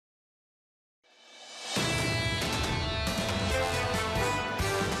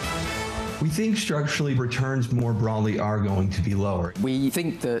We think structurally returns more broadly are going to be lower. We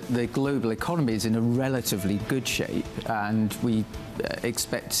think that the global economy is in a relatively good shape, and we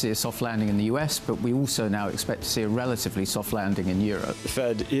expect to see a soft landing in the US, but we also now expect to see a relatively soft landing in Europe. The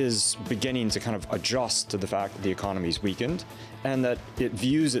Fed is beginning to kind of adjust to the fact that the economy is weakened and that it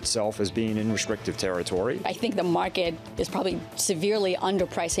views itself as being in restrictive territory. I think the market is probably severely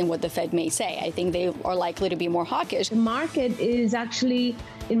underpricing what the Fed may say. I think they are likely to be more hawkish. The market is actually,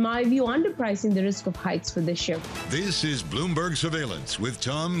 in my view, underpricing the risk of hikes for this year. This is Bloomberg Surveillance with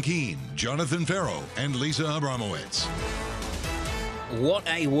Tom Keene, Jonathan Ferro, and Lisa Abramowicz. What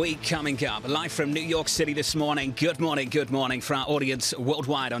a week coming up. Live from New York City this morning. Good morning for our audience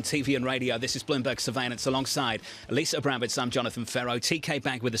worldwide on TV and radio. This is Bloomberg Surveillance alongside Lisa Abramowicz. I'm Jonathan Ferro. TK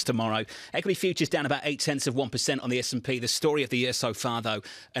back with us tomorrow. Equity futures down about 0.8% on the S&P. The story of the year so far, though,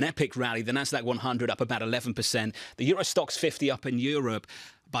 an epic rally. The Nasdaq 100 up about 11%. The Euro Stoxx 50 up in Europe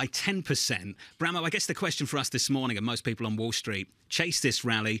by 10%. Bramo, I guess the question for us this morning and most people on Wall Street, chase this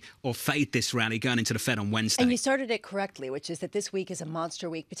rally or fade this rally going into the Fed on Wednesday? And you started it correctly, which is that this week is a monster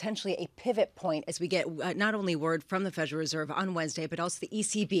week, potentially a pivot point as we get not only word from the Federal Reserve on Wednesday, but also the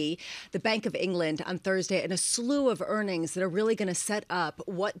ECB, the Bank of England on Thursday, and a slew of earnings that are really going to set up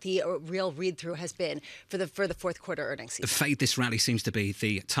what the real read-through has been for the fourth quarter earnings season. Fade this rally seems to be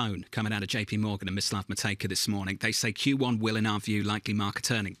the tone coming out of JP Morgan and Mislav Matejka this morning. They say Q1 will, in our view, likely mark a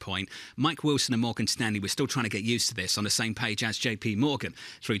turning point. Mike Wilson and Morgan Stanley, we're still trying to get used to this, on the same page as JP Morgan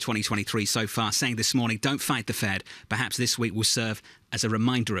through 2023 so far, saying this morning, don't fight the Fed. Perhaps this week will serve as a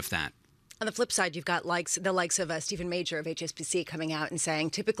reminder of that. On the flip side, you've got the likes of Stephen Major of HSBC coming out and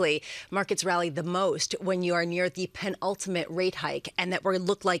saying typically markets rally the most when you are near the penultimate rate hike, and that we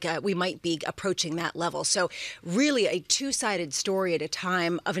look like we might be approaching that level. So really a two-sided story at a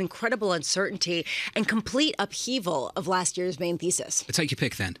time of incredible uncertainty and complete upheaval of last year's main thesis. Take your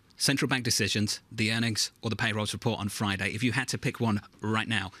pick then. Central bank decisions, the earnings, or the payrolls report on Friday. If you had to pick one right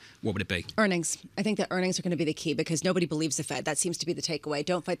now, what would it be? Earnings. I think that earnings are going to be the key because nobody believes the Fed. That seems to be the takeaway.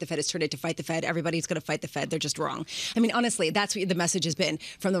 Don't fight the Fed. It's turned into fight the Fed. Everybody's going to fight the Fed. They're just wrong. I mean, honestly, that's what the message has been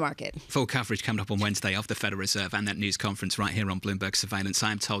from the market. Full coverage coming up on Wednesday of the Federal Reserve and that news conference right here on Bloomberg Surveillance.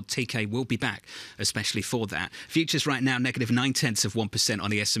 I am told TK will be back, especially for that. Futures right now, negative 0.9% on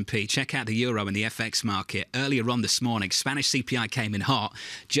the S&P. Check out the euro and the FX market. Earlier on this morning, Spanish CPI came in hot.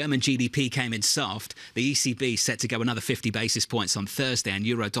 German GDP came in soft. The ECB set to go another 50 basis points on Thursday, and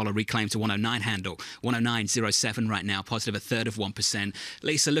euro-dollar reclaimed to 109 handle. 109.07 right now, positive a third of 1%.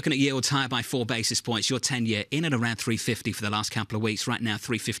 Lisa, looking at yields higher by 4 basis points. Your 10-year in and around 350 for the last couple of weeks. Right now,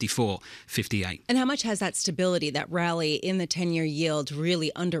 354.58. And how much has that stability, that rally in the 10-year yield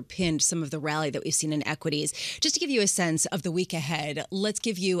really underpinned some of the rally that we've seen in equities? Just to give you a sense of the week ahead, let's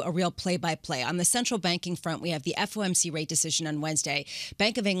give you a real play-by-play. On the central banking front, we have the FOMC rate decision on Wednesday,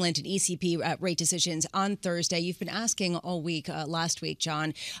 Bank of England and ECB rate decisions on Thursday. You've been asking all week, last week,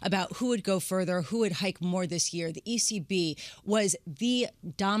 John, about who would go further, who would hike more this year. The ECB was the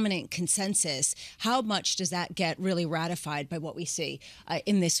dominant consensus. How much does that get really ratified by what we see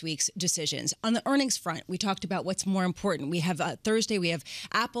in this week's decisions? On the earnings front, we talked about what's more important. We have Thursday, we have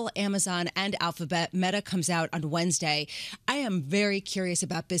Apple, Amazon, and Alphabet. Meta comes out on Wednesday. I am very curious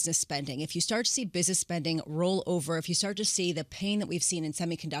about business spending. If you start to see business spending roll over, if you start to see the pain that we've seen in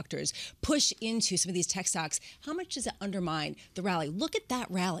semiconductors push into some of these tech stocks, how much does it undermine the rally? Look at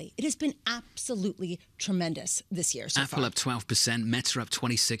that rally. It has been absolutely tremendous this year so Apple far. up 12%, Meta up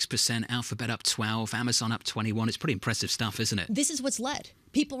 26%, Alphabet up 12%, Amazon up 21%. It's pretty impressive stuff, isn't it? This is what's led.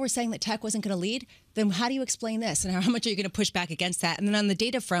 People were saying that tech wasn't going to lead. Then how do you explain this? And how much are you going to push back against that? And then on the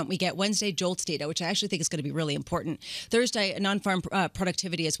data front, we get Wednesday JOLTS data, which I actually think is going to be really important. Thursday, non-farm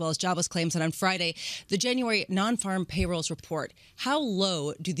productivity as well as jobless claims. And on Friday, the January non-farm payrolls report. How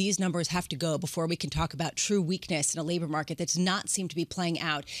low do these numbers have to go before we can talk about true weakness in a labor market that does not seem to be playing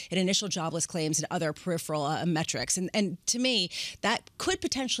out in initial jobless claims and other peripheral metrics? And to me, that could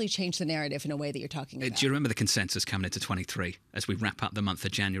potentially change the narrative in a way that you're talking about. Do you remember the consensus coming into 23 as we wrap up the month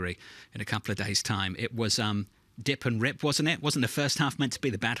of January in a couple of days' time? It was dip and rip, wasn't it? Wasn't the first half meant to be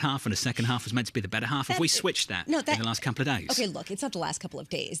the bad half and the second half was meant to be the better half? Have we switched that in the last couple of days? Okay, look, it's not the last couple of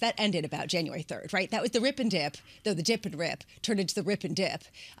days. That ended about January 3rd, right? That was the rip and dip, though the dip and rip turned into the rip and dip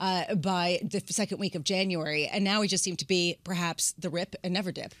by the second week of January. And now we just seem to be perhaps the rip and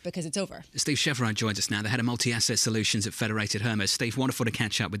never dip because it's over. Steve Chevron joins us now, the head of multi-asset solutions at Federated Hermes. Steve, wonderful to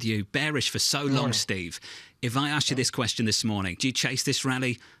catch up with you. Bearish for so long, Steve. If I asked you this question this morning, do you chase this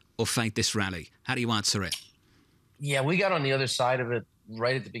rally or fade this rally? How do you answer it? Yeah, we got on the other side of it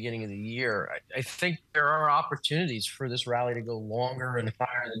right at the beginning of the year. I think there are opportunities for this rally to go longer and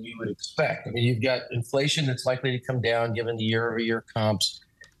higher than you would expect. I mean, you've got inflation that's likely to come down given the year-over-year comps.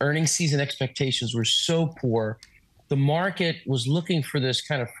 earnings season expectations were so poor. The market was looking for this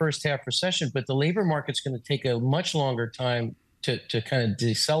kind of first half recession, but the labor market's going to take a much longer time to kind of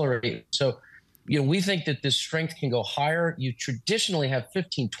decelerate. So, we think that this strength can go higher. You traditionally have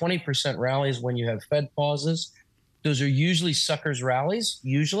 15, 20% rallies when you have Fed pauses. Those are usually suckers rallies,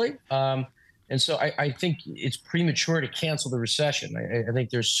 usually. And so I think it's premature to cancel the recession. I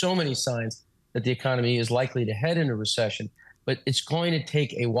think there's so many signs that the economy is likely to head into recession, but it's going to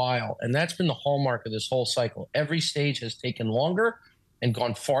take a while. And that's been the hallmark of this whole cycle. Every stage has taken longer and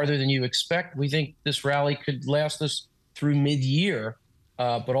gone farther than you expect. We think this rally could last us through mid-year,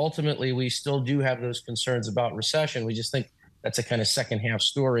 but ultimately we still do have those concerns about recession. We just think that's a kind of second half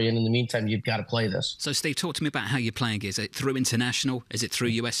story. And in the meantime, you've got to play this. So, Steve, talk to me about how you're playing. Is it through international? Is it through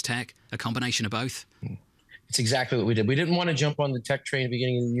US tech? A combination of both? It's exactly what we did. We didn't want to jump on the tech train at the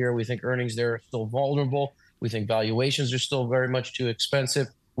beginning of the year. We think earnings there are still vulnerable. We think valuations are still very much too expensive.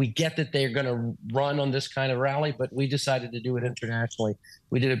 We get that they're going to run on this kind of rally, but we decided to do it internationally.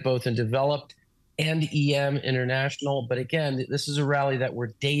 We did it both in developed and EM international. But again, this is a rally that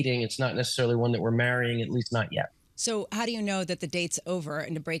we're dating. It's not necessarily one that we're marrying, at least not yet. So how do you know that the date's over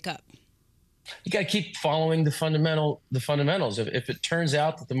and to break up? You got to keep following the fundamentals. If it turns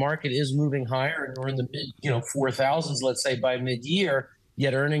out that the market is moving higher and we're in the mid, 4,000s, let's say by mid-year,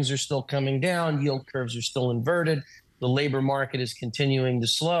 yet earnings are still coming down, yield curves are still inverted, the labor market is continuing to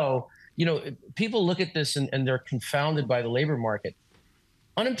slow. People look at this and they're confounded by the labor market.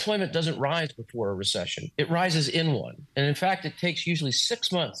 Unemployment doesn't rise before a recession. It rises in one. And in fact, it takes usually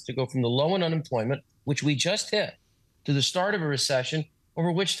 6 months to go from the low in unemployment, which we just hit, to the start of a recession,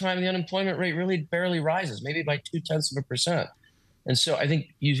 over which time the unemployment rate really barely rises, maybe by 0.2%. And so I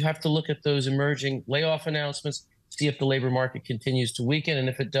think you have to look at those emerging layoff announcements, see if the labor market continues to weaken. And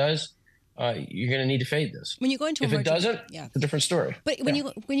if it does, you're going to need to fade this. When you go into if it doesn't, it's a different story. But when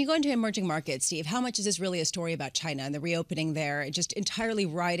you go into emerging markets, Steve, how much is this really a story about China and the reopening there, just entirely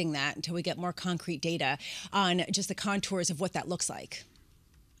riding that until we get more concrete data on just the contours of what that looks like?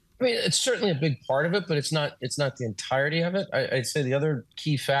 I mean, it's certainly a big part of it, but it's not the entirety of it. I'd say the other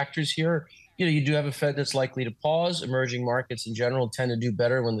key factors here, you do have a Fed that's likely to pause. Emerging markets in general tend to do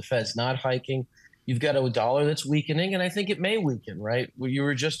better when the Fed's not hiking. You've got a dollar that's weakening, and I think it may weaken, right? You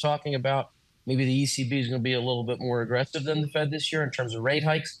were just talking about maybe the ECB is going to be a little bit more aggressive than the Fed this year in terms of rate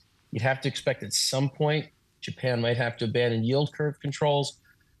hikes. You'd have to expect at some point Japan might have to abandon yield curve controls.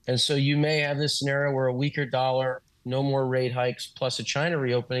 And so you may have this scenario where a weaker dollar, no more rate hikes, plus a China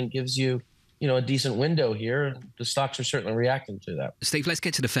reopening gives you, a decent window here. The stocks are certainly reacting to that. Steve, let's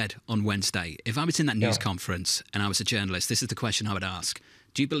get to the Fed on Wednesday. If I was in that news conference and I was a journalist, this is the question I would ask.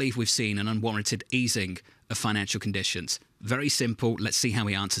 Do you believe we've seen an unwarranted easing of financial conditions? Very simple. Let's see how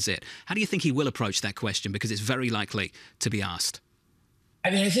he answers it. How do you think he will approach that question? Because it's very likely to be asked. I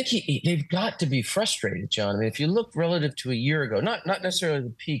mean, I think they've got to be frustrated, John. I mean, if you look relative to a year ago, not necessarily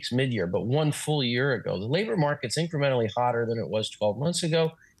the peaks mid-year, but one full year ago, the labor market's incrementally hotter than it was 12 months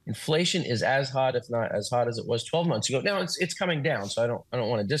ago. Inflation is as hot, if not as hot as it was 12 months ago. Now it's coming down, so I don't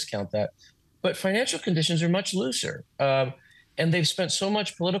want to discount that. But financial conditions are much looser. And they've spent so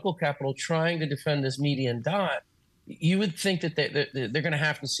much political capital trying to defend this median dot. You would think that they're going to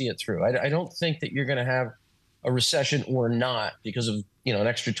have to see it through. I don't think that you're going to have a recession or not because of an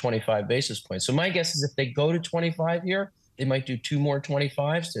extra 25 basis points. So my guess is if they go to 25 here, they might do 2 more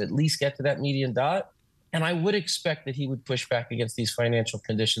 25s to at least get to that median dot. And I would expect that he would push back against these financial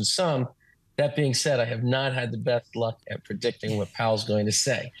conditions some. That being said, I have not had the best luck at predicting what Powell's going to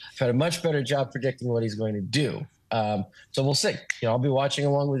say. I've had a much better job predicting what he's going to do. So we'll see. I'll be watching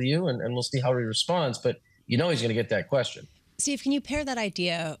along with you, and we'll see how he responds. But he's going to get that question. Steve, can you pair that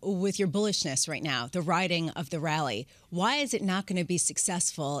idea with your bullishness right now, the riding of the rally? Why is it not going to be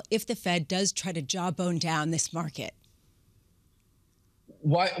successful if the Fed does try to jawbone down this market?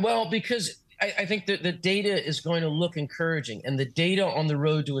 Why? Well, because I think that the data is going to look encouraging, and the data on the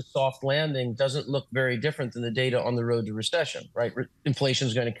road to a soft landing doesn't look very different than the data on the road to recession, right? Inflation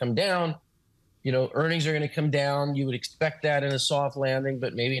is going to come down. Earnings are going to come down. You would expect that in a soft landing,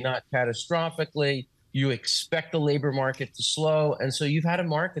 but maybe not catastrophically. You expect the labor market to slow. And so you've had a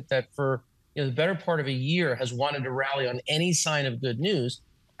market that for the better part of a year has wanted to rally on any sign of good news.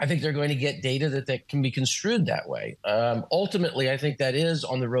 I think they're going to get data that can be construed that way. Ultimately, I think that is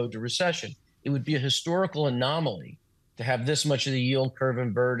on the road to recession. It would be a historical anomaly to have this much of the yield curve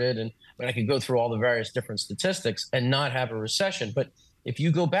inverted. And I could go through all the various different statistics and not have a recession. But if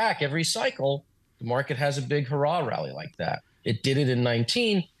you go back every cycle, the market has a big hurrah rally like that. It did it in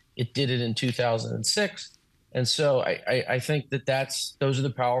 19. It did it in 2006. And so I think that those are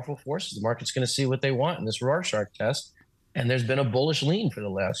the powerful forces. The market's going to see what they want in this Rorschach test. and there's been a bullish lean for the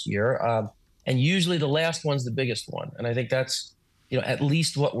last year. And usually the last one's the biggest one. And I think that's, at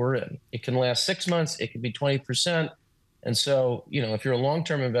least what we're in. It can last 6 months. It could be 20%. And so, if you're a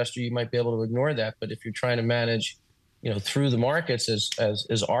long-term investor, you might be able to ignore that. But if you're trying to manage, through the markets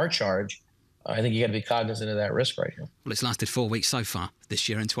as our charge, I think you got to be cognizant of that risk right here. Well, it's lasted 4 weeks so far this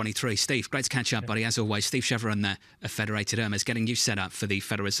year in 23. Steve, great to catch up, buddy, as always. Steve Chevron there of Federated Hermes, getting you set up for the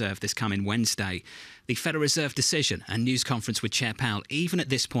Federal Reserve this coming Wednesday. The Federal Reserve decision and news conference with Chair Powell. Even at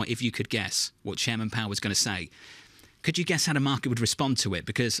this point, if you could guess what Chairman Powell was going to say, could you guess how the market would respond to it?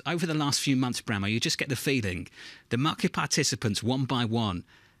 Because over the last few months, Bramo, you just get the feeling the market participants, one by one,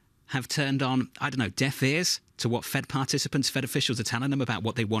 have turned on, deaf ears to what Fed participants, Fed officials are telling them about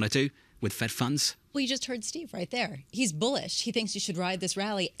what they want to do with Fed funds. Well, you just heard Steve right there. He's bullish. He thinks you should ride this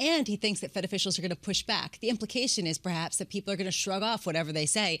rally, and he thinks that Fed officials are going to push back. The implication is perhaps that people are going to shrug off whatever they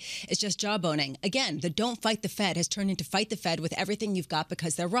say. It's just jawboning. Again, the don't fight the Fed has turned into fight the Fed with everything you've got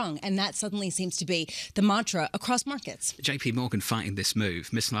because they're wrong. And that suddenly seems to be the mantra across markets. JP Morgan fighting this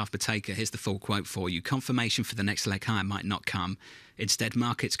move. Miss Laugh Bateka, here's the full quote for you. Confirmation for the next leg higher might not come. Instead,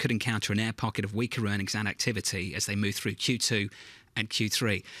 markets could encounter an air pocket of weaker earnings and activity as they move through Q2 and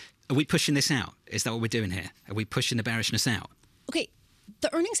Q3. Are we pushing this out? Is that what we're doing here? Are we pushing the bearishness out? Okay,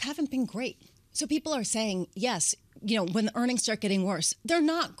 the earnings haven't been great. So people are saying, yes, when the earnings start getting worse, they're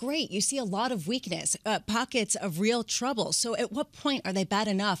not great. You see a lot of weakness, pockets of real trouble. So at what point are they bad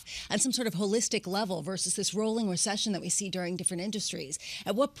enough on some sort of holistic level versus this rolling recession that we see during different industries?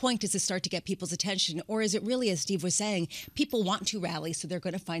 At what point does this start to get people's attention? Or is it really, as Steve was saying, people want to rally, so they're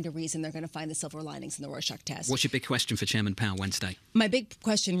going to find a reason. They're going to find the silver linings in the Rorschach test. What's your big question for Chairman Powell Wednesday? My big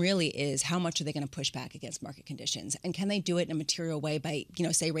question really is how much are they going to push back against market conditions? And can they do it in a material way by,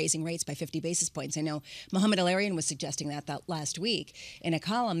 say, raising rates by 50 basis points? I know Mohamed El-Erian was suggesting that last week in a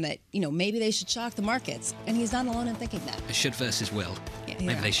column that, maybe they should shock the markets. And he's not alone in thinking that. Should versus will. Yeah,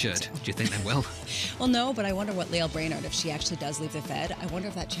 maybe they should. Do you think they will? Well, no, but I wonder what Lael Brainard, if she actually does leave the Fed, I wonder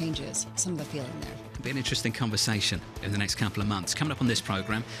if that changes some of the feeling there. It'll be an interesting conversation in the next couple of months. Coming up on this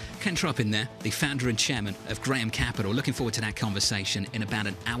programme, Ken Troppin there, the founder and chairman of Graham Capital. Looking forward to that conversation in about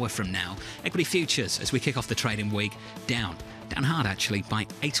an hour from now. Equity futures, as we kick off the trading week, down hard actually by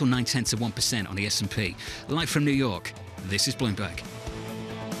 8 or 0.9% on the S&P. Live from New York, this is Bloomberg.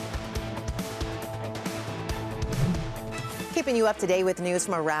 Keeping you up to date with news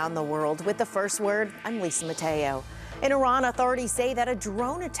from around the world. With the first word, I'm Lisa Mateo. In Iran, authorities say that a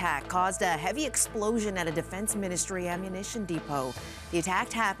drone attack caused a heavy explosion at a defense ministry ammunition depot. The attack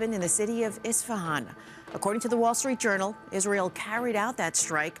happened in the city of Isfahan. According to the Wall Street Journal, Israel carried out that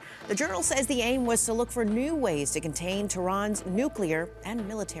strike. The journal says the aim was to look for new ways to contain Tehran's nuclear and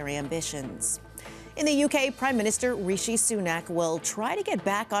military ambitions. In the UK, Prime Minister Rishi Sunak will try to get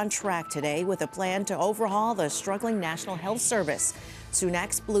back on track today with a plan to overhaul the struggling National Health Service.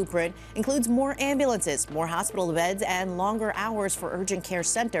 Sunak's blueprint includes more ambulances, more hospital beds, and longer hours for urgent care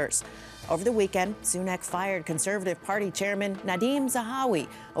centers. Over the weekend, Sunak fired Conservative Party Chairman Nadhim Zahawi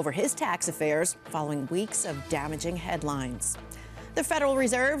over his tax affairs following weeks of damaging headlines. The Federal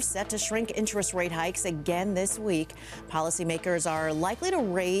Reserve set to shrink interest rate hikes again this week. Policymakers are likely to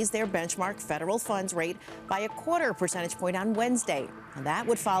raise their benchmark federal funds rate by 0.25 percentage point on Wednesday. And that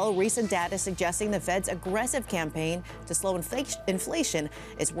would follow recent data suggesting the Fed's aggressive campaign to slow inflation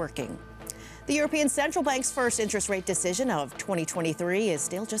is working. The European Central Bank's first interest rate decision of 2023 is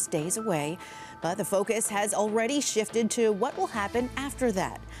still just days away, but the focus has already shifted to what will happen after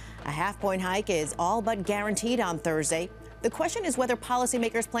that. A half-point hike is all but guaranteed on Thursday. The question is whether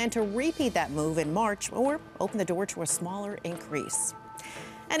policymakers plan to repeat that move in March or open the door to a smaller increase.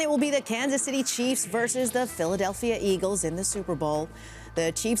 And it will be the Kansas City Chiefs versus the Philadelphia Eagles in the Super Bowl.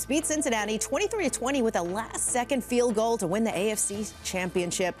 The Chiefs beat Cincinnati 23-20 with a last-second field goal to win the AFC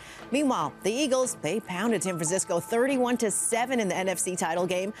Championship. Meanwhile, the Eagles, they pounded San Francisco 31-7 in the NFC title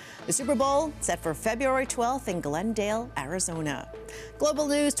game. The Super Bowl set for February 12th in Glendale, Arizona. Global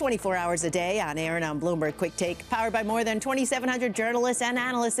news 24 hours a day on air and on Bloomberg Quick Take, powered by more than 2,700 journalists and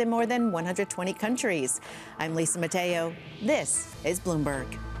analysts in more than 120 countries. I'm Lisa Mateo. This is Bloomberg.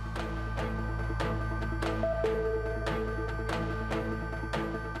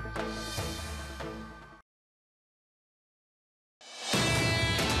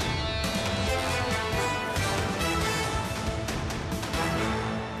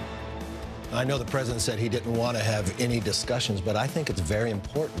 I know the president said he didn't want to have any discussions, but I think it's very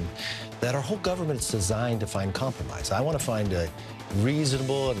important that our whole government is designed to find compromise. I want to find a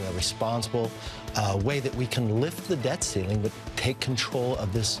reasonable and a responsible way that we can lift the debt ceiling but take control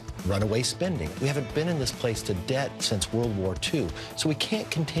of this runaway spending. We haven't been in this place to debt since World War II, so we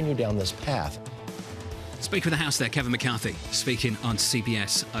can't continue down this path. Speaker of the House there, Kevin McCarthy, speaking on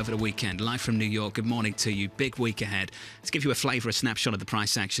CBS over the weekend. Live from New York, good morning to you. Big week ahead. Let's give you a flavour, a snapshot of the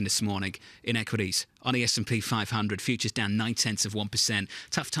price action this morning in equities. On the S&P 500, futures down 0.9%.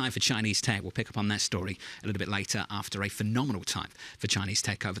 Tough time for Chinese tech. We'll pick up on that story a little bit later after a phenomenal time for Chinese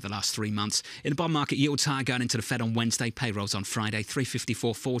tech over the last 3 months. In the bond market, yields higher going into the Fed on Wednesday. Payrolls on Friday,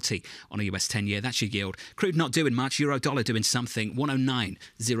 354.40 on a US 10-year. That's your yield. Crude not doing much. Euro dollar doing something.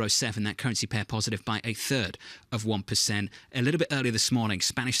 109.07. That currency pair positive by 0.33%. A little bit earlier this morning,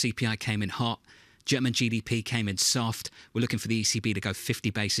 Spanish CPI came in hot. German GDP came in soft. We're looking for the ECB to go 50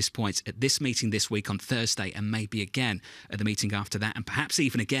 basis points at this meeting this week on Thursday, and maybe again at the meeting after that, and perhaps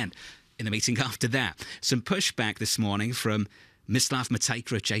even again in the meeting after that. Some pushback this morning from Mislav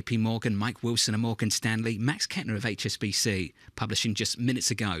Matejka of JP Morgan, Mike Wilson of Morgan Stanley, Max Kettner of HSBC, publishing just minutes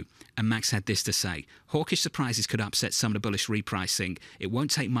ago. And Max had this to say: hawkish surprises could upset some of the bullish repricing. It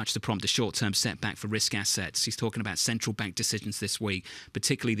won't take much to prompt a short-term setback for risk assets. He's talking about central bank decisions this week,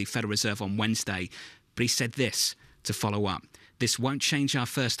 particularly the Federal Reserve on Wednesday. But he said this to follow up: this won't change our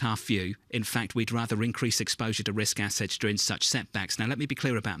first half view. In fact, we'd rather increase exposure to risk assets during such setbacks. Now, let me be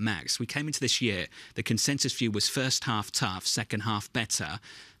clear about Max. We came into this year, the consensus view was first half tough, second half better.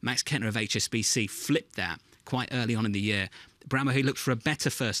 Max Kettner of HSBC flipped that quite early on in the year. Abramowicz, he looked for a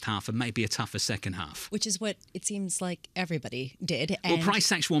better first half and maybe a tougher second half. Which is what it seems like everybody did. Well,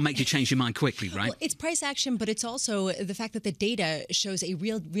 price action will make you change your mind quickly, right? Well, it's price action, but it's also the fact that the data shows a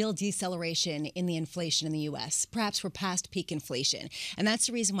real deceleration in the inflation in the U.S. Perhaps we're past peak inflation. And that's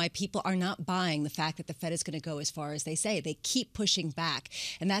the reason why people are not buying the fact that the Fed is going to go as far as they say. They keep pushing back.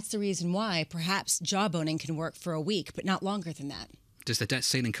 And that's the reason why perhaps jawboning can work for a week, but not longer than that. Does the debt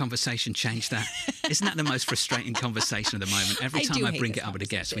ceiling conversation change that? Isn't that the most frustrating conversation at the moment? Every time I bring it up with a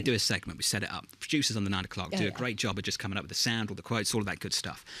guest, we do a segment, we set it up. Producers on the 9 o'clock do a great job of just coming up with the sound, all the quotes, all of that good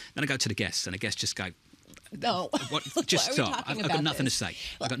stuff. Then I go to the guests, and the guests just go, no, just stop. I've got nothing to say.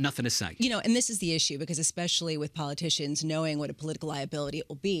 I've got nothing to say. You know, and this is the issue, because especially with politicians knowing what a political liability it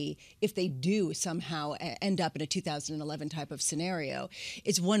will be if they do somehow end up in a 2011 type of scenario,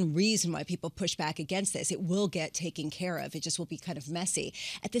 it's one reason why people push back against this. It will get taken care of. It just will be kind of messy.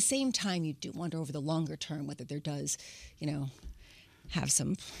 At the same time, you do wonder over the longer term whether there does, have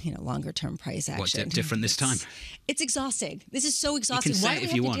some, longer-term price action. What's different this time? It's exhausting. This is so exhausting. You can say Why it do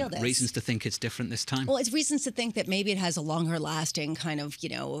if we you have to want. deal this? Reasons to think it's different this time? Well, it's reasons to think that maybe it has a longer-lasting kind of,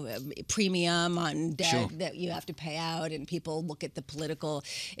 premium on debt that you have to pay out, and people look at the political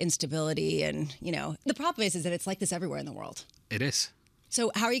instability, and, the problem is that it's like this everywhere in the world. It is. So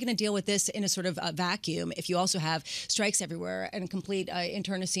how are you going to deal with this in a sort of vacuum if you also have strikes everywhere and complete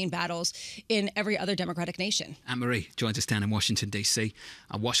internecine battles in every other democratic nation? Anne-Marie joins us down in Washington, D.C.,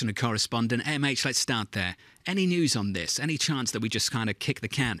 our Washington correspondent. AMH, let's start there. Any news on this? Any chance that we just kind of kick the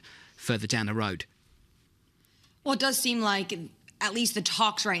can further down the road? Well, it does seem like at least the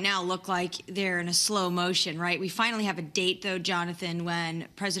talks right now look like they're in a slow motion, right? We finally have a date, though, Jonathan, when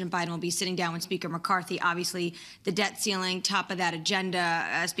President Biden will be sitting down with Speaker McCarthy. Obviously, the debt ceiling, top of that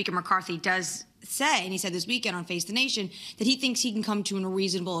agenda. Speaker McCarthy does say, and he said this weekend on Face the Nation, that he thinks he can come to a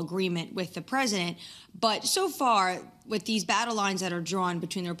reasonable agreement with the president. But so far, with these battle lines that are drawn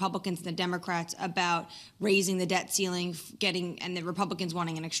between the Republicans and the Democrats about raising the debt ceiling, and the Republicans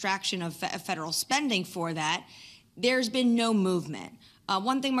wanting an extraction of federal spending for that, there's been no movement.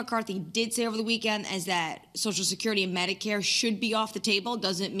 One thing McCarthy did say over the weekend is that Social Security and Medicare should be off the table.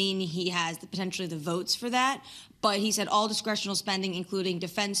 Doesn't mean he has potentially the votes for that. But he said all discretional spending, including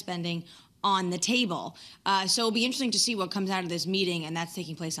defense spending, on the table. So it'll be interesting to see what comes out of this meeting, and that's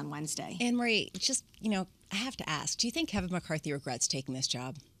taking place on Wednesday. Anne-Marie, just, I have to ask, do you think Kevin McCarthy regrets taking this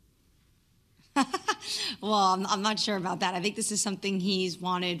job? Well, I'm not sure about that. I think this is something he's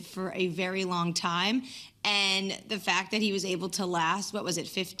wanted for a very long time. And the fact that he was able to last,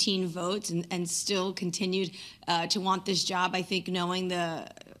 15 votes and still continued to want this job, I think knowing the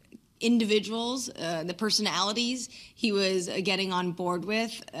individuals, the personalities he was getting on board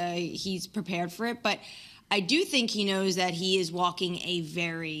with, he's prepared for it. But I do think he knows that he is walking a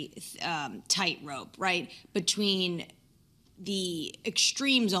very tightrope, right, between the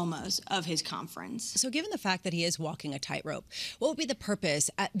extremes almost of his conference. So given the fact that he is walking a tightrope, what would be the purpose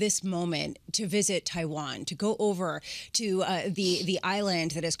at this moment to visit Taiwan, to go over to the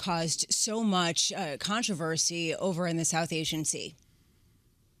island that has caused so much controversy over in the South Asian Sea?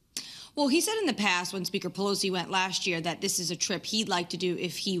 Well, he said in the past when Speaker Pelosi went last year that this is a trip he'd like to do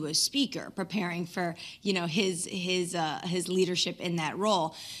if he was Speaker, preparing for, his leadership in that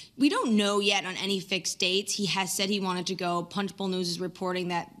role. We don't know yet on any fixed dates. He has said he wanted to go. Punchbowl News is reporting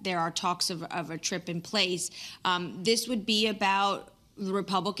that there are talks of a trip in place. This would be about the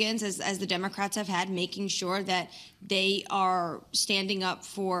Republicans, as the Democrats have had, making sure that they are standing up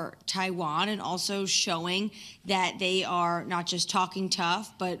for Taiwan and also showing that they are not just talking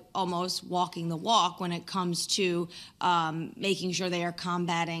tough, but almost walking the walk when it comes to making sure they are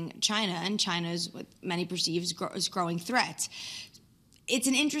combating China and China's, what many perceive as growing threats. It's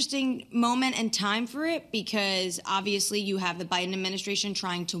an interesting moment and time for it because obviously you have the Biden administration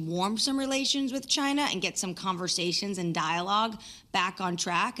trying to warm some relations with China and get some conversations and dialogue back on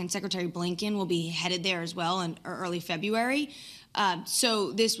track. And Secretary Blinken will be headed there as well in early February.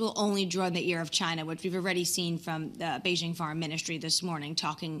 So this will only draw the ear of China, which we've already seen from the Beijing Foreign Ministry this morning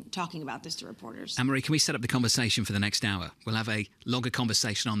talking about this to reporters. Anne-Marie, can we set up the conversation for the next hour? We'll have a longer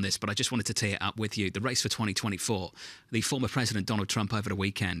conversation on this, but I just wanted to tee it up with you. The race for 2024, the former President Donald Trump over the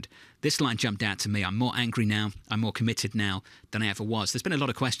weekend. This line jumped out to me. I'm more angry now, I'm more committed now than I ever was. There's been a lot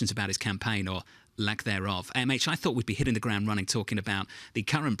of questions about his campaign or lack thereof. AMH, I thought we'd be hitting the ground running talking about the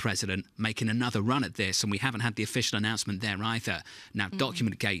current president making another run at this, and we haven't had the official announcement there either. Now,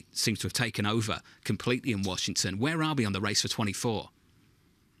 Document Gate seems to have taken over completely in Washington. Where are we on the race for 24?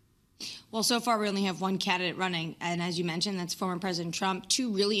 Well, so far we only have one candidate running, and as you mentioned, that's former President Trump.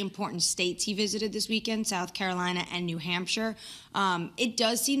 Two really important states he visited this weekend, South Carolina and New Hampshire. It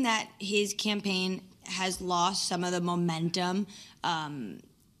does seem that his campaign has lost some of the momentum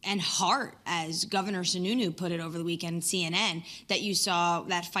and heart, as Governor Sununu put it over the weekend in CNN, that you saw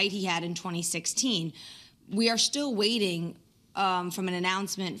that fight he had in 2016. We are still waiting from an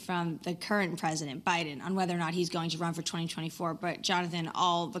announcement from the current President Biden on whether or not he's going to run for 2024. But Jonathan,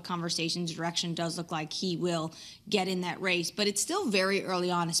 all the conversations direction does look like he will get in that race. But it's still very early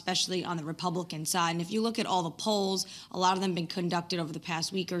on, especially on the Republican side. And if you look at all the polls, a lot of them have been conducted over the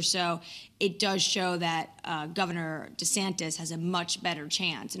past week or so. It does show that Governor DeSantis has a much better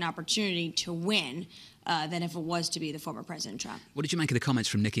chance, an opportunity to win than if it was to be the former President Trump. What did you make of the comments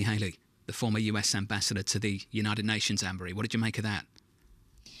from Nikki Haley, the former U.S. ambassador to the United Nations, Anne-Marie? What did you make of that?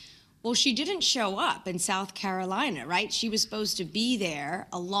 Well, she didn't show up in South Carolina, right? She was supposed to be there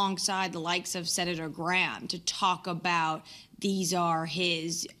alongside the likes of Senator Graham to talk about these are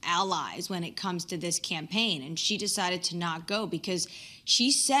his allies when it comes to this campaign. And she decided to not go because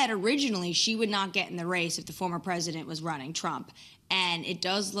she said originally she would not get in the race if the former president was running, Trump. And it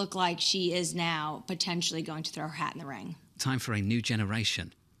does look like she is now potentially going to throw her hat in the ring. Time for a new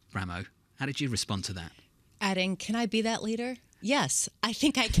generation. Bramo, how did you respond to that? Adding, can I be that leader? Yes, I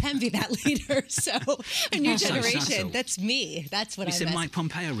think I can be that leader. So a new generation, that's me. That's what I meant. You said Mike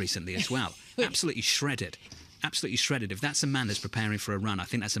Pompeo recently as well. Absolutely shredded. Absolutely shredded. If that's a man that's preparing for a run, I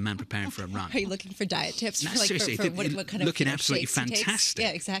think that's a man preparing for a run. Are you looking for diet tips? No, for seriously. What kind of looking absolutely fantastic.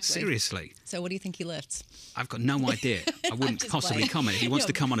 Yeah, exactly. Seriously. So what do you think he lifts? I've got no idea. I wouldn't possibly comment. If he wants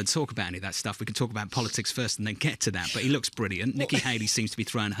to come on and talk about any of that stuff, we can talk about politics first and then get to that. But he looks brilliant. Nikki Haley seems to be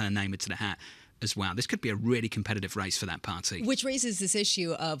throwing her name into the hat as well. This could be a really competitive race for that party. Which raises this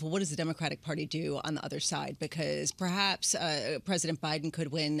issue of what does the Democratic Party do on the other side? Because perhaps President Biden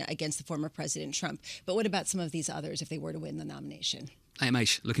could win against the former President Trump. But what about some of these others if they were to win the nomination?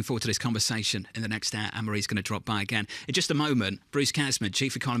 AMH, looking forward to this conversation in the next hour. Anne-Marie's going to drop by again. In just a moment, Bruce Kasman,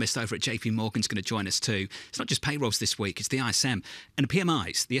 chief economist over at JP Morgan, is going to join us too. It's not just payrolls this week, it's the ISM. And the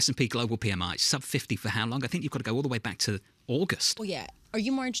PMIs, the S&P Global PMIs, sub 50 for how long? I think you've got to go all the way back to August. Well, yeah. Are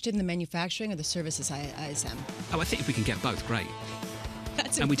you more interested in the manufacturing or the services ISM? Oh, I think if we can get both, great.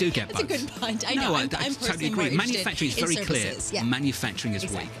 And we do get both. That's a good point. I know. No, I'm totally agree. Manufacturing is very clear. Yeah. Manufacturing is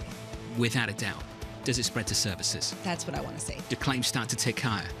weak, without a doubt. Does it spread to services? That's what I want to say. Do claims start to tick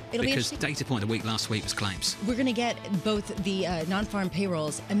higher? Because data point of the week last week was claims. We're going to get both the non-farm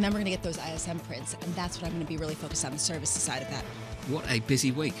payrolls, and then we're going to get those ISM prints, and that's what I'm going to be really focused on, the services side of that. What a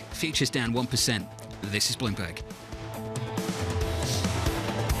busy week. Futures down 1%. This is Bloomberg.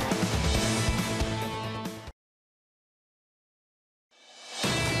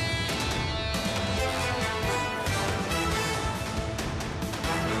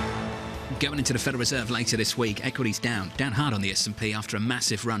 Going into the Federal Reserve later this week, equities down hard on the S&P after a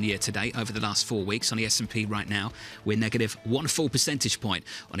massive run year to date over the last 4 weeks. On the S&P right now, we're negative 1 full percentage point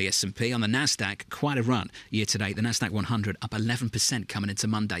on the S&P. On the Nasdaq, quite a run year to date. The Nasdaq 100 up 11% coming into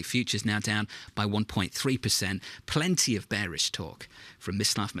Monday. Futures now down by 1.3%. Plenty of bearish talk from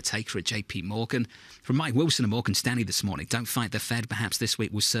Mislav Matejka at JP Morgan. From Mike Wilson at Morgan Stanley this morning, don't fight the Fed. Perhaps this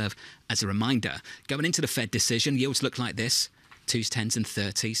week will serve as a reminder. Going into the Fed decision, yields look like this. 2s, 10s and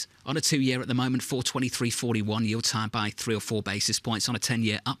 30s. On a 2-year at the moment, 423.41, yields higher by 3 or 4 basis points. On a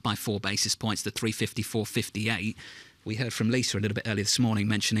 10-year, up by 4 basis points to 354.58. We heard from Lisa a little bit earlier this morning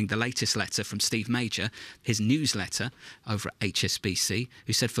mentioning the latest letter from Steve Major, his newsletter over at HSBC,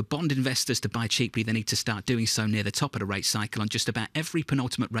 who said for bond investors to buy cheaply, they need to start doing so near the top of the rate cycle. On just about every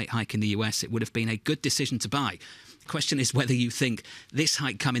penultimate rate hike in the US, it would have been a good decision to buy. The question is whether you think this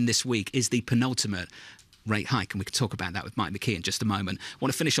hike coming this week is the penultimate rate hike, and we can talk about that with Mike McKee in just a moment. I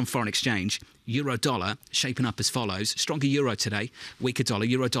want to finish on foreign exchange. Euro dollar shaping up as follows. Stronger euro today, weaker dollar.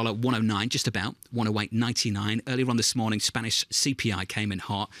 Euro dollar 109, just about 108.99. Earlier on this morning, Spanish CPI came in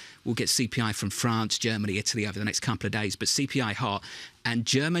hot. We'll get CPI from France, Germany, Italy over the next couple of days, but CPI hot. And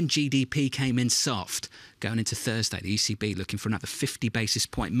German GDP came in soft. Going into Thursday, the ECB looking for another 50 basis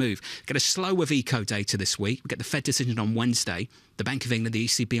point move. Get a slow of eco data this week. We get the Fed decision on Wednesday, the Bank of England, the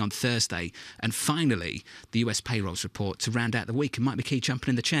ECB on Thursday, and finally the US payrolls report to round out the week. And Mike McKee jumping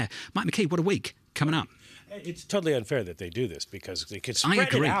in the chair. Mike McKee, what a week coming up. It's totally unfair that they do this because they could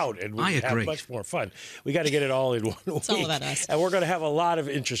spread it out and we have much more fun. We got to get it all in 1 week. It's all about us. And we're going to have a lot of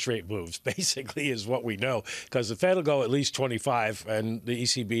interest rate moves, basically, is what we know. Because the Fed will go at least 25 and the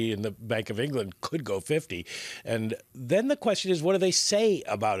ECB and the Bank of England could go 50. And then the question is, what do they say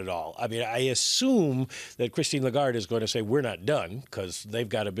about it all? I mean, I assume that Christine Lagarde is going to say, we're not done because they've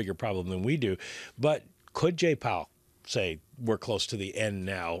got a bigger problem than we do. But could Jay Powell say, we're close to the end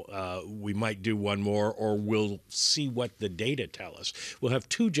now, we might do one more, or we'll see what the data tell us? We'll have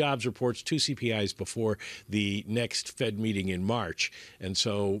 2 jobs reports, 2 CPIs before the next Fed meeting in March. And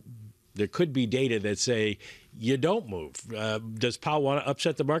so there could be data that say you don't move. Does Powell want to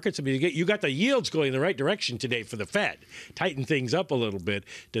upset the markets? I mean, you got the yields going in the right direction today for the Fed. Tighten things up a little bit.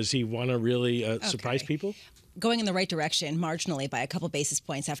 Does he want to really surprise people? Going in the right direction marginally by a couple basis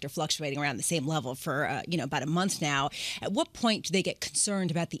points after fluctuating around the same level for about a month now. At what point do they get concerned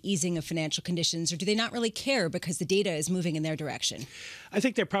about the easing of financial conditions, or do they not really care because the data is moving in their direction? I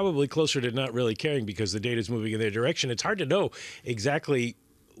think they're probably closer to not really caring because the data is moving in their direction. It's hard to know exactly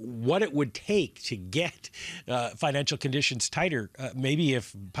what it would take to get financial conditions tighter. Maybe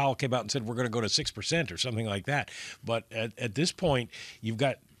if Powell came out and said we're going to go to 6% or something like that. But at this point, you've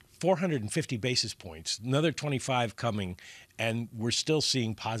got 450 basis points, another 25 coming, and we're still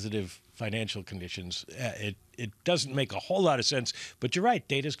seeing positive financial conditions. It doesn't make a whole lot of sense, but you're right,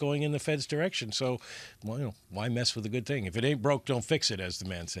 data's going in the Fed's direction, so why mess with a good thing? If it ain't broke, don't fix it, as the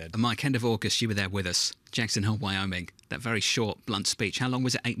man said. And Mike, end of August, you were there with us, Jackson Hole, Wyoming. That very short, blunt speech. How long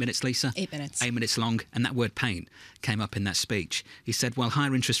was it? 8 minutes, Lisa? 8 minutes. 8 minutes long, and that word pain came up in that speech. He said, while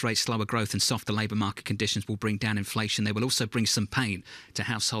higher interest rates, slower growth and softer labour market conditions will bring down inflation, they will also bring some pain to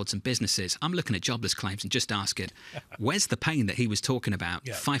households and businesses. I'm looking at jobless claims and just asking, where's the pain that he was talking about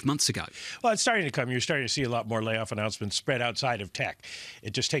 5 months ago? Well, it's starting to come. You're starting to see a lot more layoff announcements spread outside of tech.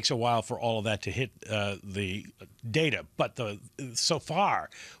 It just takes a while for all of that to hit the data. But so far,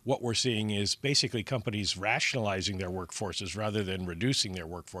 what we're seeing is basically companies rationalizing their workforces rather than reducing their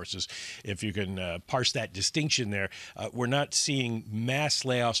workforces. If you can parse that distinction there, we're not seeing mass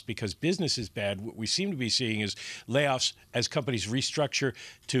layoffs because business is bad. What we seem to be seeing is layoffs as companies restructure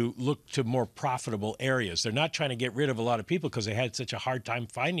to look to more profitable areas. They're not trying to get rid of a lot of people because they had such a hard time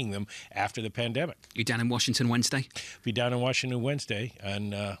finding them after the pandemic. You down in Washington Wednesday? Be down in Washington Wednesday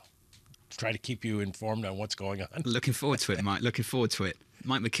and try to keep you informed on what's going on. Looking forward to it, Mike. Looking forward to it.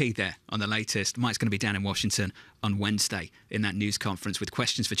 Mike McKee there on the latest. Mike's going to be down in Washington on Wednesday in that news conference with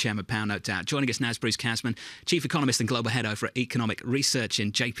questions for Chairman Powell, no doubt. Joining us now is Bruce Kasman, Chief Economist and Global Head over at Economic Research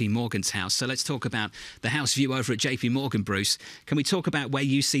in JP Morgan's house. So let's talk about the house view over at JP Morgan, Bruce. Can we talk about where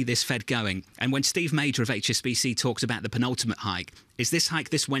you see this Fed going? And when Steve Major of HSBC talks about the penultimate hike, is this hike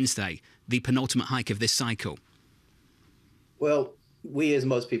this Wednesday the penultimate hike of this cycle? Well, we, as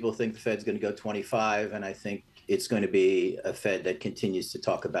most people, think the Fed's going to go 25, and I think it's going to be a Fed that continues to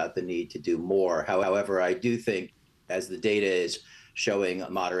talk about the need to do more. However, I do think, as the data is showing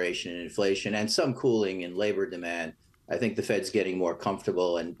moderation in inflation and some cooling in labor demand, I think the Fed's getting more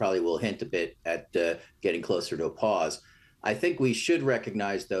comfortable and probably will hint a bit at getting closer to a pause. I think we should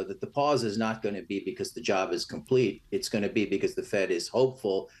recognize, though, that the pause is not going to be because the job is complete. It's going to be because the Fed is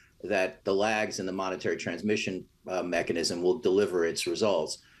hopeful that the lags in the monetary transmission mechanism will deliver its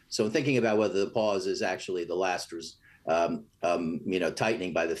results. So thinking about whether the pause is actually the last,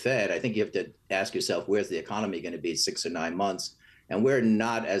 tightening by the Fed, I think you have to ask yourself, where's the economy going to be 6 or 9 months? And we're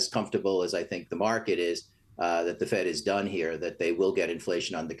not as comfortable as I think the market is that the Fed is done here, that they will get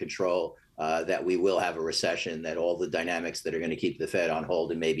inflation under control, that we will have a recession, that all the dynamics that are going to keep the Fed on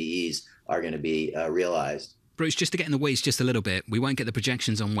hold and maybe ease are going to be realized. Bruce, just to get in the weeds just a little bit, we won't get the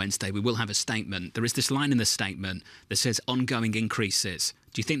projections on Wednesday. We will have a statement. There is this line in the statement that says ongoing increases.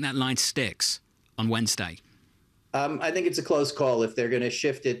 Do you think that line sticks on Wednesday? I think it's a close call. If they're going to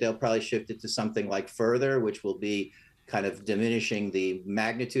shift it, they'll probably shift it to something like further, which will be kind of diminishing the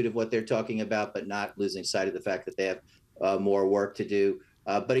magnitude of what they're talking about, but not losing sight of the fact that they have more work to do.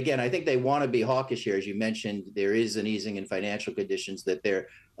 But again, I think they want to be hawkish here. As you mentioned, there is an easing in financial conditions that they're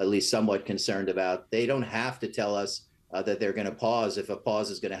at least somewhat concerned about. They don't have to tell us that they're going to pause. If a pause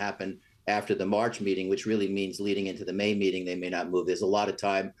is going to happen after the March meeting, which really means leading into the May meeting, they may not move. There's a lot of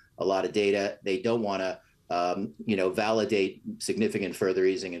time, a lot of data. They don't want to validate significant further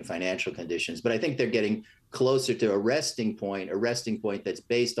easing in financial conditions. But I think they're getting closer to a resting point that's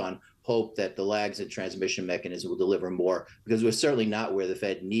based on hope that the lags and transmission mechanism will deliver more, because we're certainly not where the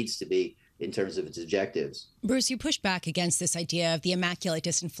Fed needs to be in terms of its objectives. Bruce, you pushed back against this idea of the immaculate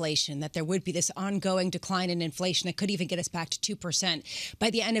disinflation, that there would be this ongoing decline in inflation that could even get us back to 2% by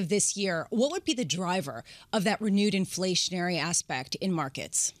the end of this year. What would be the driver of that renewed inflationary aspect in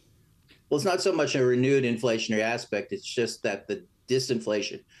markets? Well, it's not so much a renewed inflationary aspect. It's just that the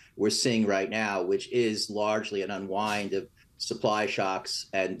disinflation we're seeing right now, which is largely an unwind of supply shocks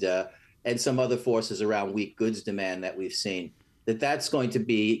and some other forces around weak goods demand that we've seen, that's going to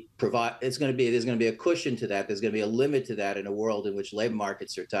be there's going to be a cushion to that. There's going to be a limit to that in a world in which labor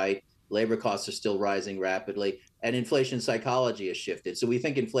markets are tight, labor costs are still rising rapidly, and inflation psychology has shifted. So we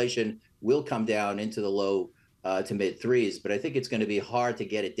think inflation will come down into the low to mid threes, but I think it's going to be hard to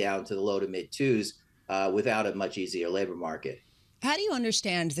get it down to the low to mid twos without a much easier labor market. How do you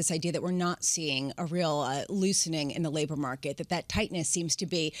understand this idea that we're not seeing a real loosening in the labor market, that tightness seems to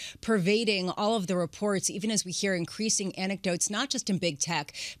be pervading all of the reports, even as we hear increasing anecdotes, not just in big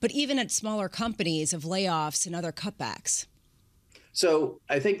tech, but even at smaller companies of layoffs and other cutbacks? So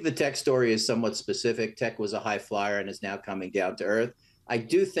I think the tech story is somewhat specific. Tech was a high flyer and is now coming down to earth. I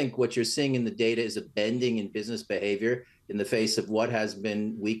do think what you're seeing in the data is a bending in business behavior in the face of what has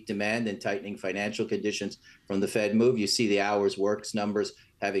been weak demand and tightening financial conditions from the Fed move. You see the hours worked numbers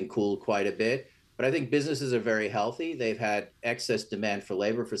having cooled quite a bit. But I think businesses are very healthy. They've had excess demand for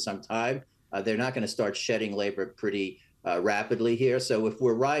labor for some time. They're not going to start shedding labor pretty rapidly here. So if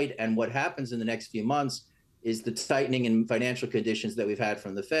we're right, and what happens in the next few months is the tightening in financial conditions that we've had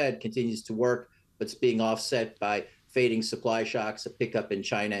from the Fed continues to work, but it's being offset by fading supply shocks, a pickup in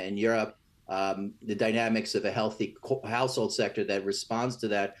China and Europe, the dynamics of a healthy household sector that responds to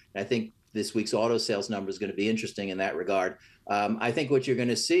that. And I think this week's auto sales number is going to be interesting in that regard. I think what you're going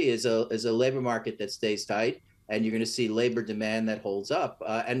to see is a labor market that stays tight, and you're going to see labor demand that holds up,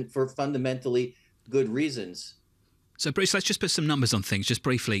 and for fundamentally good reasons. So, Bruce, let's just put some numbers on things, just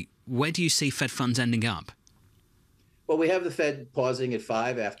briefly. Where do you see Fed funds ending up? Well, we have the Fed pausing at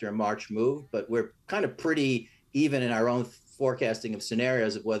 5 after a March move, but we're kind of pretty even in our own forecasting of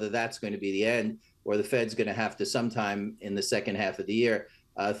scenarios of whether that's going to be the end, or the Fed's going to have to sometime in the second half of the year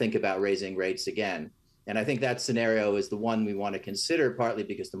think about raising rates again. And I think that scenario is the one we want to consider, partly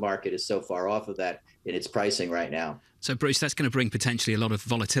because the market is so far off of that in its pricing right now. So, Bruce, that's going to bring potentially a lot of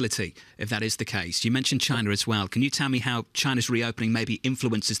volatility if that is the case. You mentioned China as well. Can you tell me how China's reopening maybe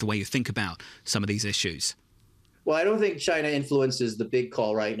influences the way you think about some of these issues? Well, I don't think China influences the big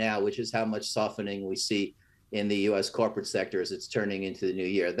call right now, which is how much softening we see in the U.S. corporate sector as it's turning into the new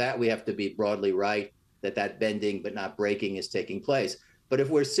year. That we have to be broadly right, that bending but not breaking is taking place. But if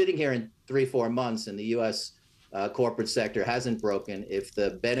we're sitting here in 3-4 months and the U.S. Corporate sector hasn't broken, if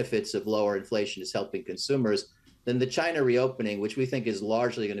the benefits of lower inflation is helping consumers, then the China reopening, which we think is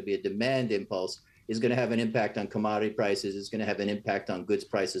largely going to be a demand impulse, is going to have an impact on commodity prices, it's going to have an impact on goods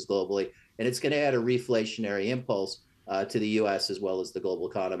prices globally, and it's going to add a reflationary impulse to the U.S. as well as the global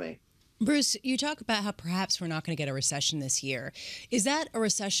economy. Bruce, you talk about how perhaps we're not going to get a recession this year. Is that a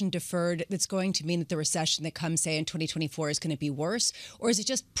recession deferred that's going to mean that the recession that comes, say, in 2024 is going to be worse? Or is it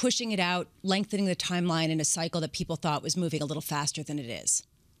just pushing it out, lengthening the timeline in a cycle that people thought was moving a little faster than it is?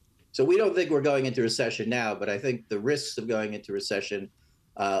 So we don't think we're going into recession now, but I think the risks of going into recession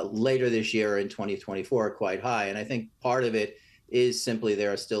later this year in 2024 are quite high. And I think part of it is simply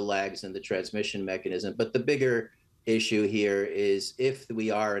there are still lags in the transmission mechanism. But the bigger issue here is if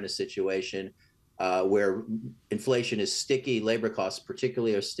we are in a situation where inflation is sticky, labor costs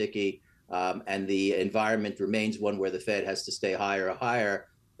particularly are sticky, and the environment remains one where the Fed has to stay higher or higher,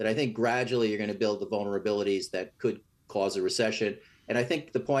 that I think gradually you're going to build the vulnerabilities that could cause a recession. And I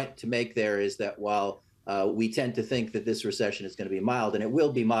think the point to make there is that while we tend to think that this recession is going to be mild, and it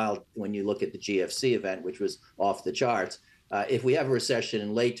will be mild when you look at the GFC event, which was off the charts, if we have a recession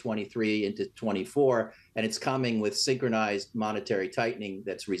in late 23 into 24, and it's coming with synchronized monetary tightening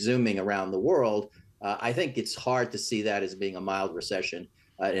that's resuming around the world, I think it's hard to see that as being a mild recession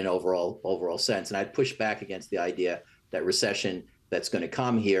in an overall sense. And I'd push back against the idea that recession that's going to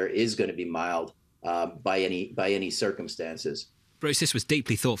come here is going to be mild by any circumstances. Bruce, this was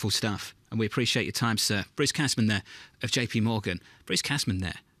deeply thoughtful stuff. and we appreciate your time, sir. Bruce Kasman there of JP Morgan. Bruce Kasman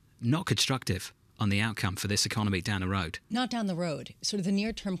there, not constructive on the outcome for this economy down the road. Not down the road. Sort of the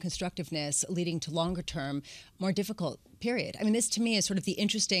near-term constructiveness leading to longer-term, more difficult period. I mean, this to me is sort of the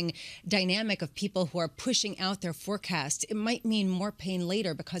interesting dynamic of people who are pushing out their forecasts. It might mean more pain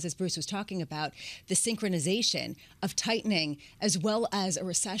later because, as Bruce was talking about, the synchronization of tightening as well as a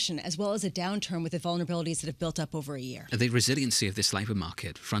recession, as well as a downturn with the vulnerabilities that have built up over a year. The resiliency of this labour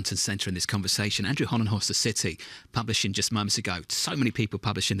market, front and centre in this conversation. Andrew Hollenhorst of Citi, publishing just moments ago. So many people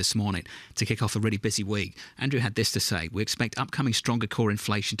publishing this morning to kick off a really busy week. Andrew had this to say: we expect upcoming stronger core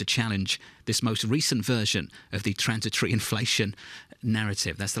inflation to challenge this most recent version of the transitory inflation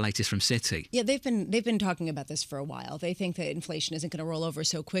narrative. That's the latest from Citi. Yeah, they've been talking about this for a while. They think that inflation isn't going to roll over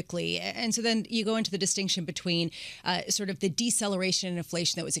so quickly. And so then you go into the distinction between sort of the deceleration in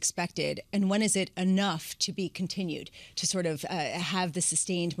inflation that was expected and when is it enough to be continued, to sort of have the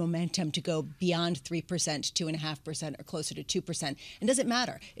sustained momentum to go beyond 3%, 2.5%, or closer to 2%. And does it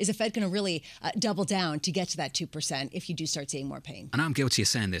matter? Is the Fed going to really double down to get to that 2% if you do start seeing more pain? And I'm guilty of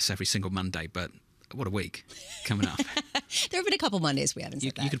saying this every single Monday, but what a week coming up. There have been a couple Mondays we haven't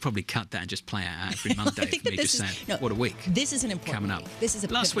said that. You could probably cut that and just play it out every Monday for me just saying, what a week. This is an important coming up. Week. This is a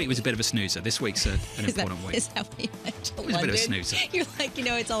Last week was a bit of a snoozer. This week's an important week. Is that what you meant to London? It was a bit of a snoozer. You're like,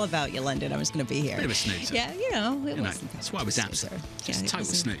 it's all about you, London. I'm just going to be here. Bit of a snoozer. Yeah, it wasn't that's why I was absent. Yeah, total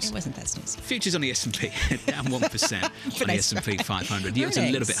snooze. It wasn't that snooze. Futures on the S&P down 1% on the S&P 500. Yields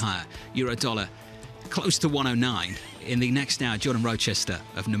a little bit higher. Euro dollar close to 109. In the next hour, Jordan Rochester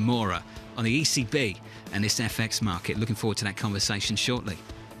of Nomura on the ECB and this FX market. Looking forward to that conversation shortly.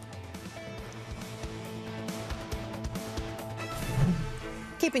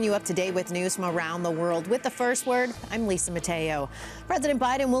 Keeping you up to date with news from around the world with the first word, I'm Lisa Mateo. President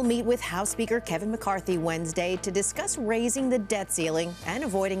Biden will meet with House Speaker Kevin McCarthy Wednesday to discuss raising the debt ceiling and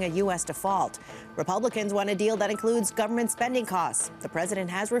avoiding a U.S. default. Republicans want a deal that includes government spending costs. The president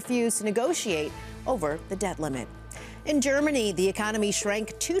has refused to negotiate over the debt limit. In Germany, the economy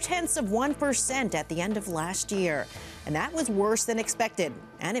shrank 0.2% at the end of last year. And that was worse than expected.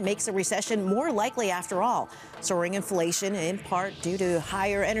 And it makes a recession more likely after all. Soaring inflation, in part due to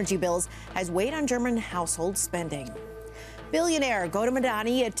higher energy bills, has weighed on German household spending. Billionaire Gautam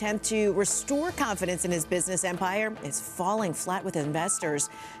Adani attempt to restore confidence in his business empire is falling flat with investors.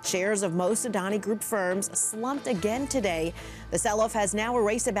 Shares of most Adani Group firms slumped again today. The sell-off has now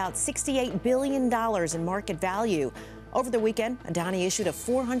erased about $68 billion in market value. Over the weekend, Adani issued a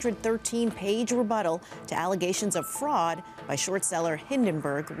 413-page rebuttal to allegations of fraud by short seller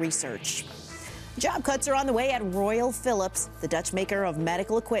Hindenburg Research. Job cuts are on the way at Royal Philips. The Dutch maker of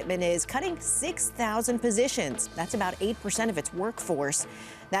medical equipment is cutting 6,000 positions. That's about 8% of its workforce.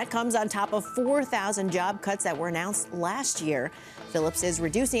 That comes on top of 4,000 job cuts that were announced last year. Philips is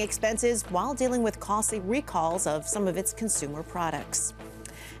reducing expenses while dealing with costly recalls of some of its consumer products.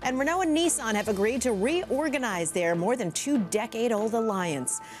 And Renault and Nissan have agreed to reorganize their more than 2-decade-old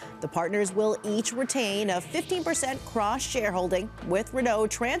alliance. The partners will each retain a 15% cross-shareholding, with Renault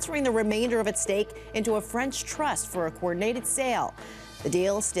transferring the remainder of its stake into a French trust for a coordinated sale. The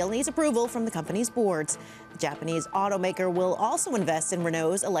deal still needs approval from the company's boards. The Japanese automaker will also invest in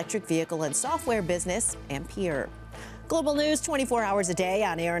Renault's electric vehicle and software business, Ampere. Global news 24 hours a day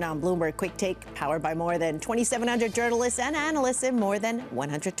on air and on Bloomberg Quick Take, powered by more than 2,700 journalists and analysts in more than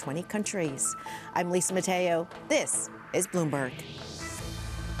 120 countries. I'm Lisa Mateo. This is Bloomberg.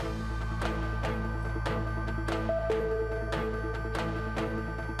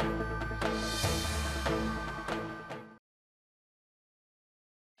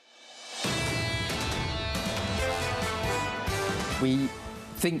 We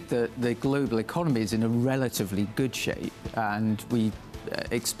think that the global economy is in a relatively good shape, and we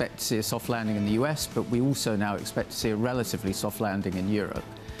expect to see a soft landing in the US, but we also now expect to see a relatively soft landing in Europe.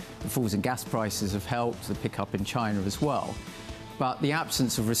 The falls in gas prices have helped, the pickup in China as well. But the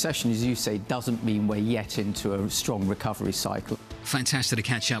absence of recession, as you say, doesn't mean we're yet into a strong recovery cycle. Fantastic to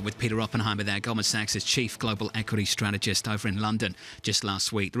catch up with Peter Oppenheimer there, Goldman Sachs' chief global equity strategist over in London just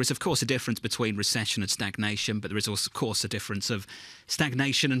last week. There is, of course, a difference between recession and stagnation, but there is also, of course, a difference of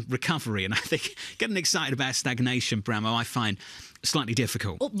stagnation and recovery. And I think getting excited about stagnation, Bramo, I find slightly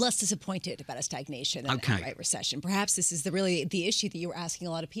difficult. Well, less disappointed about a stagnation than an outright recession. Perhaps this is the issue that you were asking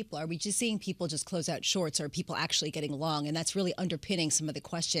a lot of people. Are we just seeing people just close out shorts, or are people actually getting long? And that's really underpinning some of the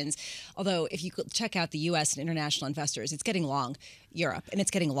questions. Although if you could check out the U.S. and international investors, it's getting long Europe and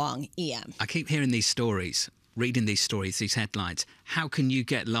it's getting long EM. I keep hearing these stories, reading these stories, these headlines. How can you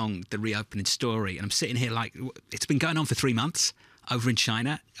get long the reopening story? And I'm sitting here like, it's been going on for 3 months over in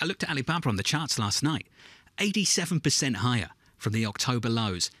China. I looked at Alibaba on the charts last night, 87% higher from the October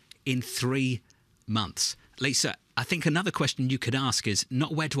lows in 3 months. Lisa, I think another question you could ask is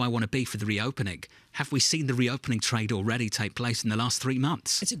not where do I want to be for the reopening? Have we seen the reopening trade already take place in the last 3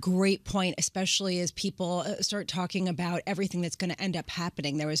 months? It's a great point, especially as people start talking about everything that's going to end up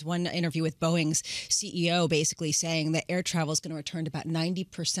happening. There was one interview with Boeing's CEO basically saying that air travel is going to return to about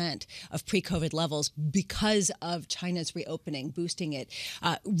 90% of pre-COVID levels because of China's reopening, boosting it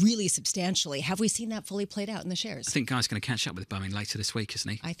really substantially. Have we seen that fully played out in the shares? I think Guy's going to catch up with Boeing later this week,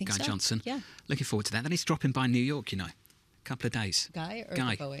 isn't he? I think Guy so. Johnson. Yeah. Looking forward to that. Then he's dropping by New York, you know. Couple of days. Guy or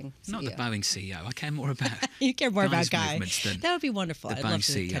Guy. the Boeing CEO? Not the Boeing CEO. I care more about you care more Guy's about Guy. movements than That would be wonderful. the I'd Boeing love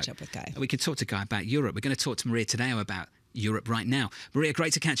to CEO. catch up with Guy. We can talk to Guy about Europe. We're going to talk to Maria Tadeo about Europe right now. Maria,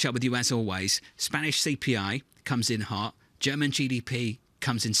 great to catch up with you as always. Spanish CPI comes in hot. German GDP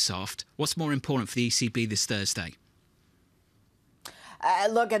comes in soft. What's more important for the ECB this Thursday?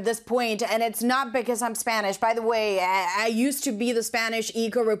 Look, at this point, and it's not because I'm Spanish. By the way, I used to be the Spanish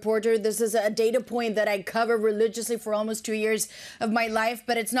eco reporter. This is a data point that I cover religiously for almost 2 years of my life,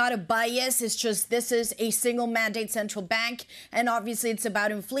 but it's not a bias. It's just this is a single mandate central bank, and obviously it's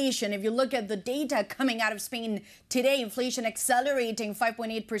about inflation. If you look at the data coming out of Spain today, inflation accelerating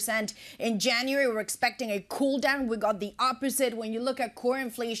 5.8% in January. We're expecting a cool down. We got the opposite. When you look at core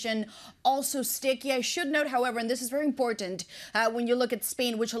inflation, also sticky. I should note, however, and this is very important, when you look at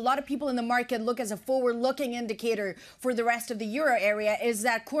Spain, which a lot of people in the market look as a forward-looking indicator for the rest of the euro area, is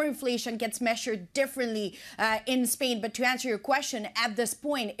that core inflation gets measured differently in Spain. But to answer your question, at this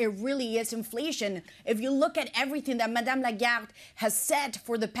point, it really is inflation. If you look at everything that Madame Lagarde has said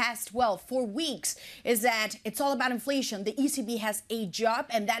for the past, 4 weeks, is that it's all about inflation. The ECB has a job,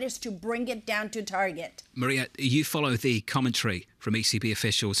 and that is to bring it down to target. Maria, you follow the commentary from ECB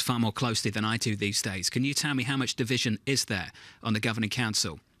officials far more closely than I do these days. Can you tell me how much division is there on the Governing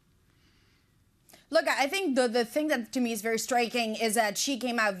Council? Look, I think the thing that to me is very striking is that she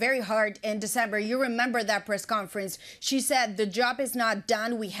came out very hard in December. You remember that press conference. She said the job is not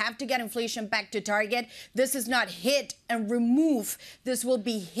done. We have to get inflation back to target. This is not hit and remove. This will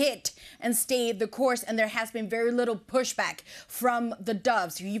be hit and stay the course. And there has been very little pushback from the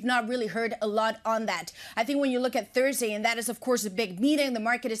doves. You've not really heard a lot on that. I think when you look at Thursday, and that is, of course, a big meeting, the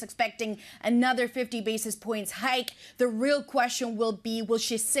market is expecting another 50 basis points hike. The real question will be, will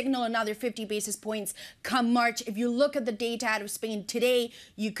she signal another 50 basis points come March? If you look at the data out of Spain today,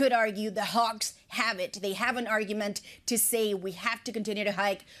 you could argue the hawks have it. They have an argument to say we have to continue to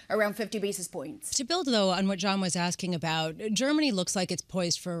hike around 50 basis points. To build, though, on what John was asking about, Germany looks like it's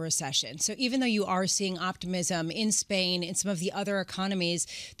poised for a recession. So even though you are seeing optimism in Spain and some of the other economies,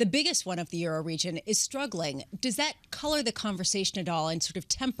 the biggest one of the euro region is struggling. Does that color the conversation at all and sort of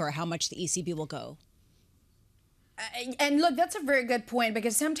temper how much the ECB will go? And look, that's a very good point,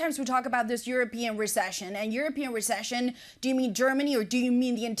 because sometimes we talk about this European recession. And European recession, do you mean Germany or do you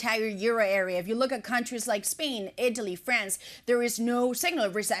mean the entire euro area? If you look at countries like Spain, Italy, France, there is no signal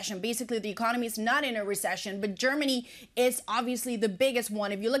of recession. Basically, the economy is not in a recession, but Germany is obviously the biggest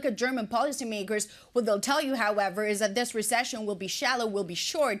one. If you look at German policymakers, what they'll tell you, however, is that this recession will be shallow, will be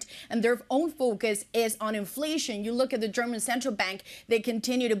short, and their own focus is on inflation. You look at the German central bank, they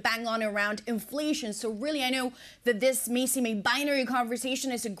continue to bang on around inflation. So really, I know that this may seem a binary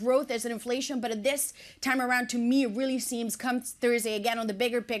conversation as a growth, as an inflation, but at this time around, to me, it really seems, come Thursday, again, on the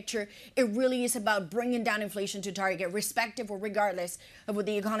bigger picture, it really is about bringing down inflation to target, respective or regardless of what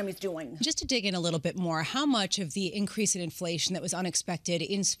the economy is doing. Just to dig in a little bit more, how much of the increase in inflation that was unexpected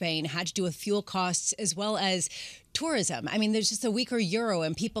in Spain had to do with fuel costs as well as tourism? I mean, there's just a weaker euro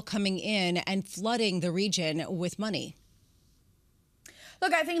and people coming in and flooding the region with money.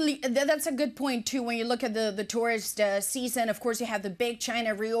 Look, I think that's a good point, too. When you look at the tourist season, of course, you have the big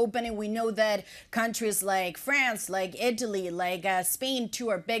China reopening. We know that countries like France, like Italy, like Spain, too,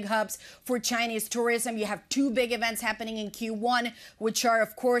 are big hubs for Chinese tourism. You have 2 big events happening in Q1, which are,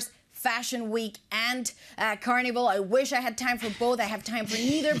 of course, Fashion Week and Carnival. I wish I had time for both. I have time for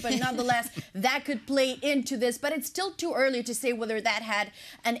neither, but nonetheless, that could play into this. But it's still too early to say whether that had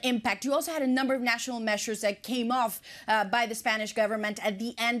an impact. You also had a number of national measures that came off by the Spanish government at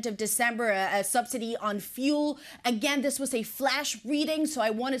the end of December, a subsidy on fuel. Again, this was a flash reading, so I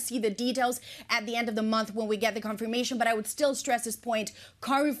want to see the details at the end of the month when we get the confirmation. But I would still stress this point.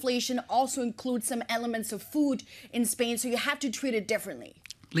 Car inflation also includes some elements of food in Spain, so you have to treat it differently.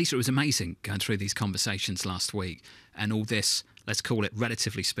 Lisa, it was amazing going through these conversations last week and all this, let's call it,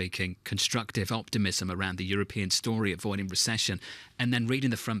 relatively speaking, constructive optimism around the European story avoiding recession, and then reading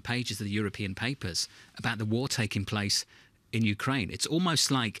the front pages of the European papers about the war taking place in Ukraine. It's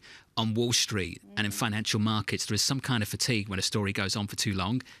almost like on Wall Street and in financial markets, there is some kind of fatigue when a story goes on for too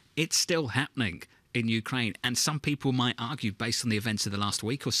long. It's still happening in Ukraine. And some people might argue, based on the events of the last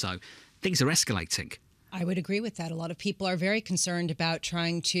week or so, things are escalating. I would agree with that. A lot of people are very concerned about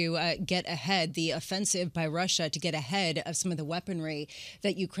trying to get ahead, the offensive by Russia to get ahead of some of the weaponry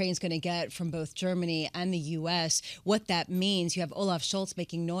that Ukraine's going to get from both Germany and the U.S. What that means, you have Olaf Scholz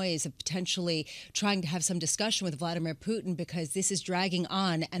making noise of potentially trying to have some discussion with Vladimir Putin because this is dragging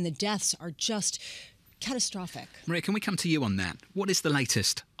on and the deaths are just catastrophic. Maria, can we come to you on that? What is the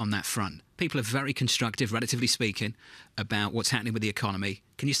latest on that front? People are very constructive, relatively speaking, about what's happening with the economy.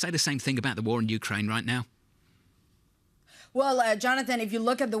 Can you say the same thing about the war in Ukraine right now? Well, Jonathan, if you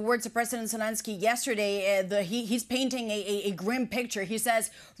look at the words of President Zelensky yesterday, he's painting a grim picture. He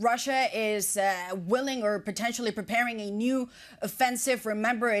says Russia is willing or potentially preparing a new offensive.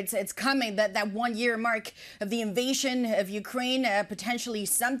 Remember, it's coming, that 1 year mark of the invasion of Ukraine, potentially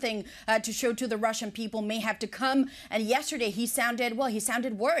something to show to the Russian people may have to come. And yesterday he sounded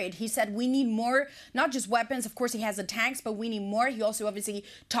worried. He said we need more, not just weapons. Of course, he has the tanks, but we need more. He also obviously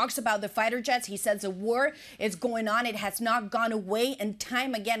talks about the fighter jets. He says the war is going on. It has not gone away, and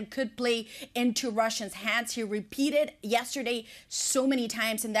time again could play into Russians' hands. He repeated yesterday so many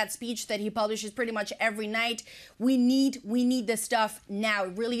times in that speech that he publishes pretty much every night. We need this stuff now.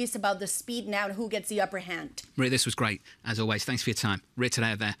 It really is about the speed now and who gets the upper hand. Maria, this was great, as always. Thanks for your time. Maria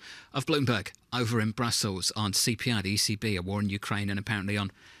Tadeo there of Bloomberg over in Brussels on CPI, the ECB, a war in Ukraine, and apparently on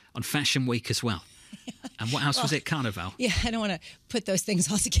Fashion Week as well. And what else was it? Carnival? Yeah, I don't want to put those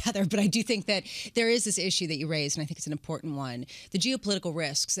things all together, but I do think that there is this issue that you raised, and I think it's an important one. The geopolitical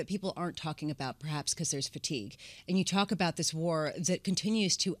risks that people aren't talking about, perhaps because there's fatigue. And you talk about this war that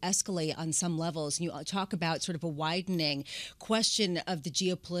continues to escalate on some levels, and you talk about sort of a widening question of the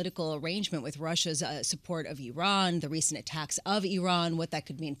geopolitical arrangement with Russia's support of Iran, the recent attacks of Iran, what that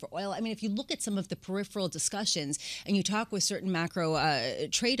could mean for oil. I mean, if you look at some of the peripheral discussions and you talk with certain macro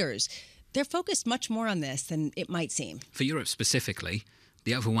traders, they're focused much more on this than it might seem. For Europe specifically,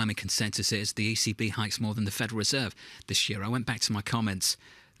 the overwhelming consensus is the ECB hikes more than the Federal Reserve this year. I went back to my comments,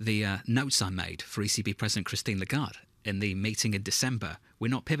 the notes I made for ECB President Christine Lagarde in the meeting in December. We're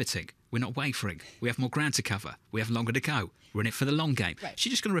not pivoting. We're not wavering. We have more ground to cover. We have longer to go. We're in it for the long game. Right.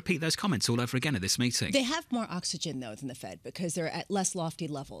 She's just going to repeat those comments all over again at this meeting. They have more oxygen, though, than the Fed because they're at less lofty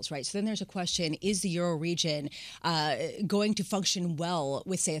levels, right? So then there's a question, is the Euro region going to function well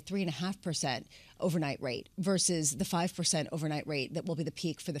with, say, a 3.5% overnight rate versus the 5% overnight rate that will be the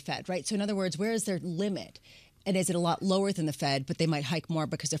peak for the Fed, right? So in other words, where is their limit? And is it a lot lower than the Fed, but they might hike more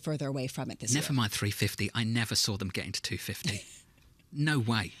because they're further away from it this year? Never mind 350. I never saw them getting to 250. No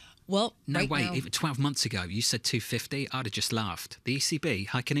way. Well, no right way. now, Even 12 months ago, you said 250. I'd have just laughed. The ECB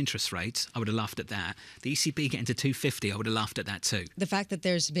hiking interest rates, I would have laughed at that. The ECB getting to 250, I would have laughed at that too. The fact that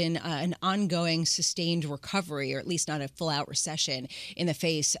there's been an ongoing sustained recovery, or at least not a full-out recession, in the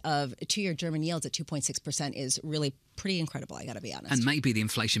face of two-year German yields at 2.6% is really pretty incredible, I got to be honest. And maybe the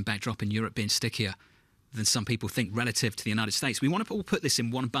inflation backdrop in Europe being stickier than some people think relative to the United States. We want to all put this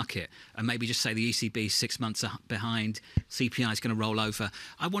in one bucket and maybe just say the ECB is 6 months behind, CPI is going to roll over.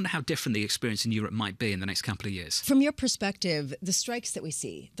 I wonder how different the experience in Europe might be in the next couple of years. From your perspective, the strikes that we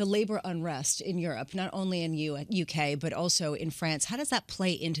see, the labour unrest in Europe, not only in UK, but also in France, how does that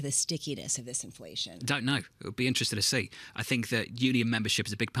play into the stickiness of this inflation? Don't know. It would be interesting to see. I think that union membership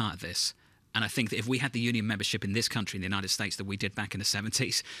is a big part of this. And I think that if we had the union membership in this country, in the United States, that we did back in the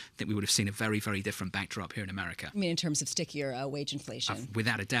 70s, I think we would have seen a very, very different backdrop here in America. I mean, in terms of stickier wage inflation?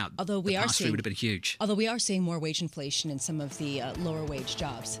 Without a doubt. Although the pass-through would have been huge. Although we are seeing more wage inflation in some of the lower wage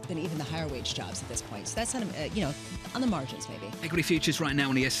jobs than even the higher wage jobs at this point. So that's, on the margins maybe. Equity futures right now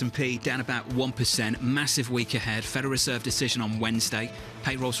on the S&P down about 1%. Massive week ahead. Federal Reserve decision on Wednesday.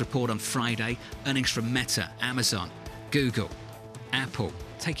 Payrolls report on Friday. Earnings from Meta, Amazon, Google, Apple.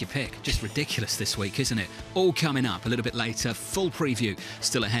 Take your pick. Just ridiculous this week, isn't it? All coming up a little bit later. Full preview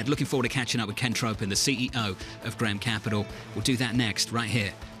still ahead. Looking forward to catching up with Ken Tropin, the CEO of Graham Capital. We'll do that next, right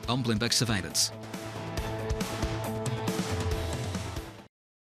here on Bloomberg Surveillance.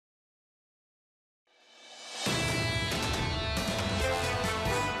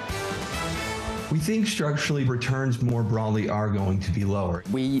 We think structurally returns more broadly are going to be lower.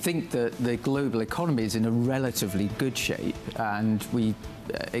 We think that the global economy is in a relatively good shape, and we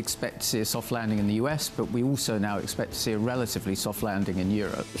expect to see a soft landing in the US, but we also now expect to see a relatively soft landing in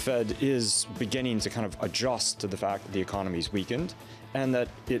Europe. The Fed is beginning to kind of adjust to the fact that the economy is weakened and that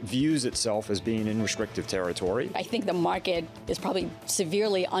it views itself as being in restrictive territory. I think the market is probably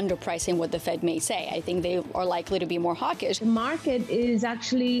severely underpricing what the Fed may say. I think they are likely to be more hawkish. The market is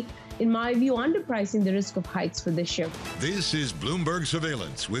actually, in my view, underpricing the risk of hikes for this year. This is Bloomberg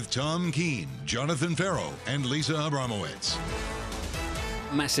Surveillance with Tom Keene, Jonathan Ferro, and Lisa Abramowicz.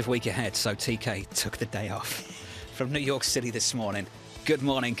 Massive week ahead, so TK took the day off from New York City this morning. Good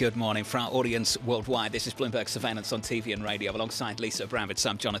morning, good morning. For our audience worldwide, this is Bloomberg Surveillance on TV and radio. Alongside Lisa Abramowicz,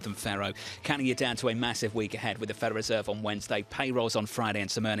 I'm Jonathan Ferro, counting you down to a massive week ahead with the Federal Reserve on Wednesday, payrolls on Friday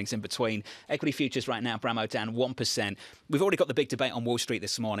and some earnings in between. Equity futures right now, Bramo down 1%. We've already got the big debate on Wall Street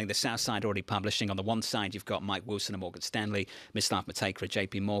this morning. The South Side already publishing. On the one side, you've got Mike Wilson of Morgan Stanley, Mislav Matejka of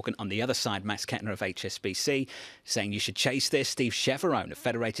JP Morgan. On the other side, Max Kettner of HSBC saying you should chase this. Steve Chevron of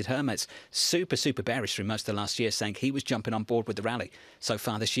Federated Hermes, super bearish through most of the last year, saying he was jumping on board with the rally so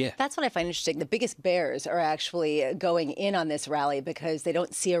far this year. That's what I find interesting. The biggest bears are actually going in on this rally because they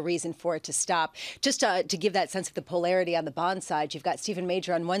don't see a reason for it to stop. Just to give that sense of the polarity on the bond side, you've got Stephen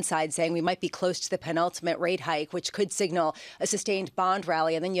Major on one side saying we might be close to the penultimate rate hike, which could signal a sustained bond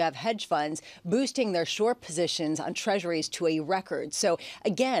rally. And then you have hedge funds boosting their short positions on treasuries to a record. So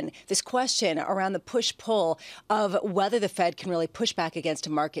again, this question around the push-pull of whether the Fed can really push back against a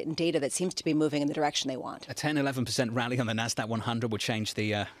market and data that seems to be moving in the direction they want. A 10-11% rally on the NASDAQ 100 will change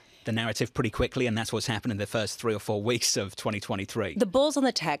the narrative pretty quickly, and that's what's happened in the first 3 or 4 weeks of 2023. The bulls on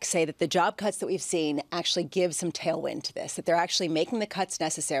the tech say that the job cuts that we've seen actually give some tailwind to this, that they're actually making the cuts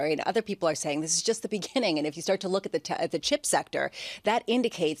necessary, and other people are saying this is just the beginning. And if you start to look at the chip sector, that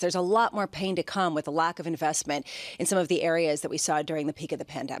indicates there's a lot more pain to come with the lack of investment in some of the areas that we saw during the peak of the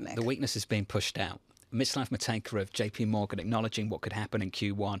pandemic. The weakness is being pushed out. Mislav Matejka of JP Morgan acknowledging what could happen in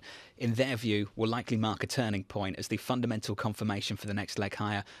Q1, in their view, will likely mark a turning point as the fundamental confirmation for the next leg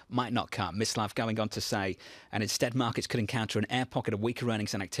higher might not come. Mislav going on to say, and instead markets could encounter an air pocket of weaker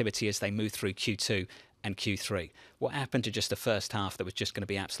earnings and activity as they move through Q2 and Q3. What happened to just the first half that was just going to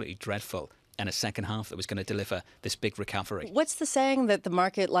be absolutely dreadful, and a second half that was going to deliver this big recovery? What's the saying that the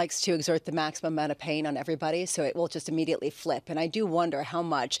market likes to exert the maximum amount of pain on everybody, so it will just immediately flip? And I do wonder how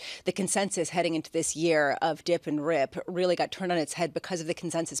much the consensus heading into this year of dip and rip really got turned on its head because of the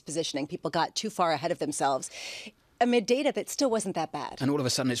consensus positioning. People got too far ahead of themselves amid data that still wasn't that bad. And all of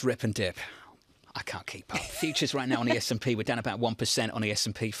a sudden it's rip and dip. I can't keep up. Futures right now on the S&P, we're down about 1% on the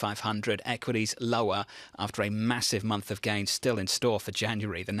S&P 500. Equities lower after a massive month of gains still in store for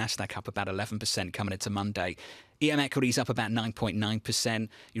January. The Nasdaq up about 11% coming into Monday. EM equities up about 9.9%.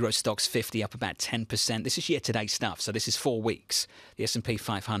 Euro Stoxx 50 up about 10%. This is year-to-date stuff, so this is 4 weeks. The S&P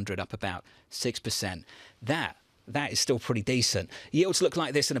 500 up about 6%. That is still pretty decent. Yields look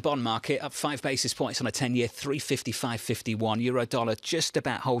like this in a bond market, up 5 basis points on a 10-year, 355.51. Euro dollar just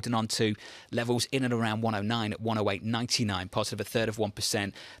about holding on to levels in and around 109 at 108.99, positive a third of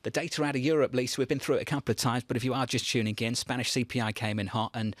 1%. The data out of Europe, Lisa, we've been through it a couple of times, but if you are just tuning in, Spanish CPI came in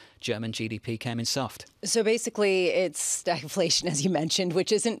hot and German GDP came in soft. So basically, it's stagflation, as you mentioned,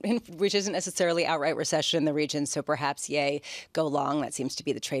 which isn't necessarily outright recession in the region. So perhaps, yay, go long. That seems to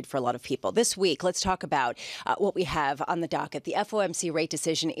be the trade for a lot of people. This week, let's talk about what we have on the docket. The FOMC rate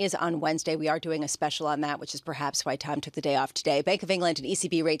decision is on Wednesday. We are doing a special on that, which is perhaps why Tom took the day off today. Bank of England and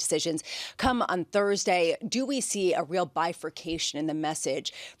ECB rate decisions come on Thursday. Do we see a real bifurcation in the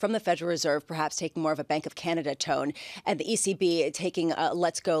message from the Federal Reserve, perhaps taking more of a Bank of Canada tone, and the ECB taking a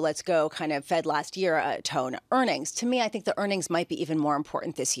let's go kind of Fed last year tone? Earnings. To me, I think the earnings might be even more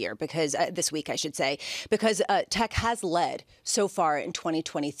important this year because this week, I should say, because tech has led so far in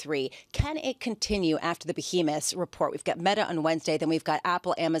 2023. Can it continue after the behemoths report? We've got Meta on Wednesday, then we've got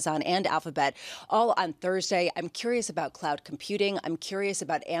Apple, Amazon, and Alphabet all on Thursday. I'm curious about cloud computing. I'm curious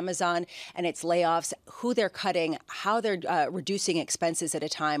about Amazon and its layoffs, who they're cutting, how they're reducing expenses at a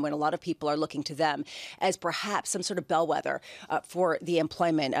time when a lot of people are looking to them as perhaps some sort of bellwether for the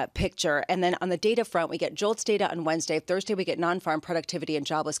employment picture. And then on the data front, we get JOLTS data on Wednesday. Thursday, we get non-farm productivity and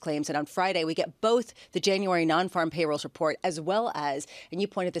jobless claims. And on Friday, we get both the January non-farm payrolls report as well as, and you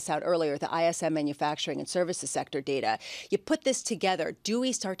pointed this out earlier, the ISM manufacturing and services sector data. You put this together, do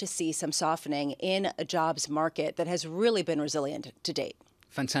we start to see some softening in a jobs market that has really been resilient to date?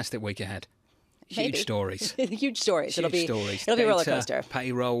 Fantastic week ahead. Maybe. Huge stories. Huge stories. Huge stories. It'll be a roller Data, coaster.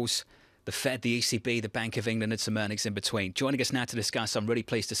 Payrolls, the Fed, the ECB, the Bank of England, and some earnings in between. Joining us now to discuss, I'm really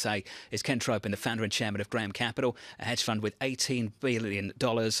pleased to say, is Ken Tropin, the founder and chairman of Graham Capital, a hedge fund with $18 billion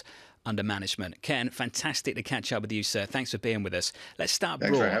under management. Ken, fantastic to catch up with you, sir. Thanks for being with us. Let's start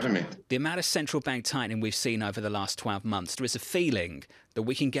broad. Thanks for having me. The amount of central bank tightening we've seen over the last 12 months, there is a feeling that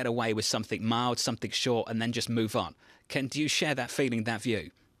we can get away with something mild, something short, and then just move on. Ken, do you share that feeling, that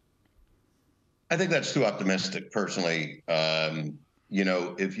view? I think that's too optimistic, personally.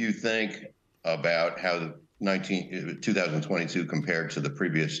 If you think about how the 2022 compared to the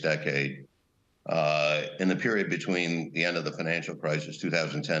previous decade, in the period between the end of the financial crisis,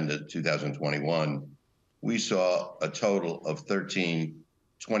 2010 to 2021, we saw a total of 13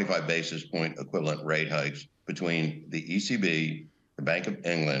 25 basis point equivalent rate hikes between the ECB, the Bank of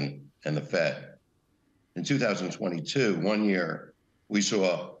England, and the Fed. In 2022, 1 year, we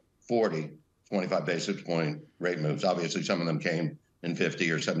saw 40, 25 basis point rate moves. Obviously, some of them came in 50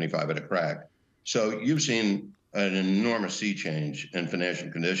 or 75 at a crack. So you've seen an enormous sea change in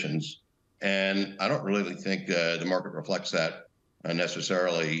financial conditions. And I don't really think the market reflects that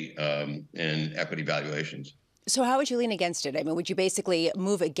necessarily in equity valuations. So how would you lean against it? I mean, would you basically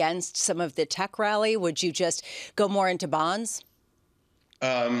move against some of the tech rally? Would you just go more into bonds?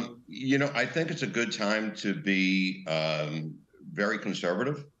 I think it's a good time to be very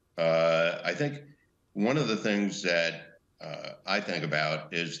conservative. I think one of the things that I think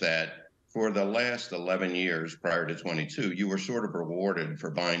about is that for the last 11 years prior to 22, you were sort of rewarded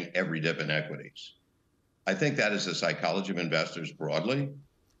for buying every dip in equities. I think that is the psychology of investors broadly.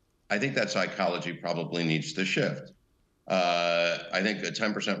 I think that psychology probably needs to shift. I think a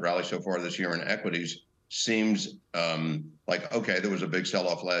 10% rally so far this year in equities seems like, okay, there was a big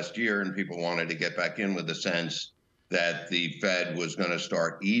sell-off last year and people wanted to get back in with the sense that the Fed was going to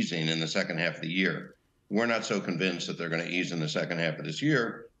start easing in the second half of the year. We're not so convinced that they're going to ease in the second half of this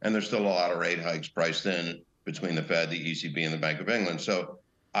year, and there's still a lot of rate hikes priced in between the Fed, the ECB, and the Bank of England. So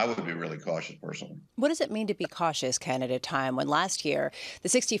I would be really cautious personally. What does it mean to be cautious, Ken, at a time when last year the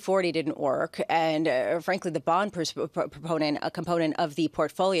 60-40 didn't work and, frankly, the bond component of the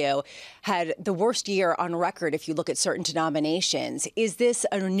portfolio had the worst year on record if you look at certain denominations? Is this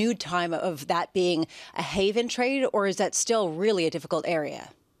a renewed time of that being a haven trade, or is that still really a difficult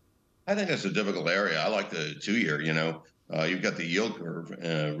area? I think that's a difficult area. I like the 2-year, you've got the yield curve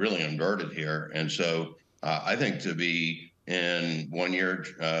really inverted here. And so I think to be in 1-year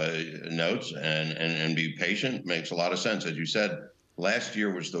notes and be patient makes a lot of sense. As you said, last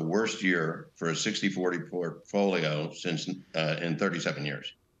year was the worst year for a 60-40 portfolio since in 37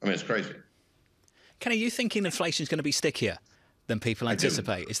 years. I mean, it's crazy. Ken, are you thinking inflation is going to be stickier than people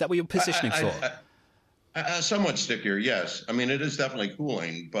anticipate? Is that what you're positioning for? Somewhat stickier, yes. I mean, it is definitely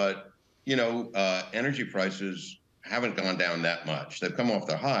cooling, but, energy prices haven't gone down that much. They've come off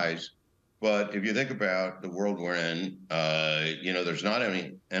their highs. But if you think about the world we're in, there's not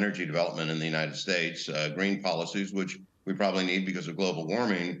any energy development in the United States. Green policies, which we probably need because of global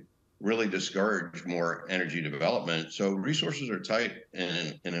warming, really discourage more energy development. So resources are tight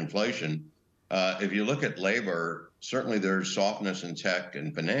in inflation. If you look at labor, certainly there's softness in tech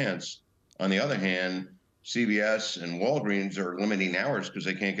and finance. On the other hand, CVS and Walgreens are limiting hours because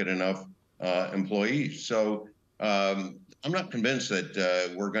they can't get enough employees. So I'm not convinced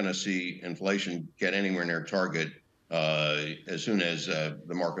that we're going to see inflation get anywhere near target as soon as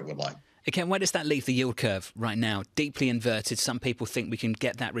the market would like. Again, where does that leave the yield curve right now? Deeply inverted. Some people think we can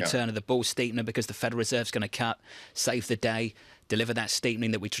get that return of the bull steepener because the Federal Reserve's going to cut, save the day, deliver that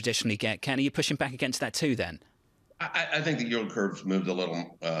steepening that we traditionally get. Ken, are you pushing back against that too then? I think the yield curve's moved a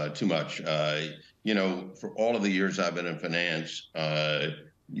little too much. For all of the years I've been in finance,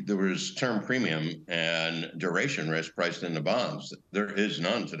 there was term premium and duration risk priced into bonds. There is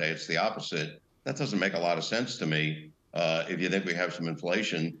none today. It's the opposite. That doesn't make a lot of sense to me if you think we have some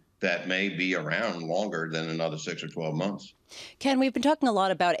inflation that may be around longer than another 6 or 12 months. Ken, we've been talking a lot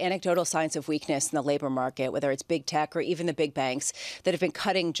about anecdotal signs of weakness in the labor market, whether it's big tech or even the big banks that have been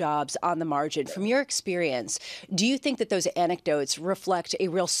cutting jobs on the margin. From your experience, do you think that those anecdotes reflect a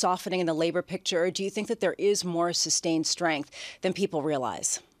real softening in the labor picture, or do you think that there is more sustained strength than people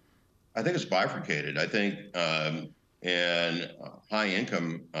realize? I think it's bifurcated. I think in high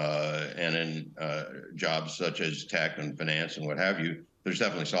income and in jobs such as tech and finance and what have you, there's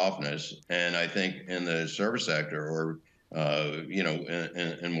definitely softness. And I think in the service sector or,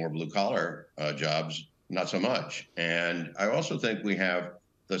 in more blue collar jobs, not so much. And I also think we have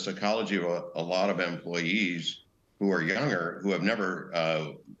the psychology of a lot of employees who are younger, who have never,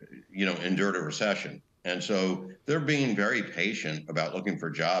 endured a recession. And so they're being very patient about looking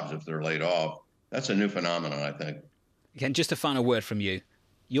for jobs if they're laid off. That's a new phenomenon, I think. Again, just a final word from you.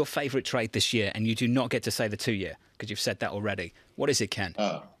 Your favorite trade this year, and you do not get to say the 2-year because you've said that already. What is it, Ken?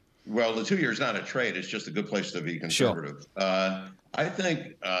 Well, the 2-year is not a trade. It's just a good place to be conservative. Sure. I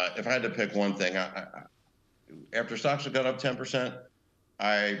think if I had to pick one thing, after stocks have gone up 10%,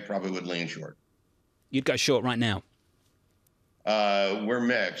 I probably would lean short. You'd go short right now? We're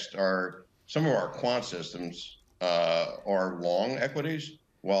mixed. Some of our quant systems are long equities,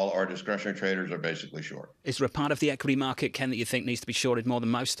 while our discretionary traders are basically short. Is there a part of the equity market, Ken, that you think needs to be shorted more than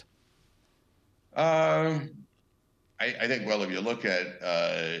most? I think, well, if you look at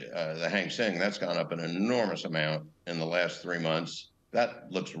the Hang Seng, that's gone up an enormous amount in the last 3 months.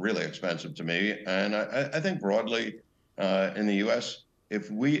 That looks really expensive to me. And I think broadly in the U.S.,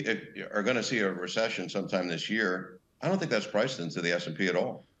 if we are going to see a recession sometime this year, I don't think that's priced into the S&P at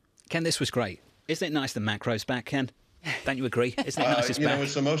all. Ken, this was great. Isn't it nice the macro's back, Ken? Don't you agree? Isn't it nice it's back?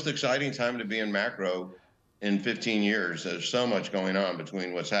 It's the most exciting time to be in macro in 15 years. There's so much going on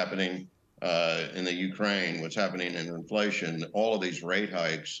between what's happening in the Ukraine, what's happening in inflation, all of these rate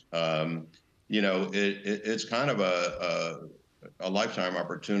hikes. It's kind of a lifetime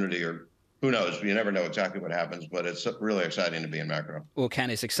opportunity, or who knows? You never know exactly what happens, but it's really exciting to be in macro. Well,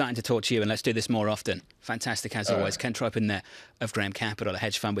 Ken, it's exciting to talk to you, and let's do this more often. Fantastic, as always. Ken Tropin there of Graham Capital, a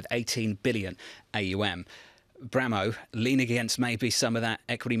hedge fund with 18 billion AUM. Bramo, leaning against maybe some of that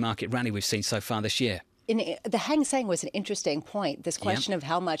equity market rally we've seen so far this year. The Hang Seng was an interesting point, this question of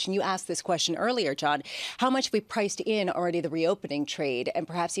how much, and you asked this question earlier, John, how much we priced in already the reopening trade and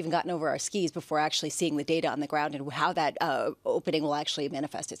perhaps even gotten over our skis before actually seeing the data on the ground and how that opening will actually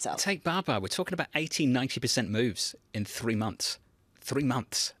manifest itself. Take Baba, we're talking about 80-90% moves in 3 months. 3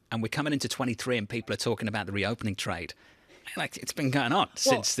 months. And we're coming into 23 and people are talking about the reopening trade. Like, it's been going on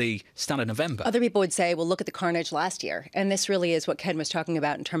since the start of November. Other people would say, well, look at the carnage last year. And this really is what Ken was talking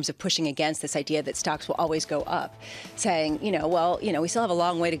about in terms of pushing against this idea that stocks will always go up, saying, we still have a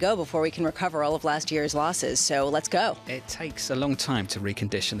long way to go before we can recover all of last year's losses. So let's go. It takes a long time to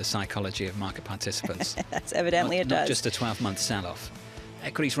recondition the psychology of market participants. That's evidently it does. Not just a 12-month sell-off.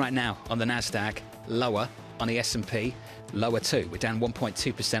 Equities right now on the Nasdaq, lower. On the S&P, lower too. We're down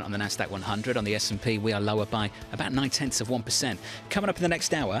 1.2% on the Nasdaq 100. On the S&P, we are lower by about 0.9%. Coming up in the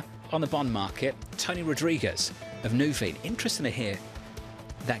next hour on the bond market, Tony Rodriguez of Nuveen. Interesting to hear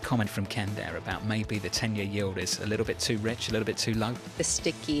that comment from Ken there about maybe the 10-year yield is a little bit too rich, a little bit too low. The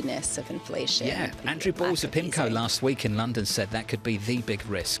stickiness of inflation. Yeah, Andrew Balls of PIMCO last week in London said that could be the big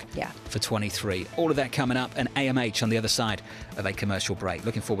risk for 23. All of that coming up, and AMH on the other side of a commercial break.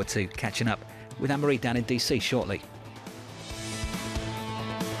 Looking forward to catching up with Anne-Marie down in DC shortly.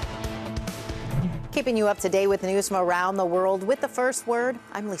 Keeping you up to date with news from around the world with the first word,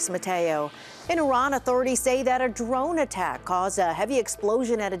 I'm Lisa Mateo. In Iran, authorities say that a drone attack caused a heavy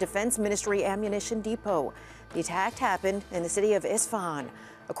explosion at a defense ministry ammunition depot. The attack happened in the city of Isfahan.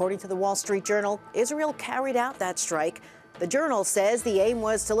 According to the Wall Street Journal, Israel carried out that strike. The journal says the aim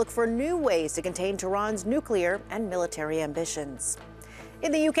was to look for new ways to contain Tehran's nuclear and military ambitions.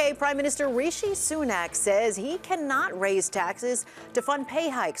 In the UK, Prime Minister Rishi Sunak says he cannot raise taxes to fund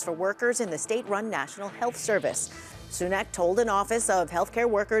pay hikes for workers in the state-run National Health Service. Sunak told an office of healthcare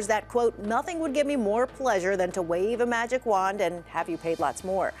workers that, quote, nothing would give me more pleasure than to wave a magic wand and have you paid lots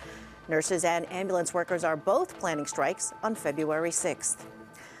more. Nurses and ambulance workers are both planning strikes on February 6th.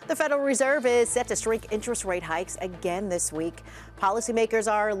 The Federal Reserve is set to shrink interest rate hikes again this week. Policymakers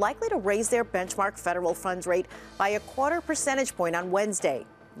are likely to raise their benchmark federal funds rate by 0.25 percentage point on Wednesday.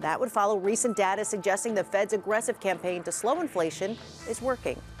 That would follow recent data suggesting the Fed's aggressive campaign to slow inflation is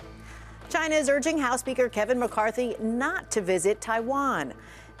working. China is urging House Speaker Kevin McCarthy not to visit Taiwan.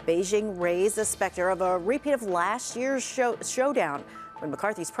 Beijing raised the specter of a repeat of last year's showdown when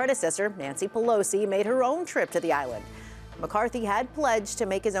McCarthy's predecessor, Nancy Pelosi, made her own trip to the island. McCarthy had pledged to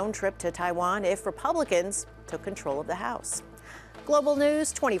make his own trip to Taiwan if Republicans took control of the House. Global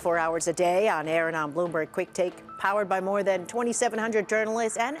news 24 hours a day on air and on Bloomberg Quick Take, powered by more than 2,700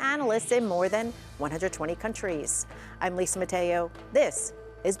 journalists and analysts in more than 120 countries. I'm Lisa Mateo. This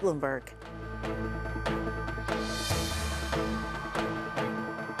is Bloomberg.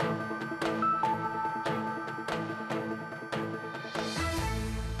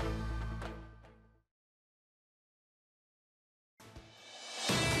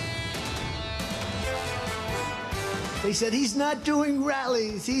 They said he's not doing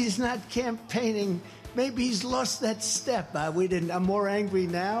rallies, he's not campaigning. Maybe he's lost that step. I'm more angry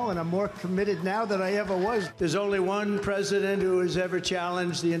now, and I'm more committed now than I ever was. There's only one president who has ever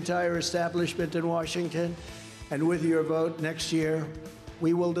challenged the entire establishment in Washington. And with your vote next year,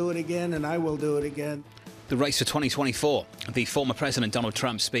 we will do it again, and I will do it again. The race for 2024. The former President Donald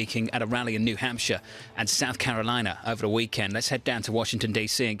Trump speaking at a rally in New Hampshire and South Carolina over the weekend. Let's head down to Washington,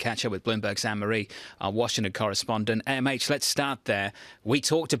 D.C. and catch up with Bloomberg's Anne-Marie, our Washington correspondent. AMH, let's start there. We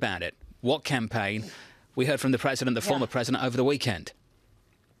talked about it. What campaign? We heard from the president, the former president, over the weekend.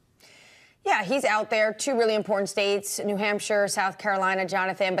 Yeah, he's out there. Two really important states, New Hampshire, South Carolina,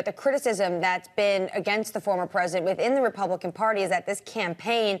 Jonathan. But the criticism that's been against the former president within the Republican Party is that this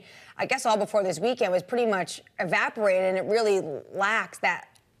campaign, I guess all before this weekend, was pretty much evaporated, and it really lacks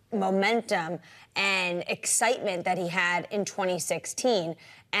that momentum and excitement that he had in 2016.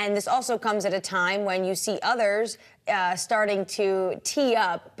 And this also comes at a time when you see others starting to tee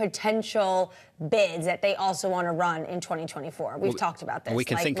up potential bids that they also want to run in 2024. We've talked about this. We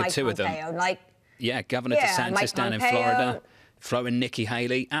can think of two Pompeo, of them. Governor DeSantis down in Florida. throw in Nikki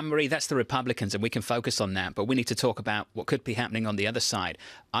Haley. Anne-Marie, that's the Republicans, and we can focus on that, but we need to talk about what could be happening on the other side.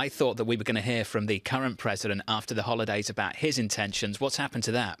 I thought that we were going to hear from the current president after the holidays about his intentions. What's happened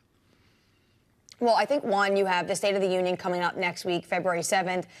to that? Well, I think, one, you have the State of the Union coming up next week, February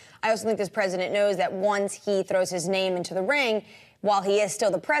 7th. I also think this president knows that once he throws his name into the ring, while he is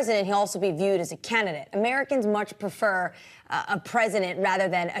still the president, he'll also be viewed as a candidate. Americans much prefer a president rather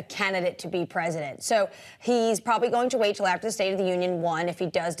than a candidate to be president. So he's probably going to wait till after the State of the Union, one, if he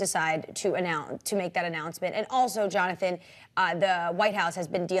does decide to make that announcement. And also, Jonathan, the White House has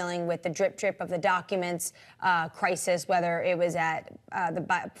been dealing with the drip of the documents crisis, whether it was at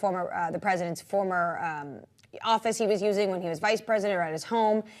the president's former office he was using when he was vice president or at his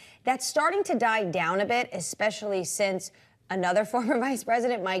home. That's starting to die down a bit, especially since another former vice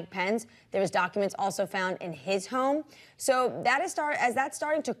president, Mike Pence, there was documents also found in his home. So that is as that's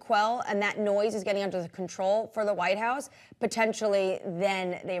starting to quell and that noise is getting under the control for the White House, potentially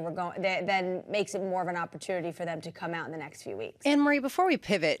then then makes it more of an opportunity for them to come out in the next few weeks. Anne-Marie, before we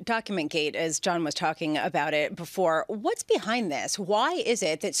pivot, DocumentGate, as John was talking about it before, what's behind this? Why is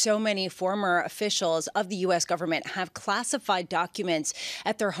it that so many former officials of the U.S. government have classified documents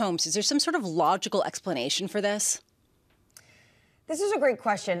at their homes? Is there some sort of logical explanation for this? This is a great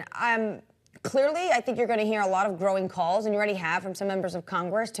question. Clearly, I think you're going to hear a lot of growing calls, and you already have from some members of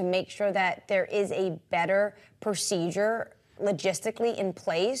Congress, to make sure that there is a better procedure logistically in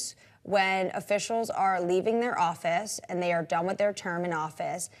place when officials are leaving their office and they are done with their term in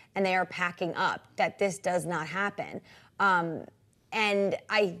office and they are packing up, that this does not happen. And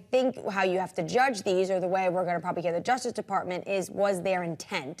I think how you have to judge these, or the way we're going to probably hear the Justice Department, was their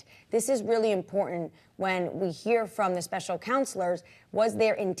intent. This is really important when we hear from the special counselors. Was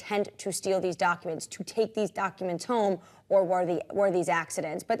their intent to steal these documents, to take these documents home, or were these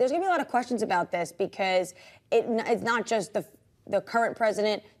accidents? But there's going to be a lot of questions about this because it's not just the current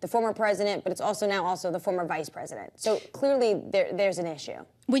president, the former president, but it's also the former vice president. So clearly there's an issue.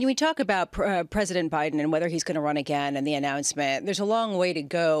 When we talk about President Biden and whether he's going to run again and the announcement, there's a long way to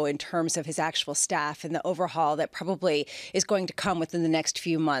go in terms of his actual staff and the overhaul that probably is going to come within the next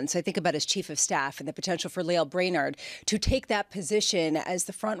few months. I think about his chief of staff and the potential for Lael Brainerd to take that position as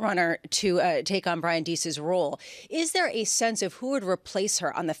the front runner to take on Brian Deese's role. Is there a sense of who would replace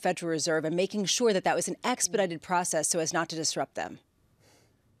her on the Federal Reserve and making sure that that was an expedited process so as not to disrupt them?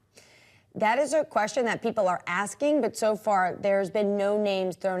 That is a question that people are asking, but so far there's been no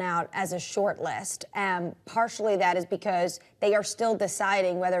names thrown out as a short list. Partially that is because they are still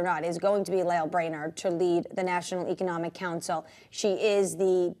deciding whether or not it is going to be Lael Brainerd to lead the National Economic Council. She is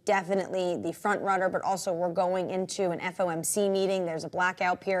definitely the front runner, but also we're going into an FOMC meeting. There's a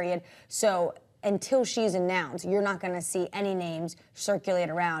blackout period. So until she's announced, you're not going to see any names circulate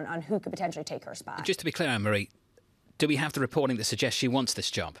around on who could potentially take her spot. Just to be clear, Anne-Marie, do we have the reporting that suggests she wants this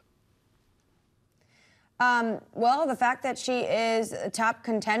job? Well, the fact that she is a top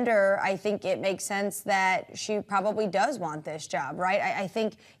contender, I think it makes sense that she probably does want this job, right? I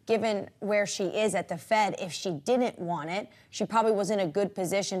think given where she is at the Fed, if she didn't want it, she probably was in a good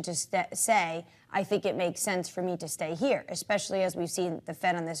position to say, I think it makes sense for me to stay here, especially as we've seen the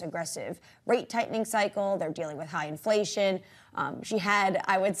Fed on this aggressive rate tightening cycle. They're dealing with high inflation. She had,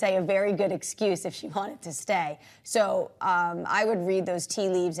 I would say, a very good excuse if she wanted to stay. So I would read those tea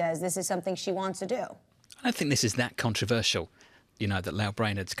leaves as this is something she wants to do. I don't think this is that controversial, that Lael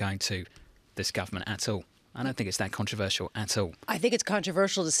Brainerd's going to this government at all. I don't think it's that controversial at all. I think it's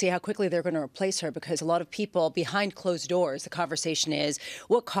controversial to see how quickly they're going to replace her because a lot of people behind closed doors, the conversation is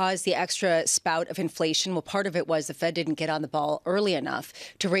what caused the extra spout of inflation? Well, part of it was the Fed didn't get on the ball early enough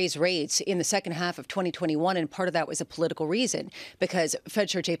to raise rates in the second half of 2021. And part of that was a political reason because Fed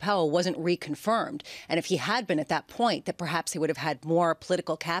Chair Jay Powell wasn't reconfirmed. And if he had been at that point, that perhaps they would have had more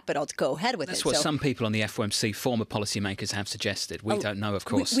political capital to go ahead with That's it. what some people on the FOMC, former policymakers, have suggested. We don't know, of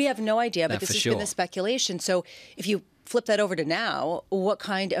course. We have no idea, but this has been the speculation. So if you flip that over to now, what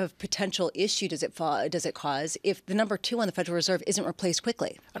kind of potential issue does it cause if the number two on the Federal Reserve isn't replaced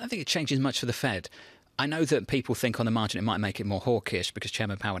quickly? I don't think it changes much for the Fed. I know that people think on the margin it might make it more hawkish because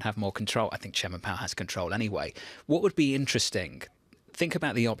Chairman Powell would have more control. I think Chairman Powell has control anyway. What would be interesting, think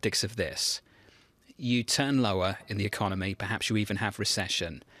about the optics of this. You turn lower in the economy, perhaps you even have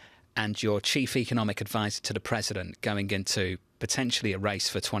recession, and your chief economic advisor to the president going into potentially a race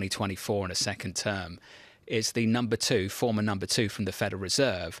for 2024 and a second term is the former number two from the Federal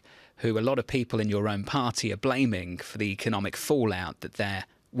Reserve, who a lot of people in your own party are blaming for the economic fallout that they're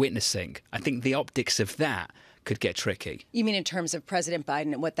witnessing. I think the optics of that could get tricky. You mean in terms of President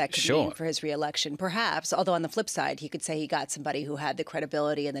Biden and what that could mean for his reelection? Perhaps, although on the flip side, he could say he got somebody who had the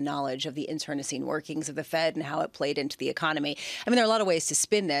credibility and the knowledge of the internecine workings of the Fed and how it played into the economy. I mean, there are a lot of ways to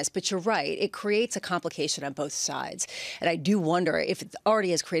spin this, but you're right. It creates a complication on both sides. And I do wonder if it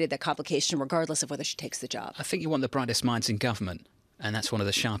already has created that complication regardless of whether she takes the job. I think you want the brightest minds in government, and that's one of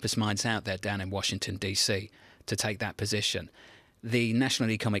the sharpest minds out there down in Washington, D.C., to take that position. The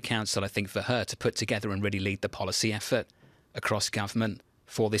National Economic Council, I think, for her to put together and really lead the policy effort across government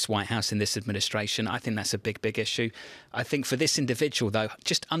for this White House in this administration, I think that's a big, big issue. I think for this individual, though,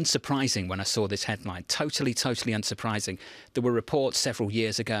 just unsurprising when I saw this headline. Totally, totally unsurprising. There were reports several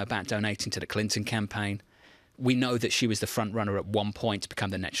years ago about donating to the Clinton campaign. We know that she was the front runner at one point to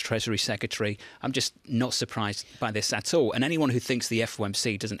become the next Treasury Secretary. I'm just not surprised by this at all. And anyone who thinks the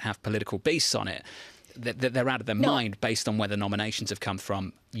FOMC doesn't have political beasts on it, they're out of their mind based on where the nominations have come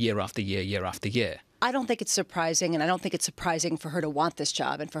from year after year, year after year. I don't think it's surprising, and I don't think it's surprising for her to want this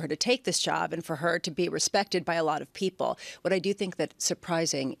job and for her to take this job and for her to be respected by a lot of people. What I do think that's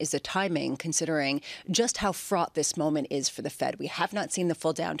surprising is the timing, considering just how fraught this moment is for the Fed. We have not seen the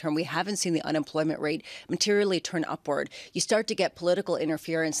full downturn. We haven't seen the unemployment rate materially turn upward. You start to get political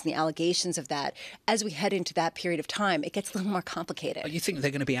interference and the allegations of that. As we head into that period of time, it gets a little more complicated. You think there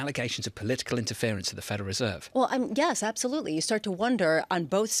are going to be allegations of political interference at the Federal Reserve? Well, yes, absolutely. You start to wonder on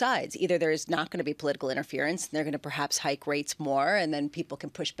both sides. Either there's not going to be political interference, and they're going to perhaps hike rates more, and then people can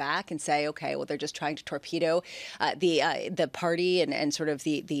push back and say, okay, well, they're just trying to torpedo the party and sort of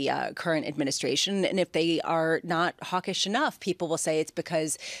the current administration. And if they are not hawkish enough, people will say it's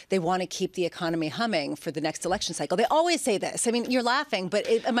because they want to keep the economy humming for the next election cycle. They always say this. I mean, you're laughing, but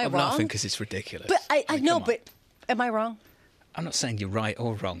am I wrong? I'm laughing because it's ridiculous. But I know, but am I wrong? I'm not saying you're right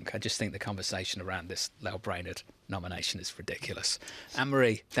or wrong. I just think the conversation around this Lael Brainerd nomination is ridiculous.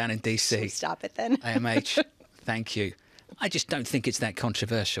 Anne-Marie, down in D.C. Stop it then. AMH, thank you. I just don't think it's that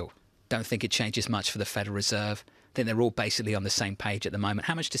controversial. Don't think it changes much for the Federal Reserve. I think they're all basically on the same page at the moment.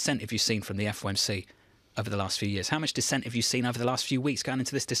 How much dissent have you seen from the FOMC over the last few years? How much dissent have you seen over the last few weeks going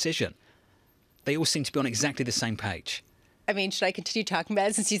into this decision? They all seem to be on exactly the same page. I mean, should I continue talking about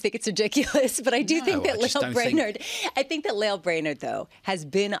it since you think it's ridiculous? But I do think that Lael Brainerd, I think that Lael Brainerd, though, has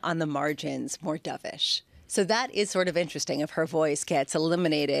been on the margins more dovish. So that is sort of interesting if her voice gets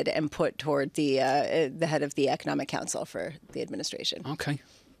eliminated and put toward the head of the Economic Council for the administration. Okay.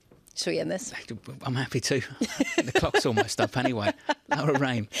 Should we end this? I'm happy to. The clock's almost up anyway. Laura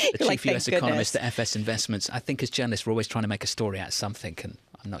Raim, the chief US economist at FS Investments. I think as journalists, we're always trying to make a story out of something, and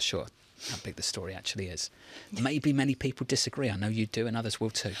I'm not sure how big the story actually is. Maybe many people disagree. I know you do, and others will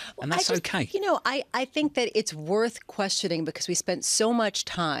too. And that's okay. You know, I think that it's worth questioning because we spent so much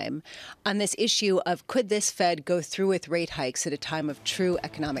time on this issue of could this Fed go through with rate hikes at a time of true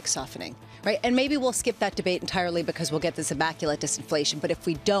economic softening, right? And maybe we'll skip that debate entirely because we'll get this immaculate disinflation. But if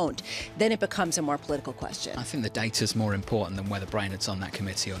we don't, then it becomes a more political question. I think the data's more important than whether Brainerd's on that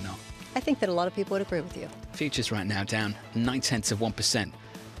committee or not. I think that a lot of people would agree with you. Futures right now down 0.9%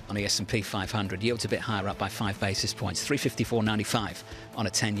 on the S&P 500. Yields a bit higher, up by 5 basis points. 354.95 on a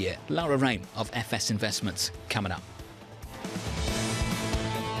 10-year. Laura Raim of FS Investments coming up.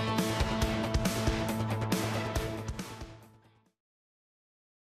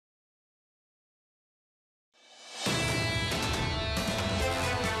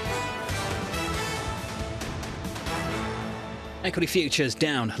 Equity futures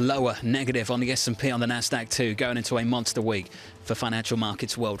down, lower, negative on the S&P, on the Nasdaq too, going into a monster week for financial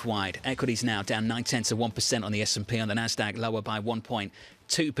markets worldwide. Equities now down 0.9% on the S&P, on the Nasdaq lower by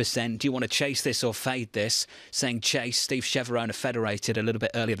 1.2%. Do you want to chase this or fade this? Saying chase. Steve Cheverone of Federated a little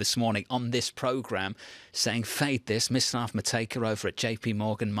bit earlier this morning on this programme saying fade this. Mislav Matejka over at JP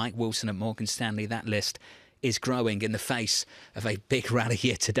Morgan, Mike Wilson at Morgan Stanley. That list is growing in the face of a big rally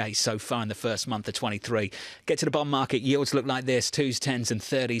year to date so far in the first month of 23. Get to the bond market. Yields look like this. 2s, 10s and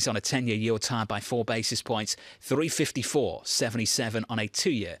 30s on a 10-year yield higher by 4 basis points. 354.77 on a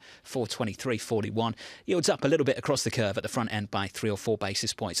 2-year. 423.41. Yields up a little bit across the curve at the front end by 3 or 4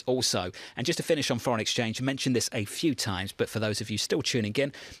 basis points also. And just to finish on foreign exchange, I mentioned this a few times, but for those of you still tuning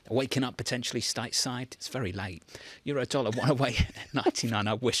in, waking up potentially stateside, it's very late. Euro dollar 108.99.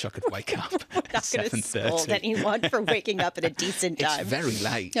 I wish I could wake up at 7:30. Anyone for waking up at a decent time. It's very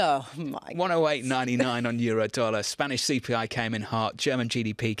late. Oh, my. 108.99 on euro dollar. Spanish CPI came in hot. German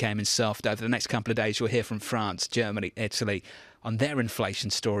GDP came in soft. Over the next couple of days, you'll hear from France, Germany, Italy. on their inflation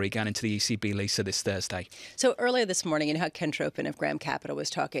story going into the ECB, Lisa, this Thursday. So earlier this morning, you know how Ken Tropin of Graham Capital was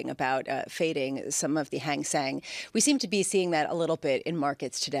talking about fading some of the Hang Seng. We seem to be seeing that a little bit in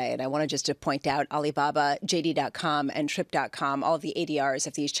markets today. And I wanted just to point out Alibaba, JD.com, and Trip.com, all of the ADRs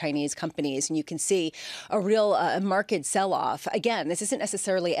of these Chinese companies. And you can see a real market sell-off. Again, this isn't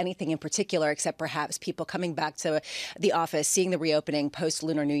necessarily anything in particular, except perhaps people coming back to the office, seeing the reopening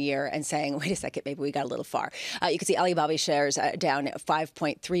post-Lunar New Year and saying, wait a second, maybe we got a little far. You can see Alibaba shares down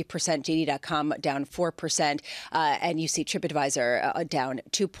 5.3%, JD.com down 4%, and you see TripAdvisor down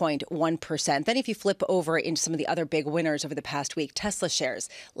 2.1%. Then if you flip over into some of the other big winners over the past week, Tesla shares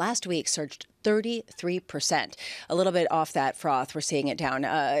last week surged 33%. A little bit off that froth. We're seeing it down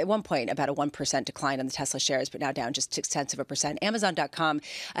at one point, about a 1% decline on the Tesla shares, but now down just 0.6%. Amazon.com,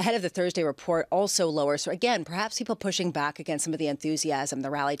 ahead of the Thursday report, also lower. So again, perhaps people pushing back against some of the enthusiasm. The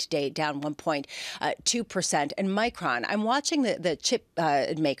rally today down 1.2%. And Micron, I'm watching the chip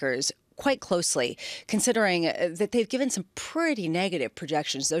makers quite closely, considering that they've given some pretty negative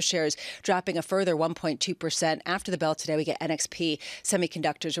projections. Those shares dropping a further 1.2%. After the bell today, we get NXP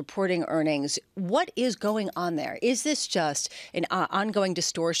Semiconductors reporting earnings. What is going on there? Is this just an ongoing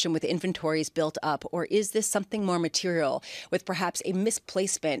distortion with inventories built up, or is this something more material with perhaps a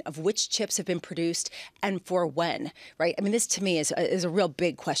misplacement of which chips have been produced and for when, right? I mean, this to me is a real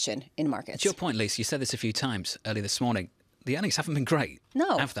big question in markets. To your point, Lisa, you said this a few times earlier this morning. The earnings haven't been great,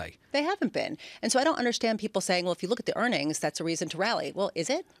 have they? They haven't been. And so I don't understand people saying, well, if you look at the earnings, that's a reason to rally. Well, is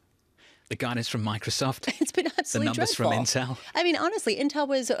it? The guidance from Microsoft. It's been absolutely the numbers dreadful. from Intel. I mean, honestly, Intel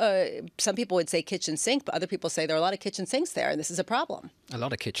was, some people would say kitchen sink, but other people say there are a lot of kitchen sinks there, and this is a problem. A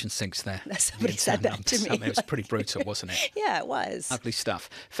lot of kitchen sinks there. Somebody said that to me. I mean, it was pretty brutal, wasn't it? Yeah, it was. Ugly stuff.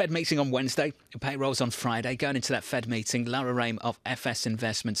 Fed meeting on Wednesday, payrolls on Friday. Going into that Fed meeting, Laura Rame of FS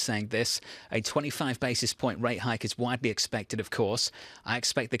Investments saying this: a 25 basis point rate hike is widely expected, of course. I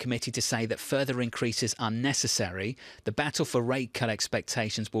expect the committee to say that further increases are necessary. The battle for rate cut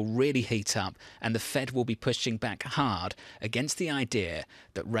expectations will really heat up, and the Fed will be pushing back hard against the idea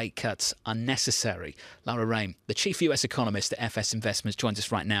that rate cuts are necessary. Laura Rame, the chief US economist at FS Investments, joins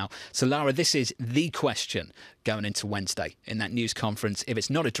us right now. So, Laura, this is the question going into Wednesday in that news conference, if it's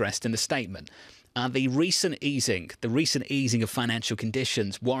not addressed in the statement. Are the recent easing of financial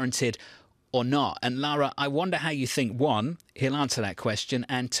conditions warranted or not? And, Laura, I wonder how you think, one, he'll answer that question,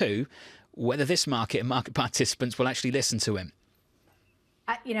 and two, whether this market and market participants will actually listen to him.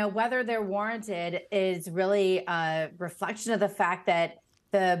 You know, whether they're warranted is really a reflection of the fact that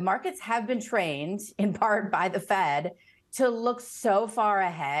the markets have been trained in part by the Fed to look so far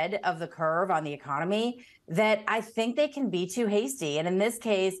ahead of the curve on the economy that I think they can be too hasty. And in this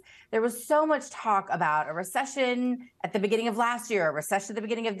case, there was so much talk about a recession at the beginning of last year, a recession at the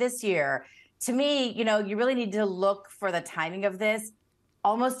beginning of this year. To me, you know, you really need to look for the timing of this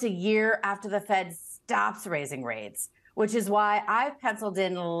almost a year after the Fed stops raising rates, which is why I've penciled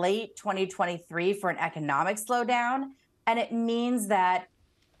in late 2023 for an economic slowdown. And it means that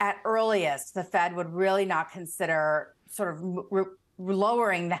at earliest, the Fed would really not consider sort of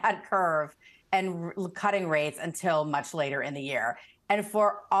lowering that curve and cutting rates until much later in the year. And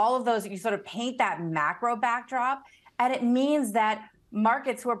for all of those, you sort of paint that macro backdrop, and it means that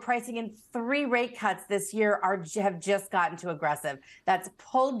markets who are pricing in 3 rate cuts this year have just gotten too aggressive. That's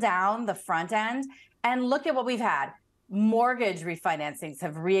pulled down the front end. And look at what we've had. Mortgage refinancings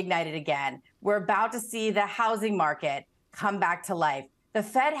have reignited again. We're about to see the housing market come back to life. The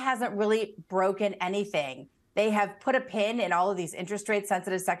Fed hasn't really broken anything. They have put a pin in all of these interest rate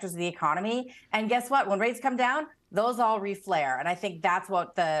sensitive sectors of the economy. And guess what? When rates come down, those all reflare. And I think that's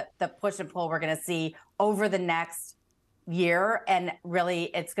what the push and pull we're going to see over the next year. And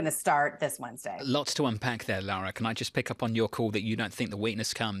really, it's going to start this Wednesday. Lots to unpack there, Laura. Can I just pick up on your call that you don't think the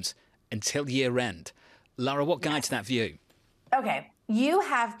weakness comes until year end? Laura, what guides that view? Okay. You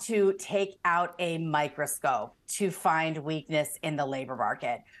have to take out a microscope to find weakness in the labor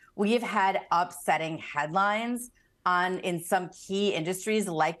market. We have had upsetting headlines in some key industries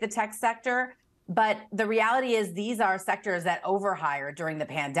like the tech sector. But the reality is these are sectors that overhired during the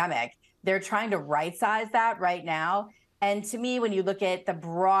pandemic. They're trying to right-size that right now. And to me, when you look at the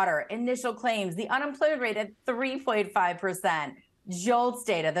broader initial claims, the unemployment rate at 3.5%, JOLTS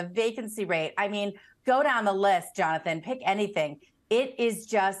data, the vacancy rate, I mean, go down the list, Jonathan, pick anything. It is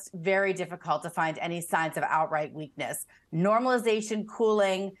just very difficult to find any signs of outright weakness. Normalization,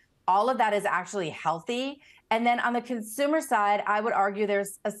 cooling, all of that is actually healthy. And then on the consumer side, I would argue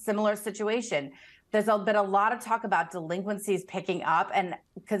there's a similar situation. There's been a lot of talk about delinquencies picking up, and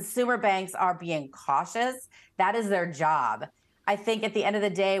consumer banks are being cautious. That is their job. I think at the end of the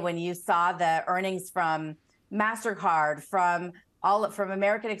day, when you saw the earnings from MasterCard, from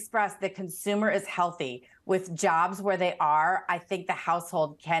American Express, the consumer is healthy. With jobs where they are, I think the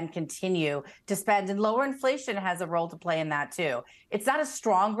household can continue to spend, and lower inflation has a role to play in that too. It's not a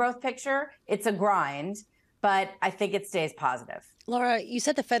strong growth picture, it's a grind, but I think it stays positive. Laura, you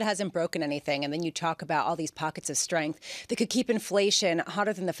said the Fed hasn't broken anything, and then you talk about all these pockets of strength that could keep inflation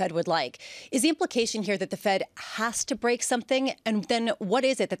hotter than the Fed would like. Is the implication here that the Fed has to break something? And then what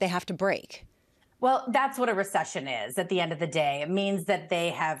is it that they have to break? Well, that's what a recession is at the end of the day. It means that they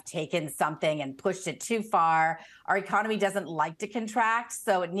have taken something and pushed it too far. Our economy doesn't like to contract,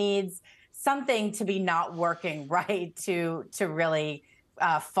 so it needs something to be not working right to really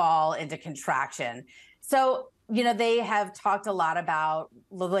fall into contraction. So, they have talked a lot about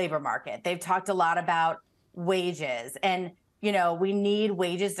the labor market. They've talked a lot about wages. And, we need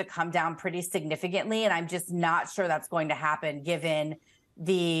wages to come down pretty significantly. And I'm just not sure that's going to happen given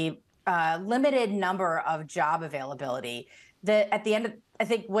the limited number of job availability. At the end, I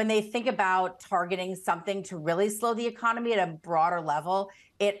think when they think about targeting something to really slow the economy at a broader level,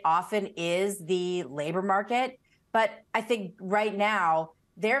 it often is the labor market. But I think right now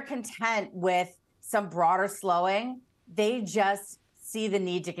they're content with some broader slowing. They just see the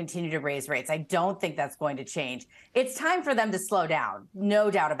need to continue to raise rates. I don't think that's going to change. It's time for them to slow down, no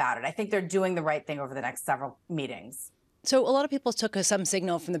doubt about it. I think they're doing the right thing over the next several meetings. So a lot of people took some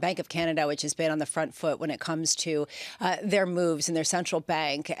signal from the Bank of Canada, which has been on the front foot when it comes to their moves in their central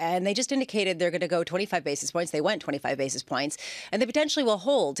bank. And they just indicated they're going to go 25 basis points. They went 25 basis points, and they potentially will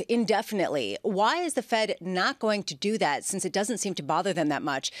hold indefinitely. Why is the Fed not going to do that, since it doesn't seem to bother them that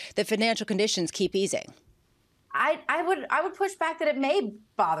much that financial conditions keep easing? I would push back that it may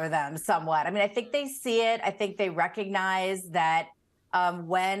bother them somewhat. I mean, I think they see it. I think they recognize that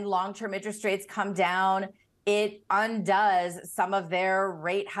when long-term interest rates come down, it undoes some of their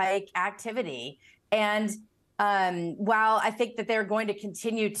rate hike activity. And while I think that they're going to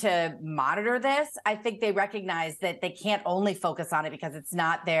continue to monitor this, I think they recognize that they can't only focus on it because it's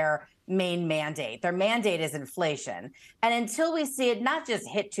not their main mandate. Their mandate is inflation. And until we see it not just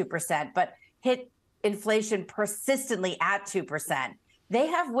hit 2%, but hit inflation persistently at 2%, they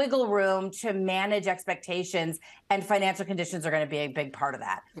have wiggle room to manage expectations, and financial conditions are going to be a big part of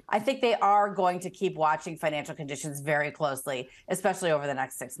that. I think they are going to keep watching financial conditions very closely, especially over the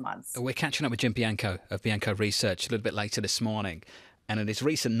next 6 months. We're catching up with Jim Bianco of Bianco Research a little bit later this morning. And in his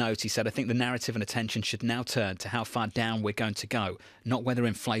recent note, he said, I think the narrative and attention should now turn to how far down we're going to go, not whether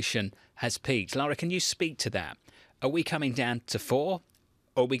inflation has peaked. Laura, can you speak to that? Are we coming down to 4,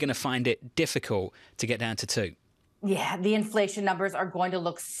 or are we going to find it difficult to get down to 2? Yeah, the inflation numbers are going to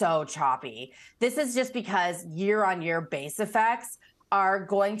look so choppy. This is just because year-on-year base effects are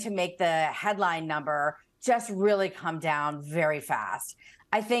going to make the headline number just really come down very fast.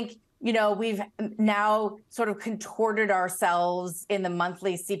 I think, we've now sort of contorted ourselves in the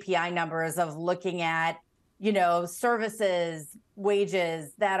monthly CPI numbers of looking at, services,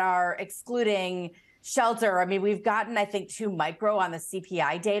 wages that are excluding shelter. I mean, we've gotten, I think, too micro on the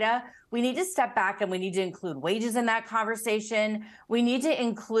CPI data. We need to step back and we need to include wages in that conversation. We need to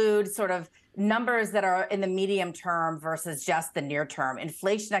include sort of numbers that are in the medium term versus just the near term.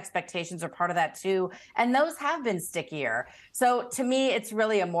 Inflation expectations are part of that too, and those have been stickier. So to me, it's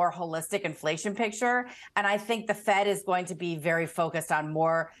really a more holistic inflation picture. And I think the Fed is going to be very focused on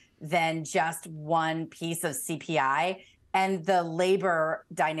more than just one piece of CPI. And the labor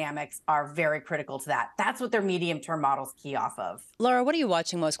dynamics are very critical to that. That's what their medium-term models key off of. Laura, what are you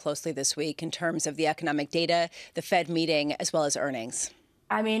watching most closely this week in terms of the economic data, the Fed meeting, as well as earnings?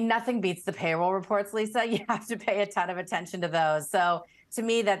 I mean, nothing beats the payroll reports, Lisa. You have to pay a ton of attention to those. So to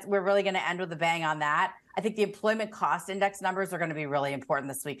me, we're really going to end with a bang on that. I think the employment cost index numbers are going to be really important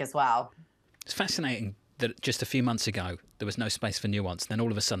this week as well. It's fascinating that just a few months ago, there was no space for nuance. Then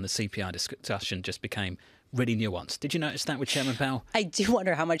all of a sudden, the CPI discussion just became really nuanced. Did you notice that with Chairman Powell? I do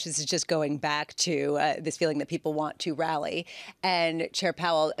wonder how much this is just going back to this feeling that people want to rally. And Chair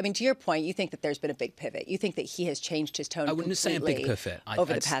Powell, I mean, to your point, you think that there's been a big pivot. You think that he has changed his tone completely. I wouldn't say a big pivot.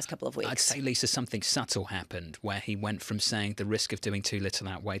 Over the past couple of weeks. I'd say, Lisa, something subtle happened where he went from saying the risk of doing too little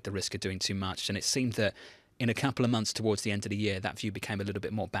outweighed the risk of doing too much. And it seemed that in a couple of months towards the end of the year, that view became a little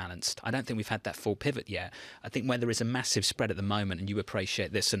bit more balanced. I don't think we've had that full pivot yet. I think where there is a massive spread at the moment, and you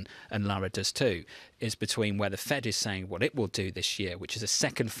appreciate this, and Lara does too, is between where the Fed is saying what it will do this year, which is a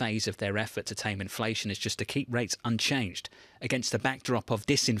second phase of their effort to tame inflation, is just to keep rates unchanged. Against the backdrop of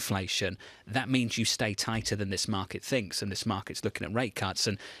disinflation, that means you stay tighter than this market thinks, and this market's looking at rate cuts.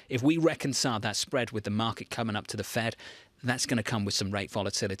 And if we reconcile that spread with the market coming up to the Fed, That's going to come with some rate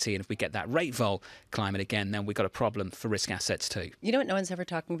volatility. And if we get that rate vol climbing again, then we've got a problem for risk assets too. You know what no one's ever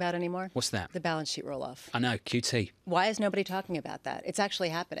talking about anymore? What's that? The balance sheet roll-off. I know, QT. Why is nobody talking about that? It's actually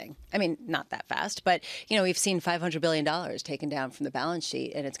happening. I mean, not that fast, but, we've seen $500 billion taken down from the balance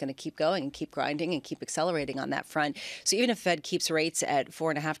sheet, and it's going to keep going and keep grinding and keep accelerating on that front. So even if Fed keeps rates at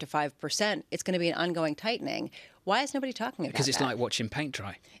 4.5% to 5%, it's going to be an ongoing tightening. Why is nobody talking about that? Because it's like watching paint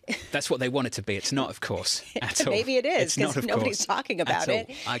dry. That's what they want it to be. It's not, of course, at all. Maybe it is, because nobody's course, talking about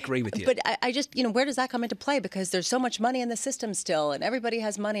it. I agree with you. But I just, where does that come into play? Because there's so much money in the system still, and everybody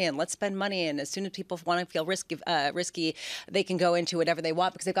has money, and let's spend money. And as soon as people want to feel risky, they can go into whatever they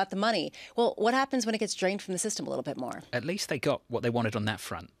want because they've got the money. Well, what happens when it gets drained from the system a little bit more? At least they got what they wanted on that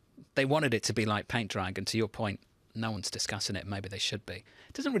front. They wanted it to be like paint drying, and to your point, no one's discussing it. Maybe they should be.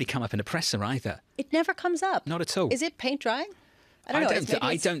 It doesn't really come up in the presser either. It never comes up. Not at all. Is it paint drying? I don't know.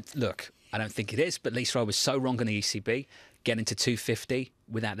 I don't think it is. But Lisa, I was so wrong on the ECB. Getting to 250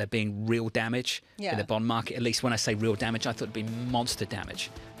 without there being real damage in the bond market. At least when I say real damage, I thought it'd be monster damage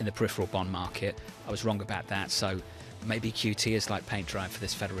in the peripheral bond market. I was wrong about that. So maybe QT is like paint drying for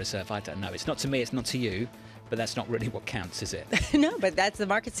this Federal Reserve. I don't know. It's not to me. It's not to you. But that's not really what counts, is it? No, but that's the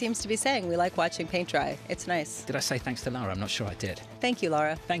market seems to be saying. We like watching paint dry. It's nice. Did I say thanks to Lara? I'm not sure I did. Thank you,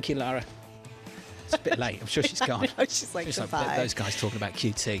 Laura. Thank you, Lara. It's a bit late. I'm sure she's gone. I know, she's like, goodbye. Those guys talking about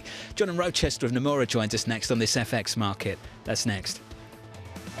QT. John in Rochester of Nomura joins us next on this FX market. That's next.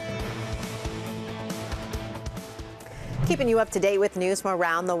 Keeping you up to date with news from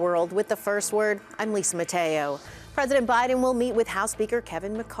around the world with the first word, I'm Lisa Mateo. President Biden will meet with House Speaker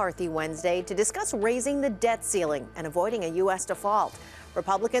Kevin McCarthy Wednesday to discuss raising the debt ceiling and avoiding a U.S. default.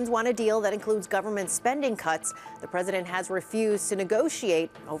 Republicans want a deal that includes government spending cuts. The president has refused to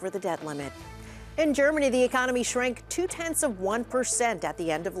negotiate over the debt limit. In Germany, the economy shrank 0.2% at the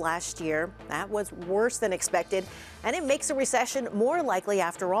end of last year. That was worse than expected, and it makes a recession more likely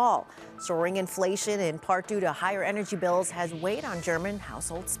after all. Soaring inflation, in part due to higher energy bills, has weighed on German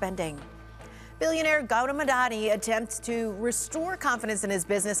household spending. Billionaire Gautam Adani attempts to restore confidence in his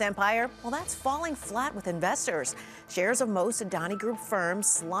business empire. Well, that's falling flat with investors. Shares of most Adani Group firms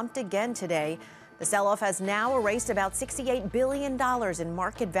slumped again today. The sell-off has now erased about $68 billion in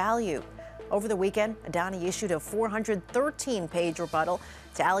market value. Over the weekend, Adani issued a 413-page rebuttal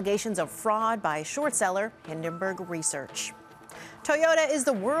to allegations of fraud by short seller Hindenburg Research. Toyota is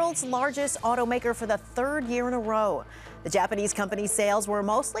the world's largest automaker for the third year in a row. The Japanese company's sales were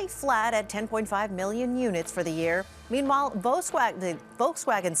mostly flat at 10.5 million units for the year. Meanwhile,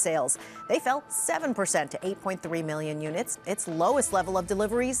 Volkswagen sales, they fell 7% to 8.3 million units, its lowest level of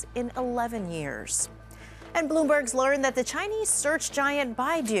deliveries in 11 years. And Bloomberg's learned that the Chinese search giant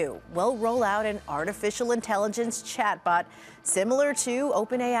Baidu will roll out an artificial intelligence chatbot similar to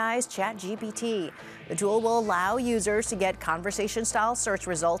OpenAI's ChatGPT. The tool will allow users to get conversation-style search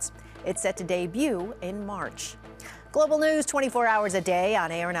results. It's set to debut in March. Global news 24 hours a day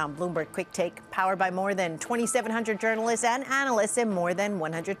on air and on Bloomberg Quick Take, powered by more than 2,700 journalists and analysts in more than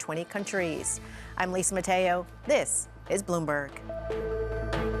 120 countries. I'm Lisa Mateo. This is Bloomberg.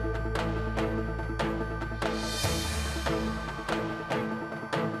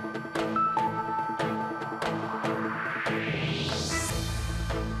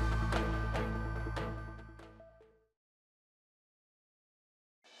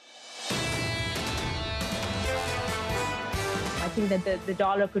 I think that the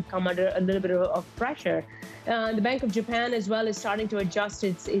dollar could come under a little bit of pressure. The Bank of Japan as well is starting to adjust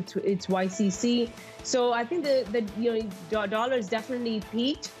its YCC. So I think the dollar is definitely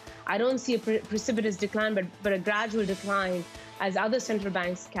peaked. I don't see a precipitous decline, but a gradual decline as other central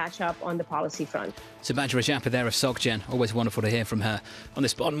banks catch up on the policy front. Subhadra Rajappa there of SocGen. Always wonderful to hear from her on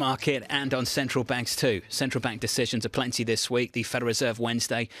this bond market and on central banks too. Central bank decisions are plenty this week. The Federal Reserve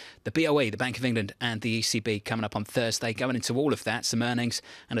Wednesday, the BOE, the Bank of England and the ECB coming up on Thursday. Going into all of that, some earnings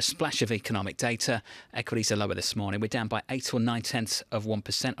and a splash of economic data. Equities are lower this morning. We're down by 8 or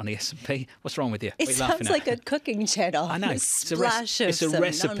 9% on the S&P. What's wrong with you? It sounds like a cooking channel. I know. It's a recipe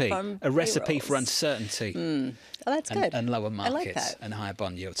for uncertainty. Oh, that's good. And lower markets. I like that. And higher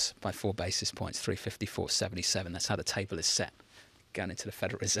bond yields by 4 basis points, 354.77. That's how the table is set going into the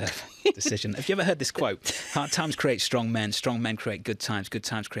Federal Reserve decision. Have you ever heard this quote? Hard times create strong men create good times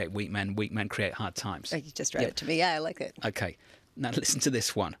create weak men create hard times. Oh, you just read it to me. Yeah, I like it. Okay. Now listen to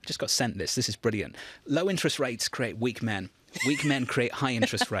this one. I just got sent this. This is brilliant. Low interest rates create weak men. Weak men create high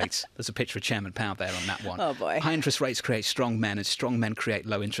interest rates. There's a picture of Chairman Powell there on that one. Oh, boy. High interest rates create strong men, and strong men create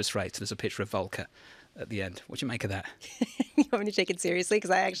low interest rates. There's a picture of Volcker at the end. What do you make of that? You want me to take it seriously?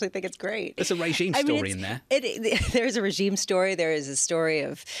 Because I actually think it's great. There's a regime story in there. There's a regime story. There is a story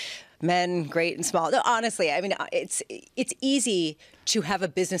of men, great and small. No, honestly, I mean, it's easy to have a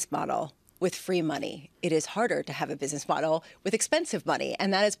business model with free money. It is harder to have a business model with expensive money,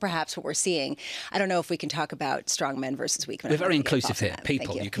 and that is perhaps what we're seeing. I don't know if we can talk about strong men versus weak men. We're very inclusive here.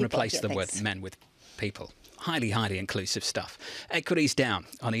 People. You can People. replace the word men with people. Highly inclusive stuff. Equities down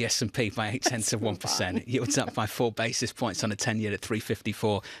on the S&P by 0.8%. Yields up by 4 basis points on a 10-year at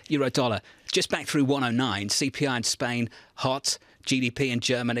 354. Euro dollar just back through 109. CPI in Spain hot. GDP in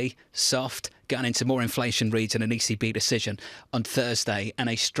Germany soft. Going into more inflation reads and an ECB decision on Thursday, and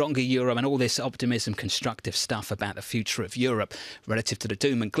a stronger euro and all this optimism, constructive stuff about the future of Europe relative to the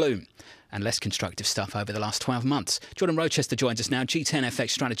doom and gloom and less constructive stuff over the last 12 months. Jordan Rochester joins us now, G10 FX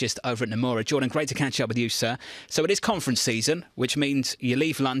strategist over at Nomura. Jordan, great to catch up with you, sir. So it is conference season, which means you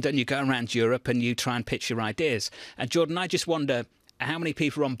leave London, you go around Europe and you try and pitch your ideas. And Jordan, I just wonder how many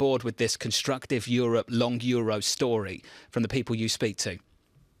people are on board with this constructive Europe, long euro story from the people you speak to?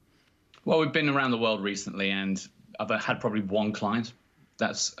 Well, we've been around the world recently, and I've had probably one client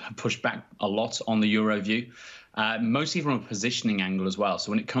that's pushed back a lot on the euro view, mostly from a positioning angle as well.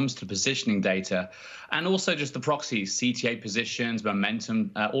 So when it comes to positioning data, and also just the proxies, CTA positions, momentum,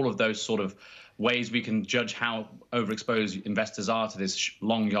 all of those sort of ways we can judge how overexposed investors are to this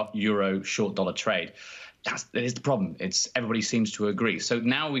long euro, short dollar trade. That is the problem. Everybody seems to agree. So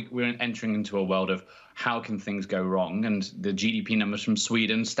now we're entering into a world of how can things go wrong? And the GDP numbers from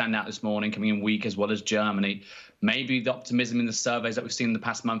Sweden stand out this morning, coming in weak, as well as Germany. Maybe the optimism in the surveys that we've seen in the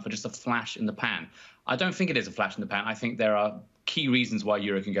past month are just a flash in the pan. I don't think it is a flash in the pan. I think there are key reasons why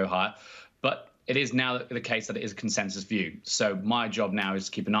euro can go higher. But it is now the case that it is a consensus view. So my job now is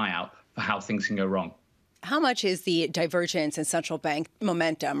to keep an eye out for how things can go wrong. How much is the divergence in central bank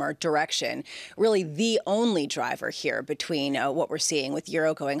momentum or direction really the only driver here between what we're seeing with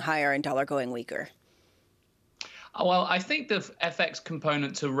euro going higher and dollar going weaker? Well, I think the FX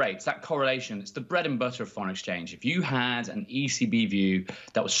component to rates, that correlation, it's the bread and butter of foreign exchange. If you had an ECB view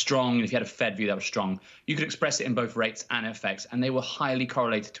that was strong, and if you had a Fed view that was strong, you could express it in both rates and FX, and they were highly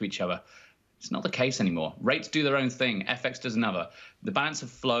correlated to each other. It's not the case anymore. Rates do their own thing. FX does another. The balance of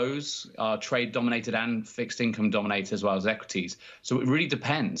flows are trade dominated and fixed income dominated, as well as equities. So it really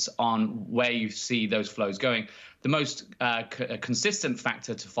depends on where you see those flows going. The most consistent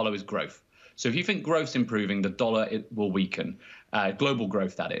factor to follow is growth. So if you think growth's improving, the dollar will weaken. Global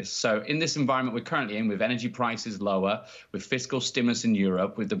growth, that is. So in this environment we're currently in, with energy prices lower, with fiscal stimulus in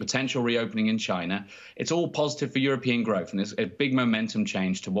Europe, with the potential reopening in China, it's all positive for European growth, and there's a big momentum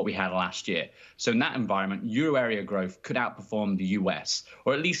change to what we had last year. So in that environment, euro area growth could outperform the US,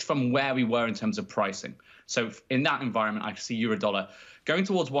 or at least from where we were in terms of pricing. So in that environment, I see euro dollar going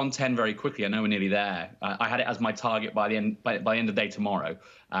towards 110 very quickly. I know we're nearly there. I had it as my target by the end of day tomorrow.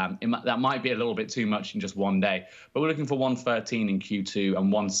 That might be a little bit too much in just one day, but we're looking for 113 in Q2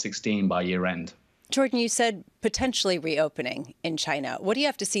 and 116 by year end. Jordan, you said potentially reopening in China. What do you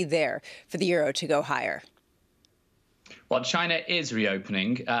have to see there for the euro to go higher? Well, China is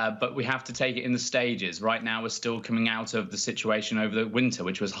reopening, but we have to take it in the stages. Right now, we're still coming out of the situation over the winter,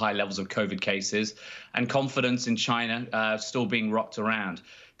 which was high levels of COVID cases, and confidence in China still being rocked around.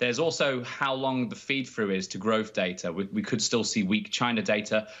 There's also how long the feed-through is to growth data. We could still see weak China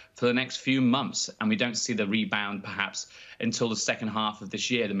data for the next few months, and we don't see the rebound perhaps until the second half of this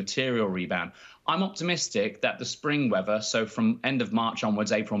year, the material rebound. I'm optimistic that the spring weather, so from end of March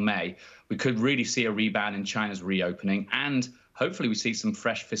onwards, April, May, we could really see a rebound in China's reopening, and hopefully we see some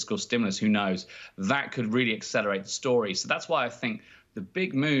fresh fiscal stimulus. Who knows? That could really accelerate the story. So that's why I think the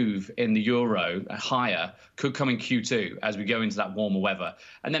big move in the euro higher could come in Q2 as we go into that warmer weather,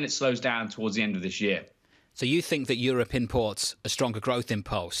 and then it slows down towards the end of this year. So you think that Europe imports a stronger growth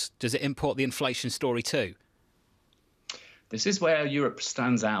impulse? Does it import the inflation story too? This is where Europe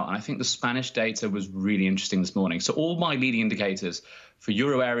stands out, and I think the Spanish data was really interesting this morning. So all my leading indicators for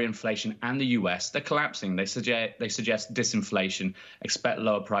euro area inflation and the US, they're collapsing. They suggest disinflation, expect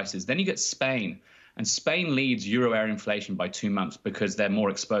lower prices. Then you get Spain, and Spain leads euro area inflation by 2 months because they're more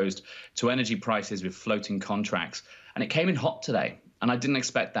exposed to energy prices with floating contracts. And it came in hot today, and I didn't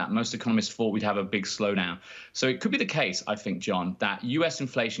expect that. Most economists thought we'd have a big slowdown. So it could be the case, I think, John, that US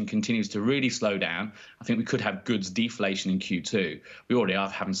inflation continues to really slow down. I think we could have goods deflation in Q2. We already are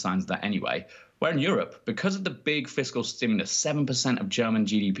having signs of that anyway. Where in Europe, because of the big fiscal stimulus, 7% of German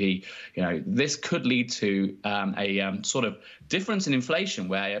GDP, this could lead to a sort of difference in inflation,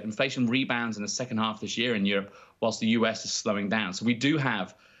 where inflation rebounds in the second half of this year in Europe, whilst the US is slowing down. So we do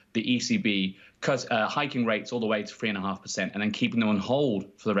have the ECB hiking rates all the way to 3.5% and then keeping them on hold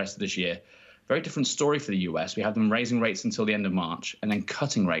for the rest of this year. Very different story for the US. We have them raising rates until the end of March and then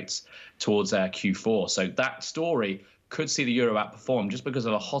cutting rates towards Q4. So that story could see the euro outperform just because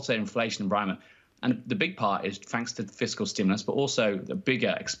of a hotter inflation environment. And the big part is thanks to fiscal stimulus, but also the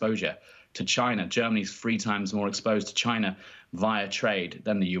bigger exposure to China. Germany's 3 times more exposed to China via trade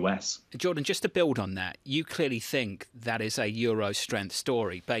than the US. Jordan, just to build on that, you clearly think that is a euro strength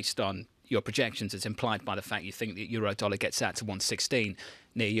story based on your projections. It's implied by the fact you think the euro dollar gets out to 116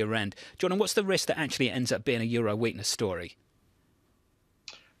 near year end. Jordan, what's the risk that actually ends up being a euro weakness story?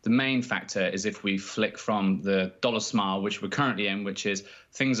 The main factor is if we flick from the dollar smile, which we're currently in, which is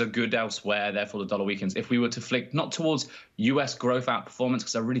things are good elsewhere, therefore the dollar weakens. If we were to flick not towards US growth outperformance,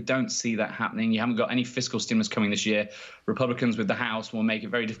 because I really don't see that happening. You haven't got any fiscal stimulus coming this year. Republicans with the House will make it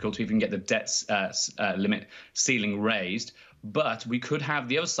very difficult to even get the debt limit ceiling raised. But we could have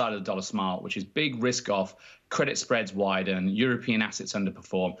the other side of the dollar smile, which is big risk off, credit spreads widen, European assets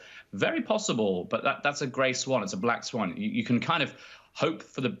underperform. Very possible, but that's a grey swan. It's a black swan. You can kind of hope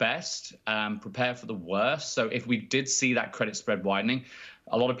for the best, prepare for the worst. So if we did see that credit spread widening,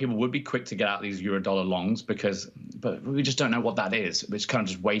 a lot of people would be quick to get out these euro-dollar longs but we just don't know what that is. It's kind of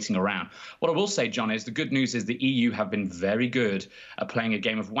just waiting around. What I will say, John, is the good news is the EU have been very good at playing a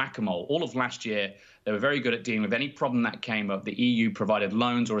game of whack-a-mole. All of last year, they were very good at dealing with any problem that came up. The EU provided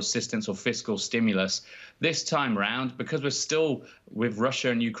loans or assistance or fiscal stimulus. This time round, because we're still with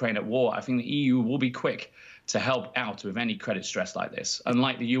Russia and Ukraine at war, I think the EU will be quick to help out with any credit stress like this,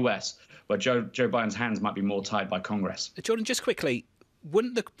 unlike the US, where Joe Biden's hands might be more tied by Congress. Jordan, just quickly,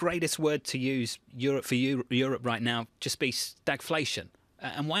 wouldn't the greatest word to use Europe right now just be stagflation?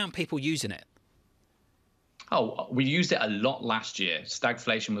 And why aren't people using it? Oh, we used it a lot last year.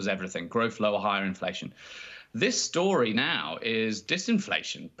 Stagflation was everything. Growth lower, higher inflation. This story now is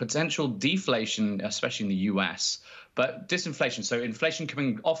disinflation, potential deflation, especially in the US, but disinflation. So inflation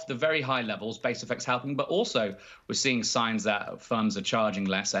coming off the very high levels, base effects helping, but also we're seeing signs that firms are charging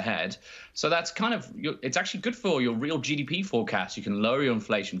less ahead. So that's kind of, it's actually good for your real GDP forecast. You can lower your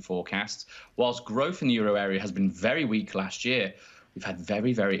inflation forecasts, whilst growth in the euro area has been very weak last year. We've had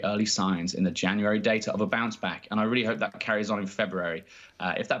very, very early signs in the January data of a bounce back, and I really hope that carries on in February.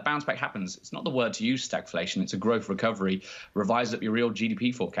 If that bounce back happens, it's not the word to use, stagflation. It's a growth recovery. Revise up your real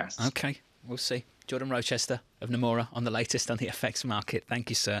GDP forecasts. OK, we'll see. Jordan Rochester of Nomura on the latest on the FX market. Thank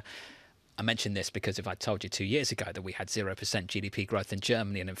you, sir. I mentioned this because if I told you 2 years ago that we had 0% GDP growth in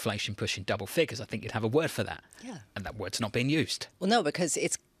Germany and inflation pushing double figures, I think you'd have a word for that. Yeah. And that word's not being used. Well, no, because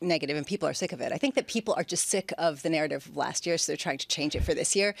it's negative and people are sick of it. I think that people are just sick of the narrative of last year, so they're trying to change it for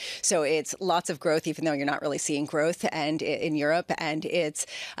this year. So it's lots of growth, even though you're not really seeing growth and in Europe, and it's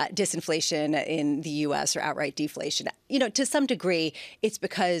disinflation in the US or outright deflation. You know, to some degree, it's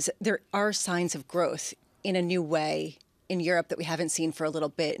because there are signs of growth in a new way in Europe that we haven't seen for a little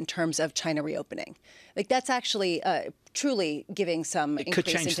bit in terms of China reopening. Like that's actually truly giving some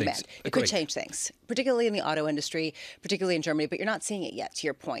increase in demand. It could change things, particularly in the auto industry, particularly in Germany, but you're not seeing it yet, to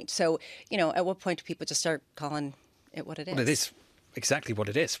your point. So, you know, at what point do people just start calling it what it is? Well, it is exactly what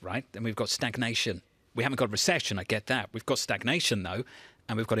it is, right? And we've got stagnation. We haven't got recession, I get that. We've got stagnation, though,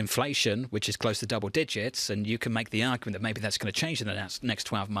 and we've got inflation, which is close to double digits, and you can make the argument that maybe that's going to change in the next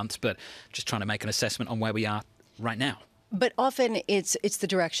 12 months, but just trying to make an assessment on where we are right now. But often it's the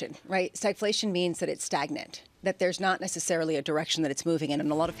direction, right? Stagflation means that it's stagnant, that there's not necessarily a direction that it's moving in.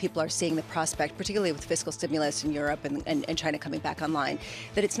 And a lot of people are seeing the prospect, particularly with fiscal stimulus in Europe and China coming back online,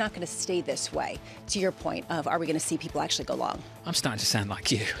 that it's not going to stay this way. To your point of, are we going to see people actually go long? I'm starting to sound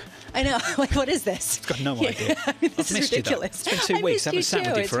like you. I know. Like, what is this? I've got no idea. I mean, this I've missed is ridiculous. You, though. It's been 2 weeks. I haven't sat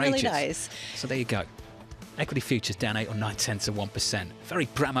with you for ages. It's really nice. So there you go. Equity futures down 8 or 9/10%. Very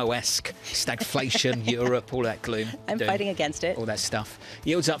Bramo-esque. Stagflation, Europe, all that gloom. I'm fighting against it. All that stuff.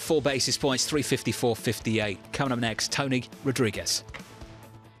 Yields up 4 basis points, 354.58. Coming up next, Tony Rodriguez.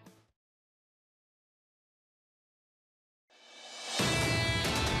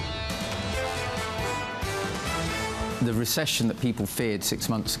 The recession that people feared 6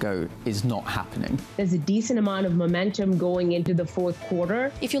 months ago is not happening. There's a decent amount of momentum going into the fourth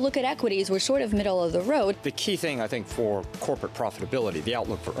quarter. If you look at equities, we're sort of middle of the road. The key thing, I think, for corporate profitability, the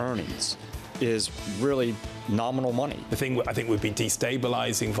outlook for earnings, is really nominal money. The thing I think would be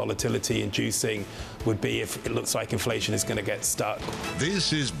destabilizing, volatility inducing, would be if it looks like inflation is going to get stuck.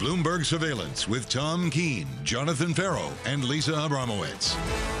 This is Bloomberg Surveillance with Tom Keene, Jonathan Ferro, and Lisa Abramowicz.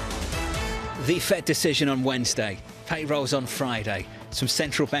 The Fed decision on Wednesday, payrolls on Friday, some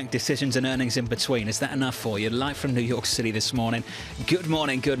central bank decisions and earnings in between. Is that enough for you? Live from New York City this morning. Good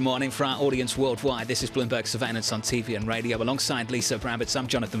morning for our audience worldwide. This is Bloomberg Surveillance on TV and radio. Alongside Lisa Abramowicz, I'm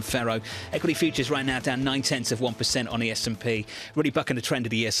Jonathan Ferro. Equity futures right now down 0.9% on the S&P. Really bucking the trend of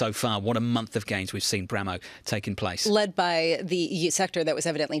the year so far. What a month of gains we've seen, Bramo, taking place. Led by the sector that was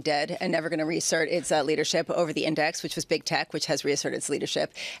evidently dead and never going to reassert its leadership over the index, which was big tech, which has reasserted its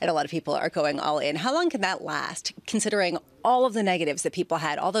leadership. And a lot of people are going all in. How long can that last, considering all of the negatives that people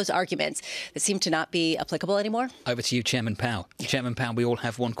had, all those arguments that seem to not be applicable anymore? Over to you, Chairman Powell. Chairman Powell, we all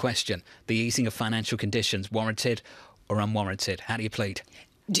have one question. The easing of financial conditions, warranted or unwarranted? How do you plead?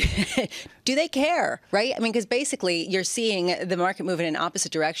 Do they care, right? I mean, because basically you're seeing the market move in an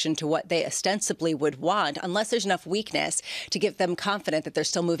opposite direction to what they ostensibly would want, unless there's enough weakness to give them confident that they're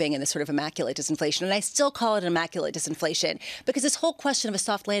still moving in this sort of immaculate disinflation. And I still call it an immaculate disinflation because this whole question of a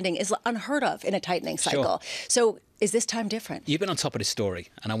soft landing is unheard of in a tightening cycle. Sure. So is this time different? You've been on top of this story,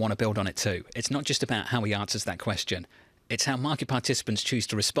 and I want to build on it too. It's not just about how he answers that question. It's how market participants choose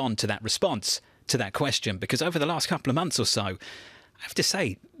to respond to that response to that question. Because over the last couple of months or so, I have to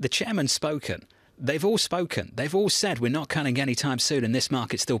say, the chairman's spoken. They've all spoken. They've all said we're not cutting anytime soon, and this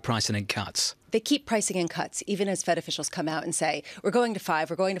market's still pricing in cuts. They keep pricing in cuts, even as Fed officials come out and say, we're going to 5,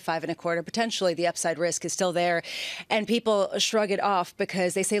 we're going to 5.25. Potentially, the upside risk is still there. And people shrug it off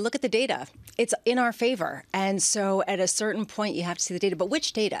because they say, look at the data. It's in our favor. And so at a certain point, you have to see the data. But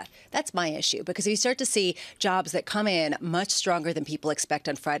which data? That's my issue. Because if you start to see jobs that come in much stronger than people expect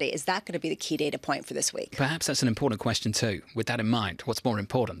on Friday, is that going to be the key data point for this week? Perhaps that's an important question, too. With that in mind, what's more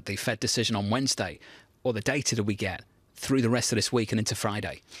important, the Fed decision on Wednesday or the data that we get through the rest of this week and into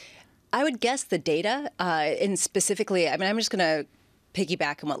Friday? I would guess the data, and specifically, I mean, I'm just going to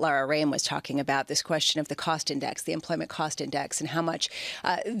piggyback on what Lara Raim was talking about, this question of the cost index, the employment cost index, and how much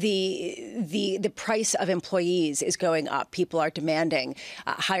the price of employees is going up. People are demanding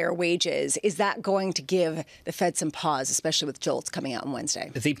higher wages. Is that going to give the Fed some pause, especially with JOLTS coming out on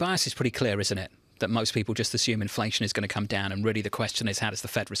Wednesday? The bias is pretty clear, isn't it? That most people just assume inflation is going to come down. And really the question is, how does the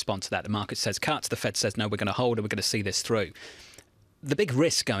Fed respond to that? The market says cuts. The Fed says, no, we're going to hold and we're going to see this through. The big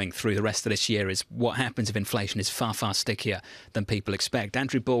risk going through the rest of this year is what happens if inflation is far, far stickier than people expect.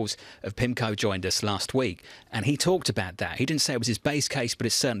 Andrew Balls of PIMCO joined us last week, and he talked about that. He didn't say it was his base case, but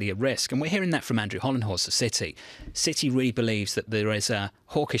it's certainly a risk. And we're hearing that from Andrew Hollenhorst of Citi. Citi really believes that there is a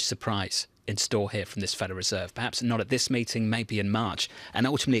hawkish surprise in store here from this Federal Reserve. Perhaps not at this meeting, maybe in March. And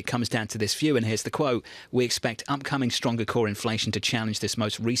ultimately it comes down to this view, and here's the quote: we expect upcoming stronger core inflation to challenge this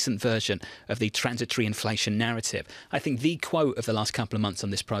most recent version of the transitory inflation narrative. I think the quote of the last couple of months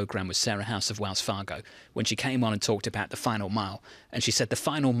on this programme was Sarah House of Wells Fargo, when she came on and talked about the final mile. And she said, the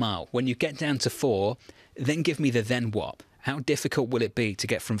final mile, when you get down to 4, then give me the then what? How difficult will it be to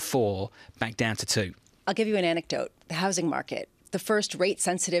get from 4 back down to 2? I'll give you an anecdote. The housing market, the first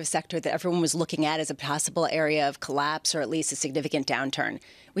rate-sensitive sector that everyone was looking at as a possible area of collapse or at least a significant downturn.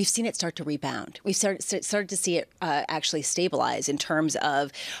 We've seen it start to rebound. We've started to see it actually stabilize in terms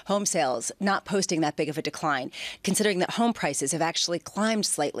of home sales not posting that big of a decline, considering that home prices have actually climbed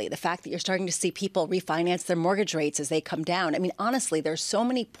slightly. The fact that you're starting to see people refinance their mortgage rates as they come down. I mean, honestly, there's so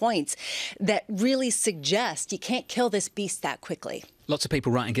many points that really suggest you can't kill this beast that quickly. Lots of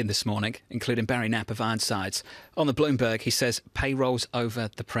people writing in this morning, including Barry Knapp of Ironsides. On the Bloomberg, he says, payrolls over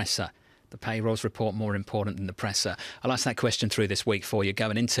the presser. The payrolls report more important than the presser. I'll ask that question through this week for you,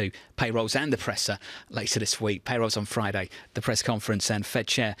 going into payrolls and the presser later this week. Payrolls on Friday, the press conference, and Fed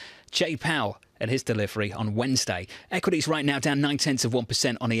Chair Jay Powell and his delivery on Wednesday. Equities right now down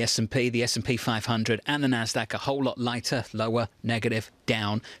 0.9% on the S&P, the S&P 500 and the Nasdaq a whole lot lighter, lower, negative,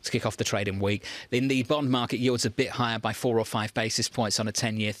 down to kick off the trading week. In the bond market, yields a bit higher by 4 or 5 basis points on a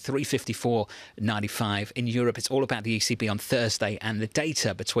 10-year, 354.95. In Europe, it's all about the ECB on Thursday and the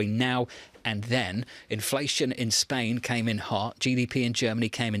data between now and then. Inflation in Spain came in hot, GDP in Germany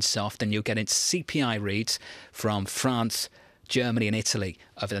came in soft, and you'll get its CPI reads from France, Germany and Italy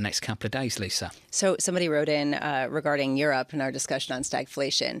over the next couple of days, Lisa. So somebody wrote in regarding Europe and our discussion on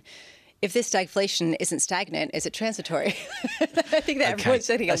stagflation. If this stagflation isn't stagnant, is it transitory? I think that everyone's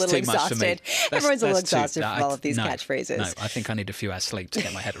getting a little exhausted. Everyone's a little exhausted from all of these catchphrases. No, I think I need a few hours sleep to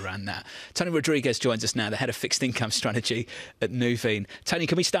get my head around that. Tony Rodriguez joins us now, the head of fixed income strategy at Nuveen. Tony,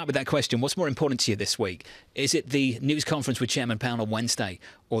 can we start with that question? What's more important to you this week? Is it the news conference with Chairman Powell on Wednesday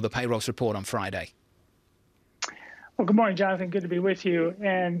or the payrolls report on Friday? Well, good morning, Jonathan. Good to be with you.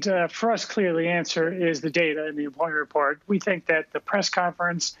 And for us, clearly, the answer is the data in the employment report. We think that the press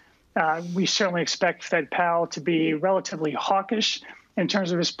conference, we certainly expect Fed Powell to be relatively hawkish in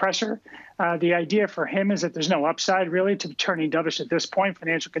terms of his pressure. The idea for him is that there's no upside really to turning dovish at this point.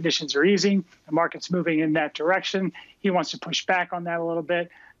 Financial conditions are easing. The market's moving in that direction. He wants to push back on that a little bit.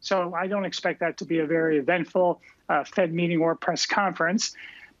 So I don't expect that to be a very eventful Fed meeting or press conference.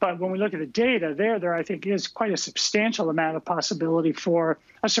 But when we look at the data, there I think is quite a substantial amount of possibility for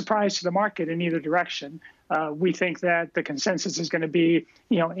a surprise to the market in either direction. We think that the consensus is going to be,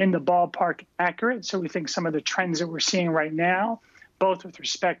 in the ballpark accurate. So we think some of the trends that we're seeing right now, both with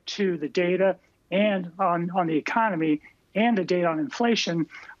respect to the data and on the economy and the data on inflation,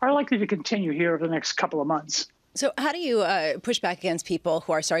 are likely to continue here over the next couple of months. So how do you push back against people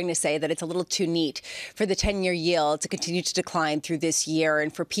who are starting to say that it's a little too neat for the 10-year yield to continue to decline through this year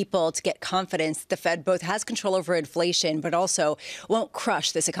and for people to get confidence that the Fed both has control over inflation but also won't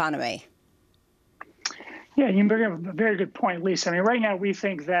crush this economy? Yeah, you bring up a very good point, Lisa. I mean, right now we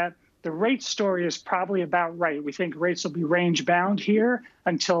think that the rate story is probably about right. We think rates will be range bound here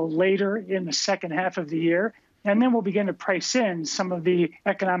until later in the second half of the year. And then we'll begin to price in some of the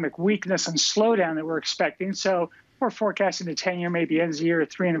economic weakness and slowdown that we're expecting. So we're forecasting the 10-year maybe ends the year at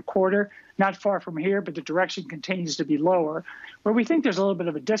 3.25, not far from here, but the direction continues to be lower. Where we think there's a little bit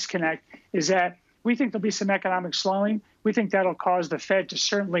of a disconnect is that we think there'll be some economic slowing. We think that'll cause the Fed to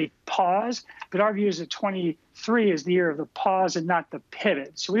certainly pause. But our view is that 23 is the year of the pause and not the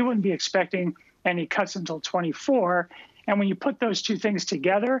pivot. So we wouldn't be expecting any cuts until 24. And when you put those two things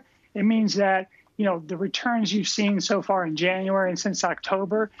together, it means that the returns you've seen so far in January and since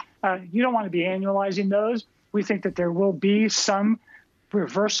October, you don't want to be annualizing those. We think that there will be some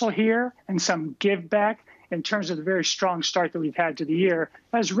reversal here and some give back in terms of the very strong start that we've had to the year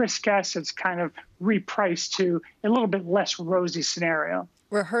as risk assets kind of reprice to a little bit less rosy scenario.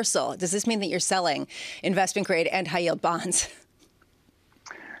 Rehearsal. Does this mean that you're selling investment grade and high yield bonds?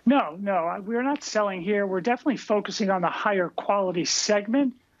 No, we're not selling here. We're definitely focusing on the higher quality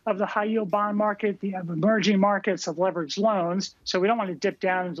segment of the high yield bond market, the emerging markets of leveraged loans. So we don't want to dip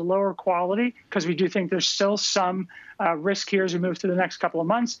down into lower quality because we do think there's still some risk here as we move through the next couple of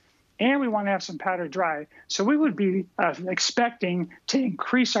months. And we want to have some powder dry. So we would be expecting to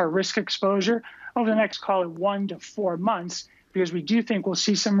increase our risk exposure over the next, call it 1 to 4 months, because we do think we'll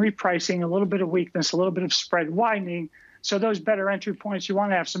see some repricing, a little bit of weakness, a little bit of spread widening. So those better entry points, you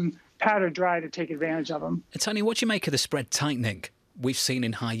want to have some powder dry to take advantage of them. And Tony, what do you make of the spread tightening we've seen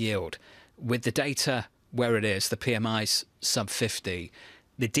in high yield? With the data where it is, the PMI's sub 50,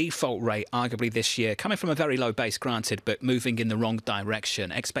 the default rate arguably this year, coming from a very low base, granted, but moving in the wrong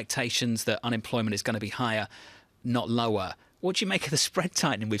direction. Expectations that unemployment is going to be higher, not lower. What do you make of the spread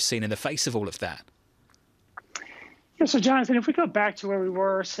tightening we've seen in the face of all of that? Yeah, so Jonathan, if we go back to where we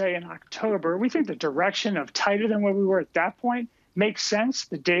were, say, in October, we think the direction of tighter than where we were at that point makes sense.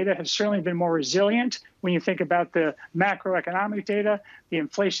 The data has certainly been more resilient. When you think about the macroeconomic data, the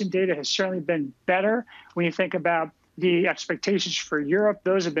inflation data has certainly been better. When you think about the expectations for Europe,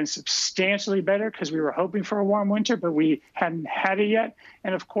 those have been substantially better because we were hoping for a warm winter, but we hadn't had it yet.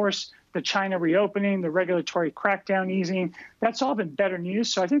 And of course, the China reopening, the regulatory crackdown easing, that's all been better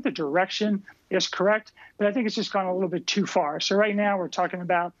news. So I think the direction is correct, but I think it's just gone a little bit too far. So right now we're talking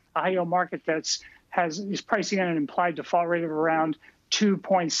about a high yield market is pricing in an implied default rate of around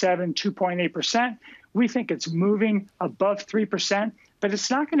 2.7, 2.8%. We think it's moving above 3%, but it's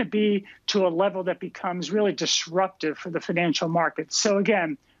not going to be to a level that becomes really disruptive for the financial markets. So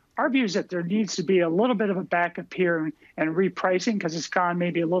again, our view is that there needs to be a little bit of a backup here and repricing because it's gone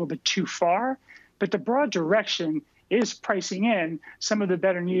maybe a little bit too far. But the broad direction is pricing in some of the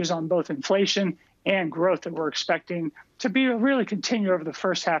better news on both inflation and growth that we're expecting to be really continue over the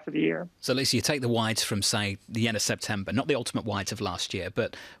first half of the year. So, Lisa, you take the wides from, say, the end of September, not the ultimate wides of last year,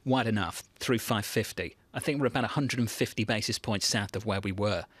 but wide enough through 550. I think we're about 150 basis points south of where we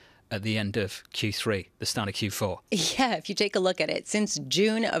were at the end of Q3, the start of Q4. Yeah, if you take a look at it, since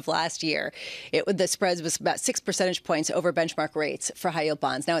June of last year, the spreads was about 6 percentage points over benchmark rates for high yield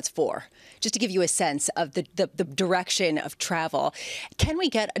bonds. Now it's 4. Just to give you a sense of the direction of travel. Can we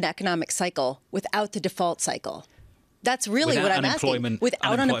get an economic cycle without the default cycle? That's really what I'm asking.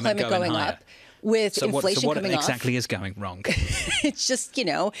 Without unemployment going up. With inflation coming off. What exactly is going wrong? It's just,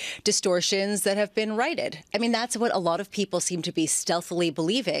 distortions that have been righted. I mean, that's what a lot of people seem to be stealthily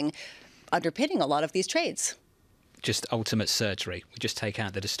believing, underpinning a lot of these trades. Just ultimate surgery. We just take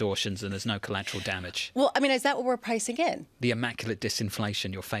out the distortions and there's no collateral damage. Well, I mean, is that what we're pricing in? The immaculate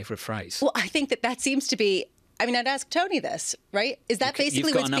disinflation, your favourite phrase. Well, I think that seems to be... I mean, I'd ask Tony this, right? Is that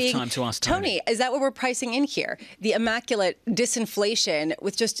basically what's being... You've got enough time to ask Tony. Is that what we're pricing in here? The immaculate disinflation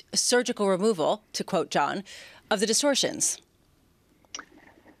with just surgical removal, to quote John, of the distortions?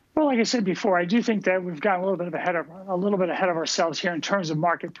 Well, like I said before, I do think that we've gotten a little bit ahead of ourselves here in terms of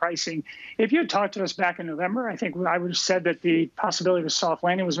market pricing. If you had talked to us back in November, I think I would have said that the possibility of a soft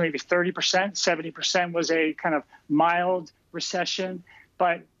landing was maybe 30%, 70% was a kind of mild recession.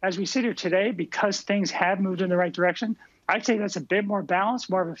 But as we sit here today, because things have moved in the right direction, I'd say that's a bit more balanced,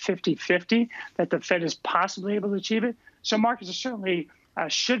 more of a 50-50, that the Fed is possibly able to achieve it. So markets are certainly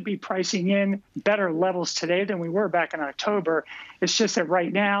should be pricing in better levels today than we were back in October. It's just that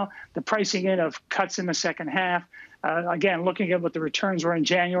right now, the pricing in of cuts in the second half, again, looking at what the returns were in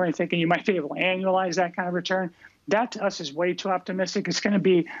January, thinking you might be able to annualize that kind of return, that to us is way too optimistic. It's going to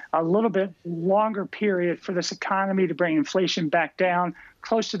be a little bit longer period for this economy to bring inflation back down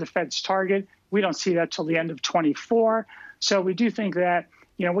close to the Fed's target. We don't see that till the end of 24. So we do think that,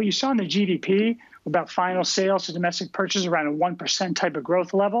 what you saw in the GDP about final sales to domestic purchase around a 1% type of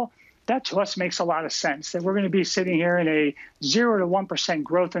growth level, that to us makes a lot of sense, that we're going to be sitting here in a 0 to 1%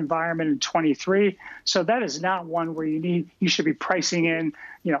 growth environment in 23. So that is not one where you should be pricing in,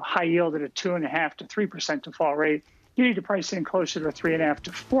 high yield at a 2.5 to 3% default rate. You need to price in closer to 3.5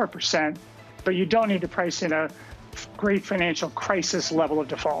 to 4%, but you don't need to price in a great financial crisis level of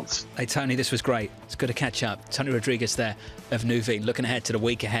defaults. Hey, Tony, this was great. It's good to catch up. Tony Rodriguez there of Nuveen, looking ahead to the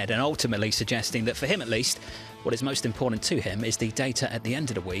week ahead and ultimately suggesting that for him at least, what is most important to him is the data at the end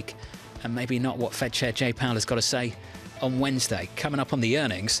of the week and maybe not what Fed Chair Jay Powell has got to say on Wednesday. Coming up on the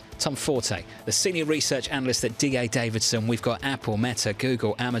earnings, Tom Forte, the senior research analyst at D.A. Davidson. We've got Apple, Meta,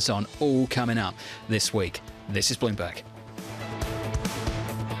 Google, Amazon all coming up this week. This is Bloomberg.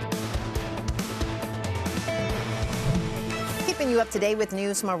 Keeping you up to date with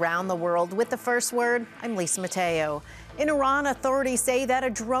news from around the world with the first word, I'm Lisa Mateo. In Iran, authorities say that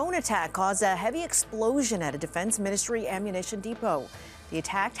a drone attack caused a heavy explosion at a defense ministry ammunition depot. The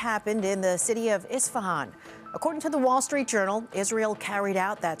attack happened in the city of Isfahan. According to the Wall Street Journal, Israel carried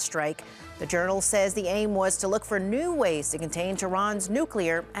out that strike. The journal says the aim was to look for new ways to contain Tehran's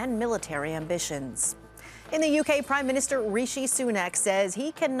nuclear and military ambitions. In the UK, Prime Minister Rishi Sunak says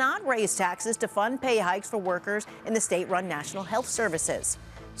he cannot raise taxes to fund pay hikes for workers in the state-run National Health Services.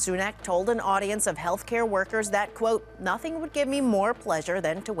 Sunak told an audience of healthcare workers that, quote, nothing would give me more pleasure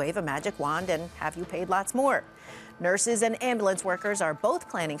than to wave a magic wand and have you paid lots more. Nurses and ambulance workers are both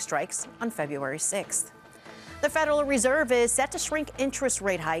planning strikes on February 6th. The Federal Reserve is set to shrink interest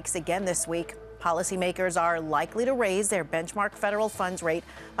rate hikes again this week. Policymakers are likely to raise their benchmark federal funds rate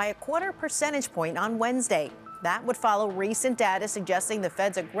by 0.25 percentage point on Wednesday. That would follow recent data suggesting the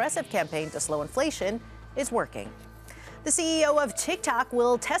Fed's aggressive campaign to slow inflation is working. The CEO of TikTok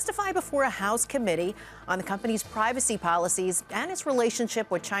will testify before a House committee on the company's privacy policies and its relationship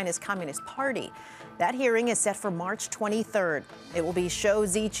with China's Communist Party. That hearing is set for March 23rd. It will be Shou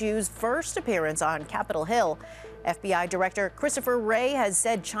Zichu's first appearance on Capitol Hill. FBI Director Christopher Wray has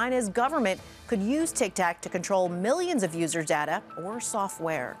said China's government could use TikTok to control millions of users' data or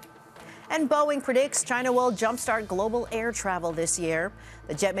software. And Boeing predicts China will jumpstart global air travel this year.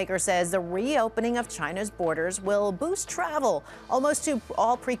 The jetmaker says the reopening of China's borders will boost travel almost to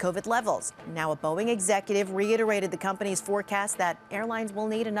all pre-COVID levels. Now, a Boeing executive reiterated the company's forecast that airlines will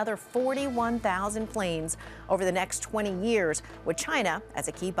need another 41,000 planes over the next 20 years, with China as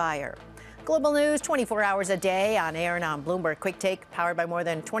a key buyer. Global news 24 hours a day on air and on Bloomberg Quick Take, powered by more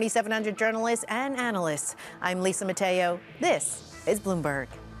than 2,700 journalists and analysts. I'm Lisa Mateo. This is Bloomberg.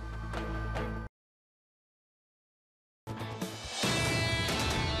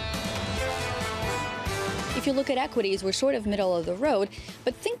 If you look at equities, we're sort of middle of the road,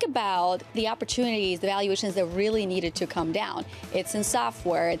 but think about the opportunities, the valuations that really needed to come down. It's in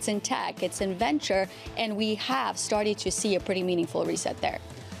software, it's in tech, it's in venture, and we have started to see a pretty meaningful reset there.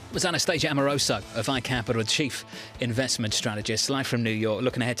 Was Anastasia Amoroso of iCapital, Chief Investment Strategist, live from New York,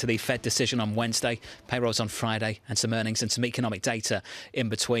 looking ahead to the Fed decision on Wednesday, payrolls on Friday, and some earnings and some economic data in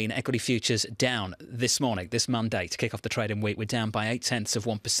between. Equity futures down this morning, this Monday, to kick off the trading week. We're down by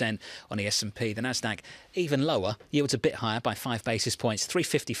 0.8% on the S&P. The Nasdaq even lower, yields a bit higher by 5 basis points,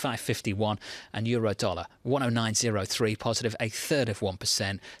 355.51, and euro dollar 109.03, positive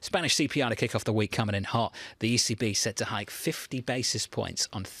 0.33%. Spanish CPI to kick off the week coming in hot. The ECB set to hike 50 basis points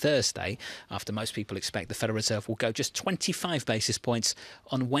on Thursday, after most people expect the Federal Reserve will go just 25 basis points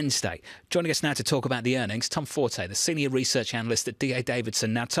on Wednesday. Joining us now to talk about the earnings, Tom Forte, the senior research analyst at D.A.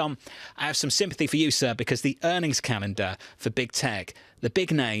 Davidson. Now, Tom, I have some sympathy for you, sir, because the earnings calendar for big tech, the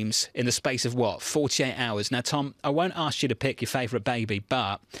big names in the space of, 48 hours. Now, Tom, I won't ask you to pick your favourite baby,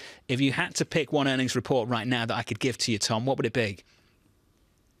 but if you had to pick one earnings report right now that I could give to you, Tom, what would it be?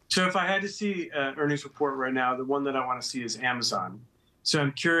 So if I had to see an earnings report right now, the one that I want to see is Amazon. So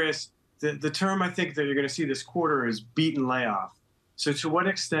I'm curious, the term I think that you're going to see this quarter is beat and layoff. So to what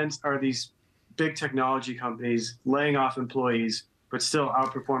extent are these big technology companies laying off employees but still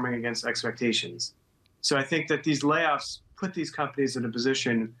outperforming against expectations? So I think that these layoffs put these companies in a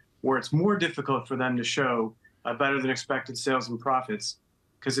position where it's more difficult for them to show better than expected sales and profits.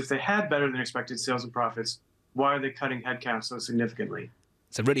 Because if they had better than expected sales and profits, why are they cutting headcount so significantly?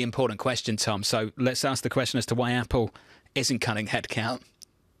 It's a really important question, Tom. So let's ask the question as to why Apple isn't cutting headcount.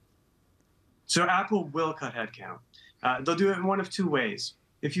 So Apple will cut headcount. They'll do it in one of two ways.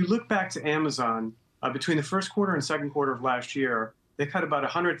 If you look back to Amazon, between the first quarter and second quarter of last year, they cut about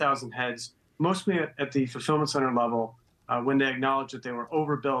 100,000 heads, mostly at the fulfillment center level, when they acknowledged that they were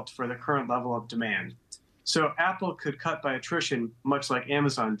overbuilt for the current level of demand. So Apple could cut by attrition, much like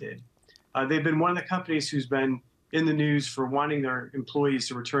Amazon did. They've been one of the companies who's been in the news for wanting their employees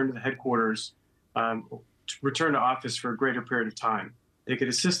to return to the headquarters, to return to office for a greater period of time. They could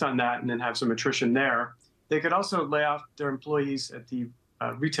assist on that and then have some attrition there. They could also lay off their employees at the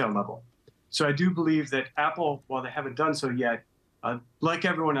retail level. So I do believe that Apple, while they haven't done so yet, like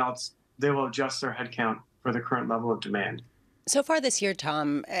everyone else, they will adjust their headcount for the current level of demand. So far this year,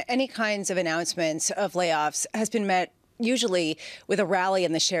 Tom, any kinds of announcements of layoffs has been met usually with a rally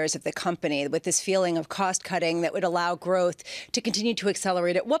in the shares of the company, with this feeling of cost cutting that would allow growth to continue to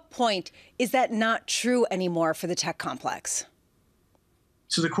accelerate. At what point is that not true anymore for the tech complex?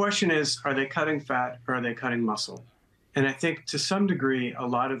 So the question is, are they cutting fat or are they cutting muscle? And I think to some degree, a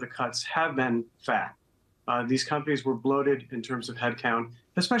lot of the cuts have been fat. These companies were bloated in terms of headcount,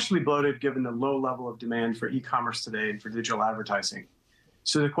 especially bloated given the low level of demand for e-commerce today and for digital advertising.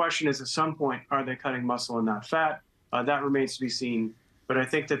 So the question is, at some point, are they cutting muscle and not fat? That remains to be seen. But I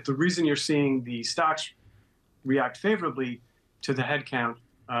think that the reason you're seeing the stocks react favorably to the headcount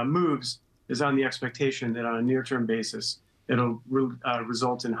moves is on the expectation that on a near-term basis, it'll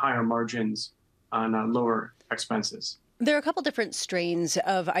result in higher margins on lower expenses. There are a couple different strains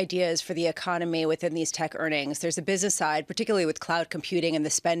of ideas for the economy within these tech earnings. There's a business side, particularly with cloud computing and the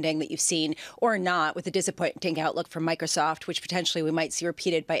spending that you've seen, or not, with a disappointing outlook from Microsoft, which potentially we might see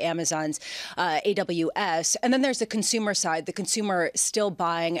repeated by Amazon's AWS. And then there's the consumer side, the consumer still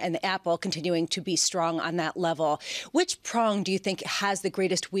buying and the Apple continuing to be strong on that level. Which prong do you think has the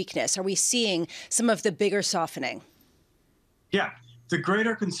greatest weakness? Are we seeing some of the bigger softening? Yeah, the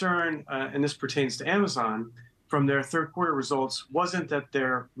greater concern, and this pertains to Amazon, from their third quarter results wasn't that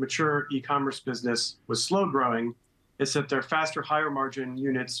their mature e-commerce business was slow growing. It's that their faster, higher margin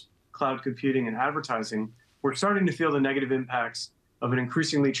units, cloud computing and advertising, were starting to feel the negative impacts of an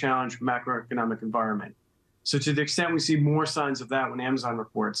increasingly challenged macroeconomic environment. So to the extent we see more signs of that when Amazon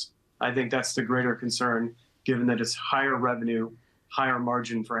reports, I think that's the greater concern, given that it's higher revenue, higher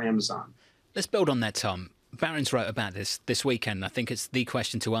margin for Amazon. Let's build on that, Tom. Barron's wrote about this weekend. I think it's the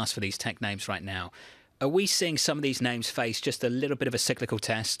question to ask for these tech names right now. Are we seeing some of these names face just a little bit of a cyclical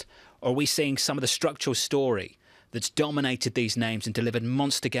test? Or are we seeing some of the structural story that's dominated these names and delivered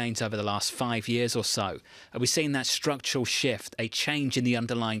monster gains over the last 5 years or so? Are we seeing that structural shift, a change in the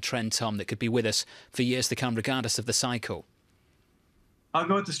underlying trend, Tom, that could be with us for years to come, regardless of the cycle? I'll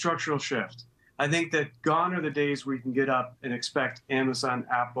go with the structural shift. I think that gone are the days where you can get up and expect Amazon,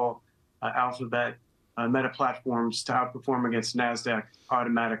 Apple, Alphabet, Meta platforms to outperform against NASDAQ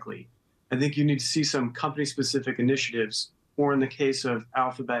automatically. I think you need to see some company-specific initiatives, or in the case of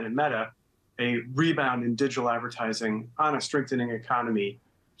Alphabet and Meta, a rebound in digital advertising on a strengthening economy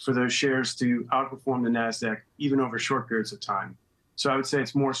for those shares to outperform the NASDAQ even over short periods of time. So I would say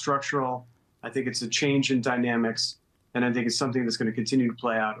it's more structural. I think it's a change in dynamics, and I think it's something that's going to continue to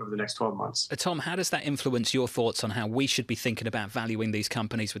play out over the next 12 months. Tom, how does that influence your thoughts on how we should be thinking about valuing these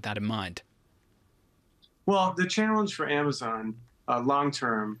companies with that in mind? Well, the challenge for Amazon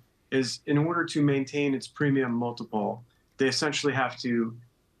long-term is, in order to maintain its premium multiple, they essentially have to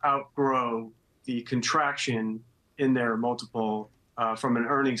outgrow the contraction in their multiple from an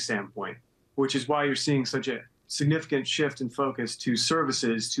earnings standpoint, which is why you're seeing such a significant shift in focus to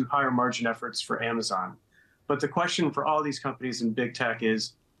services, to higher margin efforts for Amazon. But the question for all these companies in big tech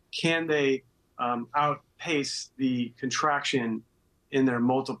is, can they outpace the contraction in their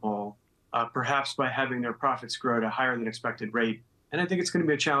multiple, perhaps by having their profits grow at a higher than expected rate? And I think it's going to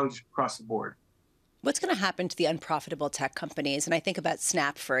be a challenge across the board. What's going to happen to the unprofitable tech companies? And I think about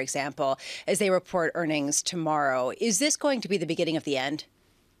Snap, for example, as they report earnings tomorrow. Is this going to be the beginning of the end?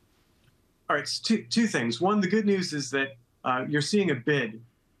 All right, two things. One, the good news is that you're seeing a bid.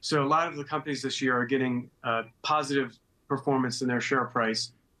 So a lot of the companies this year are getting positive performance in their share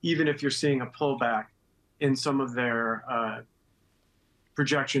price, even if you're seeing a pullback in some of their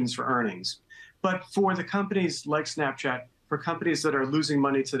projections for earnings. But for the companies like Snapchat, for companies that are losing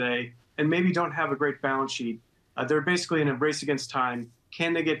money today and maybe don't have a great balance sheet, They're basically in a race against time.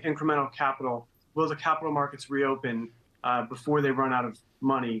 Can they get incremental capital? Will the capital markets reopen before they run out of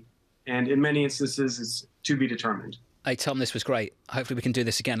money? And in many instances, it's to be determined. Hey, Tom, this was great. Hopefully we can do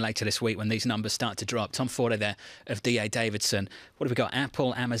this again later this week when these numbers start to drop. Tom Forte there of D.A. Davidson. What have we got?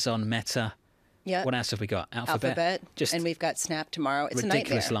 Apple, Amazon, Meta. Yeah. What else have we got? Alphabet. And we've got Snap tomorrow. It's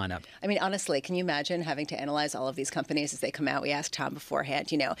ridiculous a nightmare. lineup. I mean, honestly, can you imagine having to analyze all of these companies as they come out? We asked Tom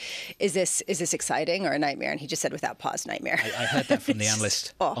beforehand, is this exciting or a nightmare? And he just said without pause, nightmare. I heard that from the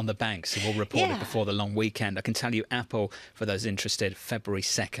analyst on the banks who will report it before the long weekend. I can tell you Apple, for those interested, February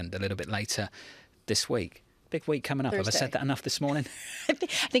 2nd, a little bit later this week. Big week coming up. Thursday. Have I said that enough this morning? I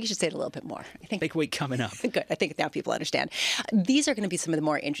think you should say it a little bit more. Big week coming up. Good. I think now people understand. These are going to be some of the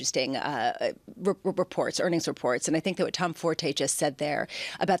more interesting reports, earnings reports. And I think that what Tom Forte just said there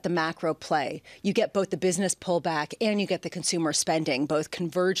about the macro play, you get both the business pullback and you get the consumer spending, both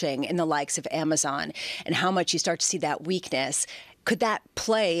converging in the likes of Amazon, and how much you start to see that weakness. Could that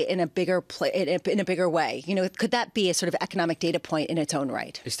play in a bigger way? Could that be a sort of economic data point in its own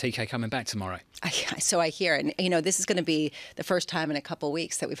right? Is TK coming back tomorrow? So I hear. And, this is going to be the first time in a couple of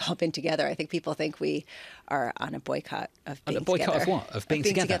weeks that we've all been together. I think people think we are on a boycott of being together. A boycott of what? Of being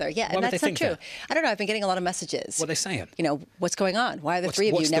together? Yeah, Why and would that's they not think true. that? I don't know. I've been getting a lot of messages. What are they saying? What's going on? Why are the three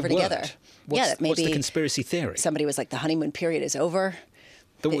of you never together? What's the conspiracy theory? Somebody was like, the honeymoon period is over.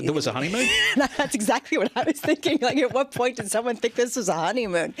 There was a honeymoon? That's exactly what I was thinking. Like, at what point did someone think this was a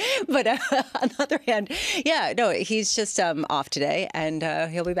honeymoon? But on the other hand, he's just off today, and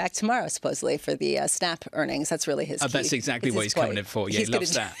he'll be back tomorrow, supposedly, for the Snap earnings. That's really his key. That's exactly what he's coming in for. Yeah, he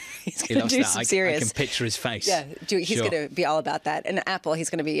loves that. He's going to do some serious. I can picture his face. Yeah, he's going to be all about that. And Apple,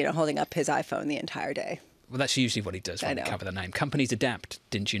 he's going to be holding up his iPhone the entire day. Well, that's usually what he does when we cover the name. Companies adapt,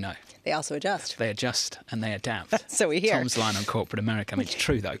 didn't you know? They also adjust. They adjust and they adapt. So we hear. Tom's line on corporate America. I mean, it's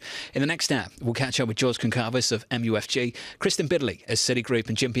true, though. In the next hour, we'll catch up with George Concavos of MUFG, Kristen Bidley of Citigroup,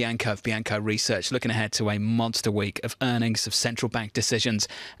 and Jim Bianco of Bianco Research, looking ahead to a monster week of earnings, of central bank decisions,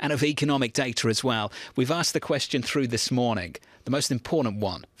 and of economic data as well. We've asked the question through this morning, the most important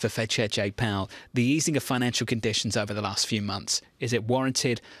one for Fed Chair Jay Powell, the easing of financial conditions over the last few months. Is it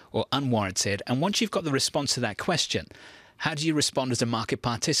warranted or unwarranted? And once you've got the response to that question, how do you respond as a market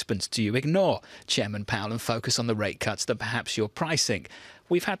participant? Do you ignore Chairman Powell and focus on the rate cuts that perhaps you're pricing?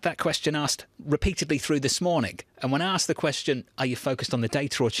 We've had that question asked repeatedly through this morning. And when I ask the question, are you focused on the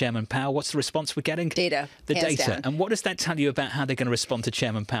data or Chairman Powell, what's the response we're getting? Data. The hands data. down. And what does that tell you about how they're going to respond to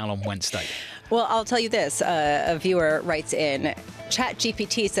Chairman Powell on Wednesday? Well, I'll tell you this. A viewer writes in,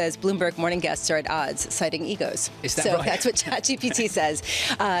 ChatGPT says Bloomberg morning guests are at odds, citing egos. Is that so right? That's what ChatGPT says.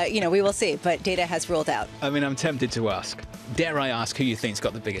 We will see. But data has ruled out. I mean, I'm tempted to ask. Dare I ask who you think's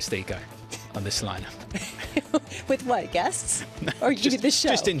got the biggest ego on this lineup? With what, guests? Or just the show?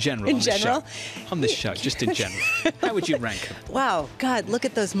 Just in general. In general? On this show, just in general. How would you rank them? Wow, God, look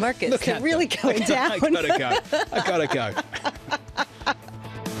at those markets. Look They're really going down. I gotta go.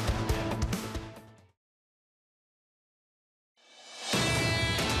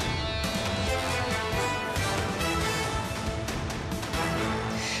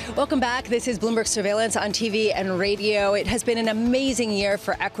 Welcome back. This is Bloomberg Surveillance on TV and radio. It has been an amazing year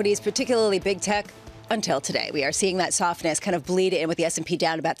for equities, particularly big tech. Until today, we are seeing that softness kind of bleed in with the S&P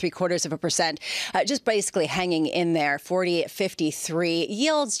down about 0.75%, just basically hanging in there, 40.53.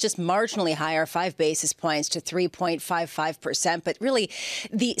 Yields just marginally higher, 5 basis points to 3.55%. But really,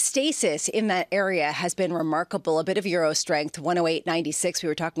 the stasis in that area has been remarkable. A bit of euro strength, 108.96. We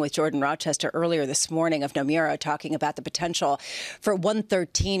were talking with Jordan Rochester earlier this morning of Nomura, talking about the potential for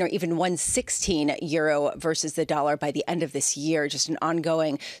 113 or even 116 euro versus the dollar by the end of this year. Just an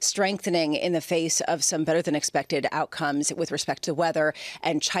ongoing strengthening in the face of some better than expected outcomes with respect to weather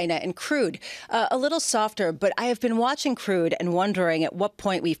and China and crude. A little softer, but I have been watching crude and wondering at what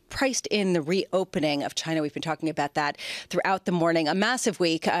point we've priced in the reopening of China. We've been talking about that throughout the morning. A massive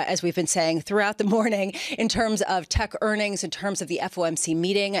week, as we've been saying, throughout the morning in terms of tech earnings, in terms of the FOMC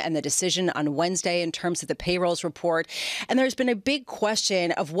meeting and the decision on Wednesday, in terms of the payrolls report. And there's been a big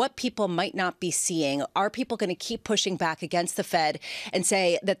question of what people might not be seeing. Are people going to keep pushing back against the Fed and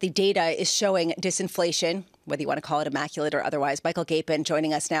say that the data is showing disinflation, whether you want to call it immaculate or otherwise? Michael Gapin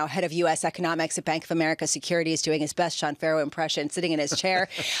joining us now, head of U.S. economics at Bank of America Securities, doing his best Sean Ferro impression, sitting in his chair.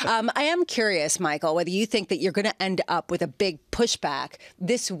 I am curious, Michael, whether you think that you're going to end up with a big pushback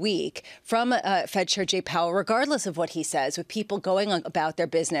this week from Fed Chair Jay Powell, regardless of what he says, with people going about their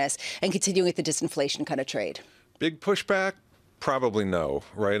business and continuing with the disinflation kind of trade. Big pushback? Probably no,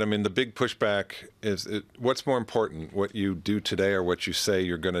 right? I mean, the big pushback is what's more important, what you do today or what you say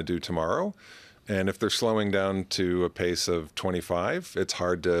you're going to do tomorrow? And if they're slowing down to a pace of 25, it's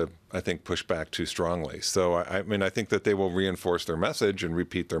hard to, I think, push back too strongly. So, I mean, I think that they will reinforce their message and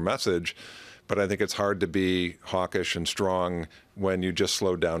repeat their message, but I think it's hard to be hawkish and strong when you just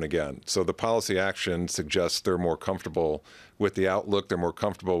slow down again. So the policy action suggests they're more comfortable with the outlook, they're more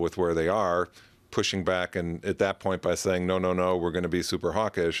comfortable with where they are. Pushing back, and at that point by saying, no, we're going to be super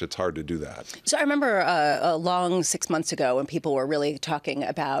hawkish, it's hard to do that. So I remember a long 6 months ago when people were really talking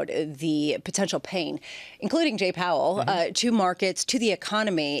about the potential pain, including Jay Powell, to markets, to the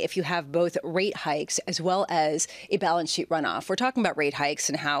economy, if you have both rate hikes as well as a balance sheet runoff. We're talking about rate hikes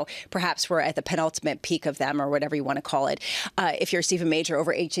and how perhaps we're at the penultimate peak of them, or whatever you want to call it, if you're Stephen Major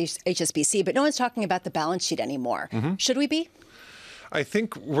over HSBC. But no one's talking about the balance sheet anymore. Should we be? I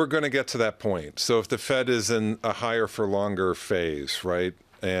think we're going to get to that point. So if the Fed is in a higher for longer phase, right,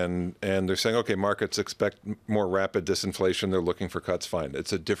 and they're saying, okay, markets expect more rapid disinflation, they're looking for cuts, fine.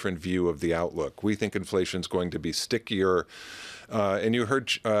 It's a different view of the outlook. We think inflation is going to be stickier. And you heard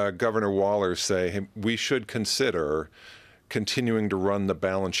Governor Waller say, hey, we should consider continuing to run the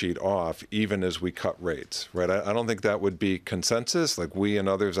balance sheet off even as we cut rates, right? I don't think that would be consensus. Like we and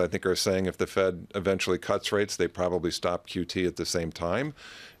others, I think, are saying if the Fed eventually cuts rates, they probably stop QT at the same time.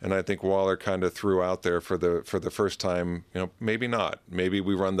 And I think Waller kind of threw out there for the first time, maybe not. Maybe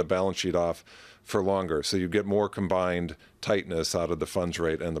we run the balance sheet off for longer. So you get more combined tightness out of the funds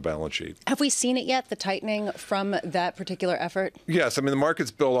rate and the balance sheet. Have we seen it yet, the tightening from that particular effort? Yes. I mean, the markets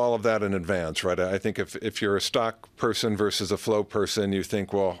build all of that in advance, right? I think if you're a stock person versus a flow person, you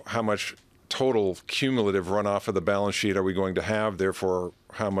think, well, how much total cumulative runoff of the balance sheet are we going to have? Therefore,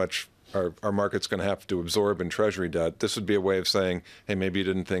 how much are markets going to have to absorb in Treasury debt? This would be a way of saying, hey, maybe you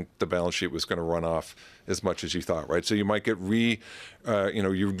didn't think the balance sheet was going to run off as much as you thought, right? So you might get you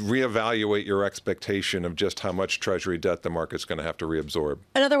reevaluate your expectation of just how much Treasury debt the market's going to have to reabsorb.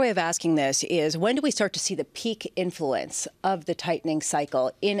 Another way of asking this is, when do we start to see the peak influence of the tightening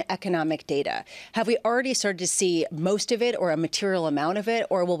cycle in economic data? Have we already started to see most of it or a material amount of it,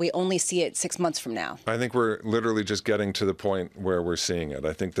 or will we only see it 6 months from now? I think we're literally just getting to the point where we're seeing it.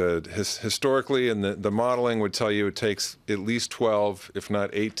 I think that historically, and the modeling would tell you it takes at least 12, if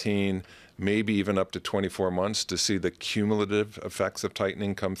not 18, maybe even up to 24 months to see the cumulative effects of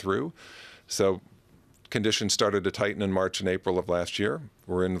tightening come through. So conditions started to tighten in March and April of last year.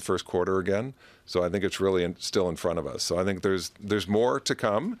 We're in the first quarter again. So I think it's really still in front of us. So I think there's more to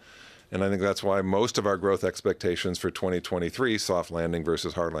come. And I think that's why most of our growth expectations for 2023, soft landing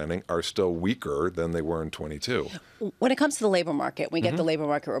versus hard landing, are still weaker than they were in 22. When it comes to the labor market, we get the labor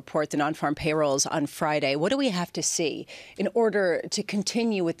market report, the non-farm payrolls on Friday. What do we have to see in order to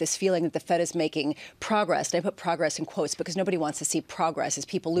continue with this feeling that the Fed is making progress? And I put progress in quotes because nobody wants to see progress as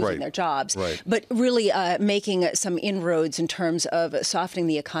people losing their jobs, but really making some inroads in terms of softening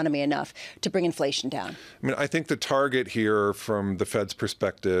the economy enough to bring inflation down. I mean, I think the target here from the Fed's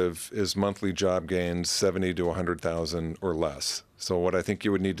perspective is monthly job gains 70 to 100,000 or less. So what I think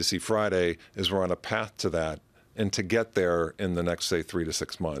you would need to see Friday is we're on a path to that, and to get there in the next, say, 3 to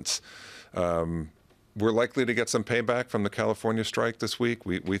 6 months. We're likely to get some payback from the California strike this week.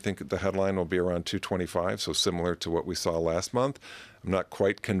 We think the headline will be around 225, so similar to what we saw last month. I'm not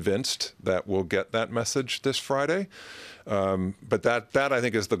quite convinced that we'll get that message this Friday, but that I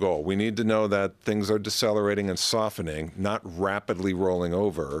think is the goal. We need to know that things are decelerating and softening, not rapidly rolling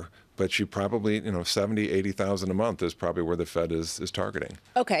over. But you probably, 70, 80,000 a month is probably where the Fed is targeting.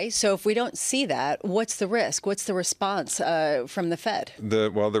 Okay, so if we don't see that, what's the risk? What's the response from the Fed?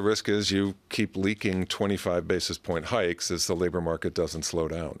 The risk is you keep leaking 25 basis point hikes as the labor market doesn't slow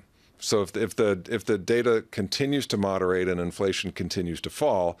down. So if the data continues to moderate and inflation continues to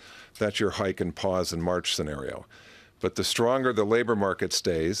fall, that's your hike and pause in March scenario. But the stronger the labor market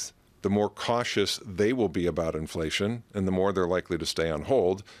stays, the more cautious they will be about inflation, and the more they're likely to stay on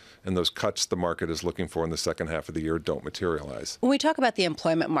hold. And those cuts the market is looking for in the second half of the year don't materialize. When we talk about the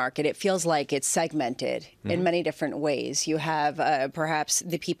employment market, it feels like it's segmented in many different ways. You have perhaps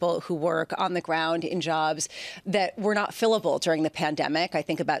the people who work on the ground in jobs that were not fillable during the pandemic. I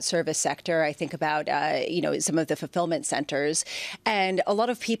think about service sector. I think about, some of the fulfillment centers. And a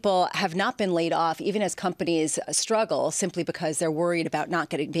lot of people have not been laid off, even as companies struggle, simply because they're worried about not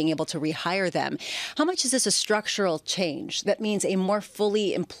being able to rehire them. How much is this a structural change that means a more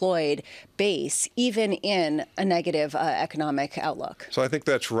fully employed base, even in a negative economic outlook? So I think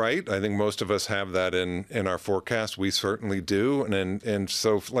that's right. I think most of us have that in our forecast. We certainly do. And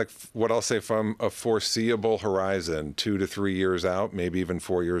so, like what I'll say, from a foreseeable horizon, 2 to 3 years out, maybe even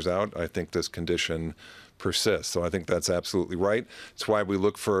 4 years out, I think this condition persist. So I think that's absolutely right. It's why we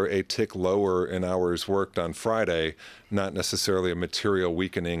look for a tick lower in hours worked on Friday, not necessarily a material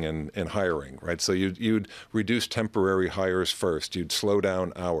weakening in hiring, right? So you'd reduce temporary hires first. You'd slow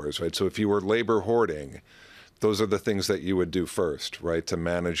down hours, right? So if you were labor hoarding, those are the things that you would do first, right, to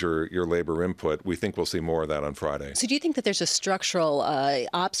manage your labor input. We think we'll see more of that on Friday. So do you think that there's a structural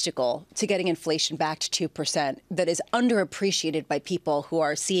obstacle to getting inflation back to 2% that is underappreciated by people who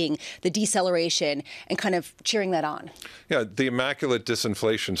are seeing the deceleration and kind of cheering that on? Yeah, the immaculate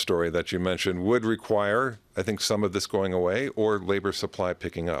disinflation story that you mentioned would require, I think, some of this going away or labor supply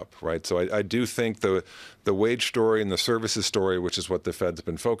picking up, right? So I do think the wage story and the services story, which is what the Fed's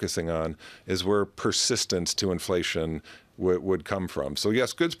been focusing on, is where persistence to inflation would come from. So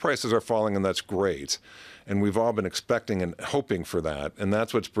yes, goods prices are falling, and that's great. And we've all been expecting and hoping for that. And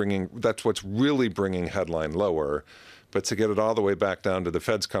that's what's really bringing headline lower. But to get it all the way back down to the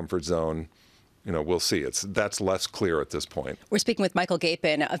Fed's comfort zone, we'll see. That's less clear at this point. We're speaking with Michael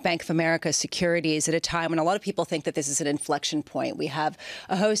Gapin of Bank of America Securities at a time when a lot of people think that this is an inflection point. We have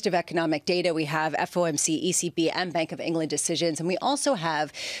a host of economic data. We have FOMC, ECB, and Bank of England decisions. And we also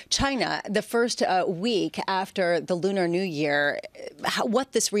have China, the first week after the Lunar New Year,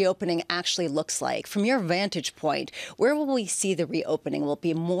 what this reopening actually looks like. From your vantage point, where will we see the reopening? Will it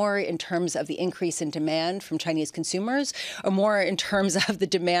be more in terms of the increase in demand from Chinese consumers, or more in terms of the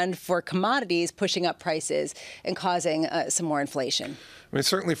demand for commodities pushing up prices and causing some more inflation? I mean,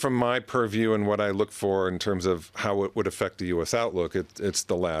 certainly from my purview and what I look for in terms of how it would affect the U.S. outlook, it's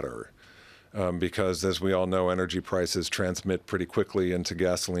the latter. Because, as we all know, energy prices transmit pretty quickly into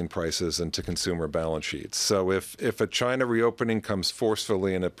gasoline prices and to consumer balance sheets. So if a China reopening comes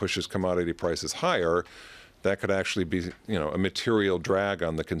forcefully and it pushes commodity prices higher, that could actually be, a material drag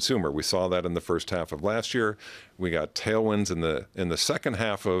on the consumer. We saw that in the first half of last year. We got tailwinds in the second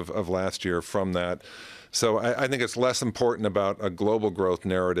half of last year from that. So I think it's less important about a global growth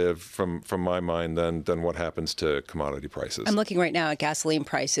narrative from my mind than what happens to commodity prices. I'm looking right now at gasoline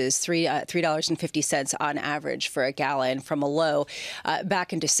prices, $3.50 on average for a gallon, from a low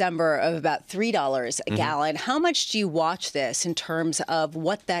back in December of about $3 a gallon. How much do you watch this in terms of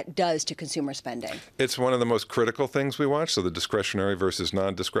what that does to consumer spending? It's one of the most critical things we watch, so the discretionary versus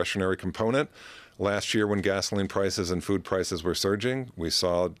non-discretionary component. Last year, when gasoline prices and food prices were surging, we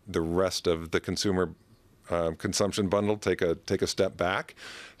saw the rest of the consumer consumption bundle take a step back.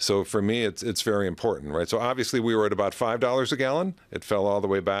 So for me, it's very important, right? So obviously we were at about $5 a gallon. It fell all the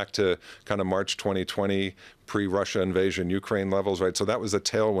way back to kind of March 2020, pre-Russia invasion Ukraine levels, right? So that was a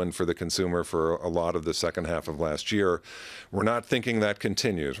tailwind for the consumer for a lot of the second half of last year. We're not thinking that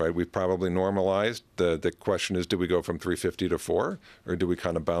continues, right? We've probably normalized. The question is, do we go from 350 to 4, or do we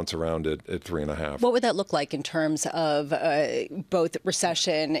kind of bounce around at 3.5? What would that look like in terms of both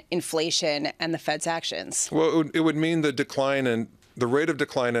recession, inflation, and the Fed's actions? Well, it would mean the rate of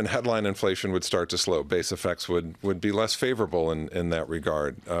decline in headline inflation would start to slow. Base effects would be less favorable in that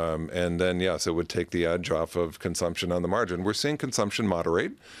regard. And then, yes, it would take the edge off of consumption on the margin. We're seeing consumption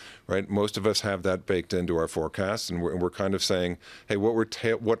moderate, right? Most of us have that baked into our forecasts, and we're kind of saying, hey, what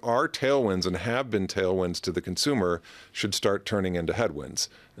are tailwinds and have been tailwinds to the consumer should start turning into headwinds.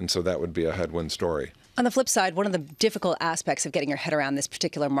 And so that would be a headwind story. On the flip side, one of the difficult aspects of getting your head around this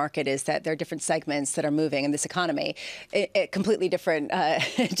particular market is that there are different segments that are moving in this economy at completely different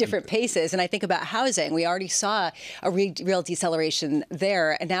different paces. And I think about housing. We already saw a real deceleration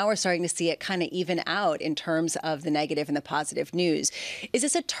there, and now we're starting to see it kind of even out in terms of the negative and the positive news. Is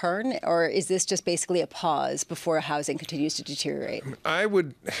this a turn, or is this just basically a pause before housing continues to deteriorate? I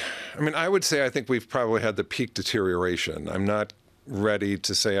would say I think we've probably had the peak deterioration. I'm not ready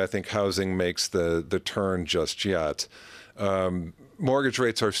to say I think housing makes the turn just yet. Mortgage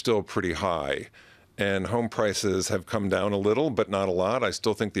rates are still pretty high, and home prices have come down a little, but not a lot. I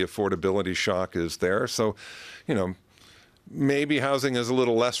still think the affordability shock is there. So, maybe housing is a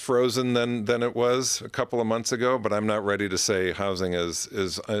little less frozen than it was a couple of months ago, but I'm not ready to say housing is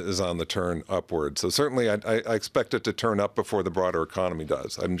on the turn upward. So certainly I expect it to turn up before the broader economy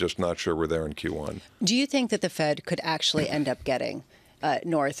does. I'm just not sure we're there in Q1. Do you think that the Fed could actually end up getting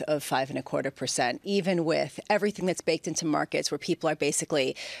north of 5.25%, even with everything that's baked into markets where people are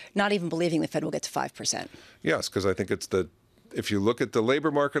basically not even believing the Fed will get to 5%? Yes, because I think if you look at the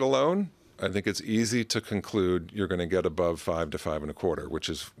labor market alone, I think it's easy to conclude you're going to get above 5 to 5.25, which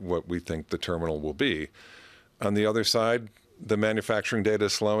is what we think the terminal will be. On the other side, the manufacturing data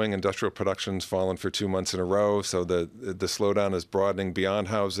is slowing. Industrial production's fallen for 2 months in a row. So the slowdown is broadening beyond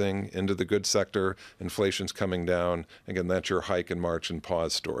housing into the goods sector. Inflation's coming down. Again, that's your hike in March and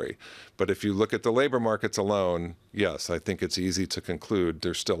pause story. But if you look at the labor markets alone, yes, I think it's easy to conclude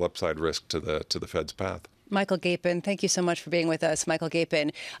there's still upside risk to the Fed's path. Michael Gapin, thank you so much for being with us. Michael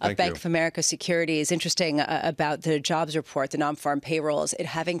Gapin of Bank of America Securities. Interesting about the jobs report, the non-farm payrolls, it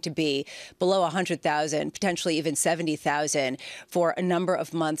having to be below 100,000, potentially even 70,000 for a number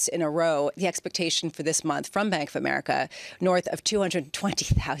of months in a row. The expectation for this month from Bank of America, north of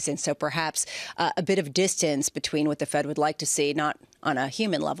 220,000. So perhaps a bit of distance between what the Fed would like to see, not on a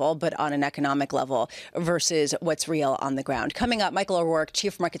human level, but on an economic level versus what's real on the ground. Coming up, Michael O'Rourke,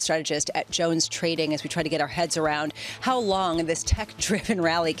 Chief Market Strategist at Jones Trading, as we try to get our heads around how long this tech-driven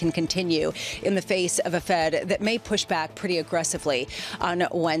rally can continue in the face of a Fed that may push back pretty aggressively on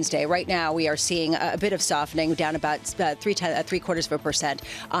Wednesday. Right now, we are seeing a bit of softening, down about 0.75%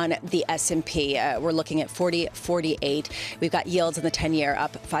 on the S&P. We're looking at 40.48. We've got yields in the 10-year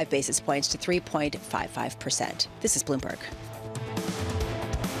up 5 basis points to 3.55%. This is Bloomberg.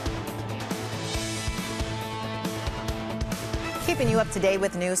 Keeping you up to date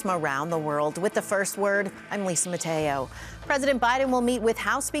with news from around the world. With the first word, I'm Lisa Mateo. President Biden will meet with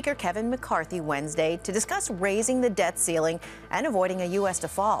House Speaker Kevin McCarthy Wednesday to discuss raising the debt ceiling and avoiding a U.S.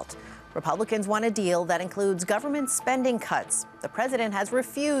 default. Republicans want a deal that includes government spending cuts. The president has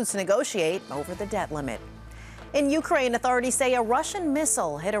refused to negotiate over the debt limit. In Ukraine, authorities say a Russian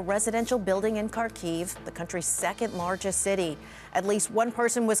missile hit a residential building in Kharkiv, the country's second largest city. At least one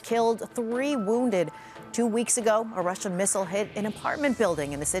person was killed, 3 wounded. 2 weeks ago, a Russian missile hit an apartment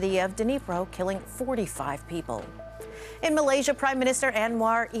building in the city of Dnipro, killing 45 people. In Malaysia, Prime Minister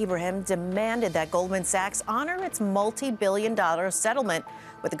Anwar Ibrahim demanded that Goldman Sachs honor its multi-billion-dollar settlement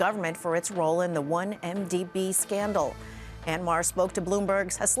with the government for its role in the 1MDB scandal. Anwar spoke to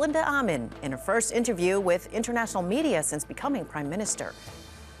Bloomberg's Haslinda Amin in her first interview with international media since becoming prime minister.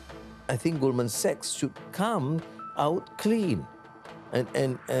 I think Goldman Sachs should come out clean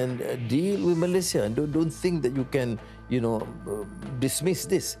and deal with Malaysia. And don't think that you can, dismiss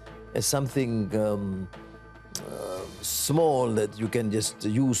this as something small that you can just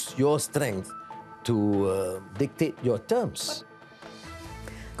use your strength to dictate your terms.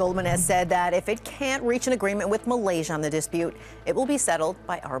 Goldman has said that if it can't reach an agreement with Malaysia on the dispute, it will be settled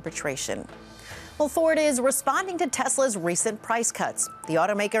by arbitration. Well, Ford is responding to Tesla's recent price cuts. The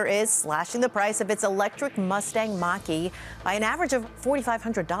automaker is slashing the price of its electric Mustang Mach-E by an average of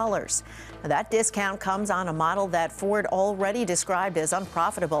 $4,500. That discount comes on a model that Ford already described as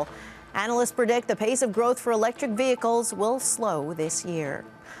unprofitable. Analysts predict the pace of growth for electric vehicles will slow this year.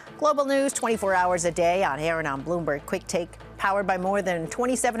 Global news 24 hours a day on air and on Bloomberg Quick Take, powered by more than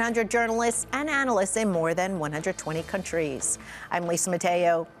 2,700 journalists and analysts in more than 120 countries. I'm Lisa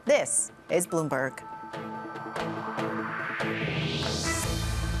Mateo. This is Bloomberg.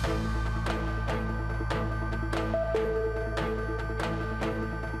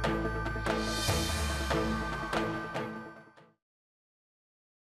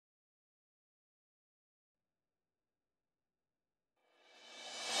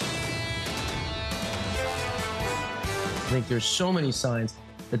 I think there's so many signs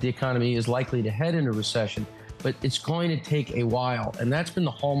that the economy is likely to head into recession, but it's going to take a while. And that's been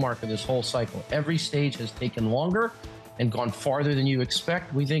the hallmark of this whole cycle. Every stage has taken longer and gone farther than you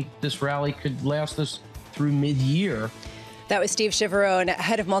expect. We think this rally could last us through mid-year. That was Steve Chivarone,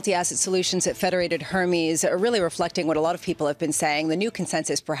 head of multi-asset solutions at Federated Hermes, really reflecting what a lot of people have been saying, the new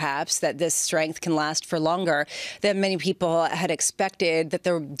consensus perhaps that this strength can last for longer than many people had expected, that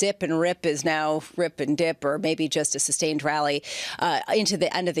the dip and rip is now rip and dip, or maybe just a sustained rally into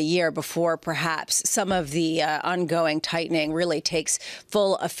the end of the year before perhaps some of the ongoing tightening really takes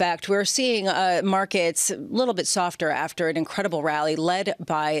full effect. We're seeing markets a little bit softer after an incredible rally led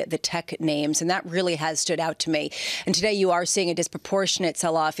by the tech names, and that really has stood out to me. And today you are seeing a disproportionate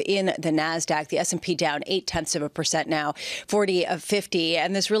sell-off in the NASDAQ. The S&P down 0.8% now, 40.50.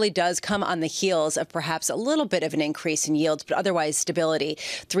 And this really does come on the heels of perhaps a little bit of an increase in yields, but otherwise stability,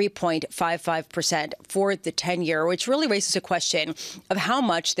 3.55% for the 10-year, which really raises a question of how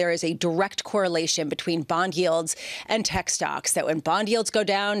much there is a direct correlation between bond yields and tech stocks, that when bond yields go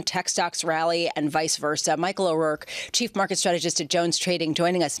down, tech stocks rally, and vice versa. Michael O'Rourke, Chief Market Strategist at Jones Trading,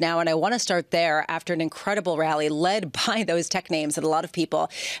 joining us now. And I want to start there after an incredible rally led by those tech names that a lot of people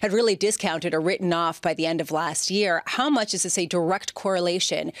had really discounted or written off by the end of last year. How much is this a direct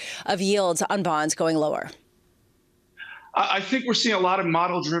correlation of yields on bonds going lower? I think we're seeing a lot of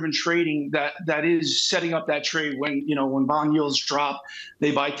model-driven trading that is setting up that trade. When bond yields drop,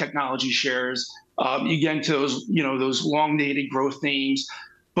 they buy technology shares. You get into those long-dated growth names.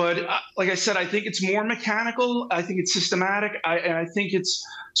 But like I said, I think it's more mechanical. I think it's systematic. I don't think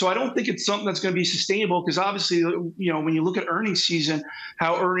it's something that's going to be sustainable, because obviously, when you look at earnings season,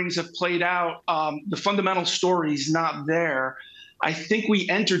 how earnings have played out, the fundamental story is not there. I think we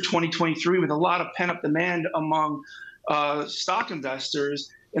entered 2023 with a lot of pent-up demand among stock investors,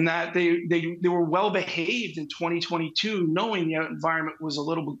 in that they were well behaved in 2022, knowing the environment was a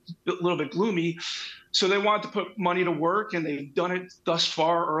little bit gloomy. So they wanted to put money to work, and they've done it thus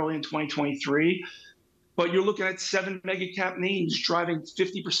far early in 2023. But you're looking at 7 mega cap names driving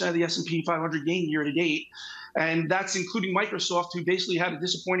 50% of the S&P 500 gain year to date. And that's including Microsoft, who basically had a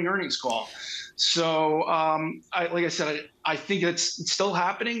disappointing earnings call. So, like I said, I think it's still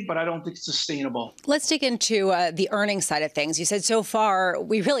happening, but I don't think it's sustainable. Let's dig into the earnings side of things. You said so far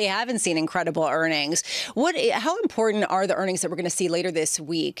we really haven't seen incredible earnings. How important are the earnings that we're going to see later this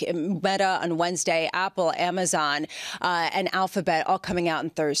week? Meta on Wednesday, Apple, Amazon, and Alphabet all coming out on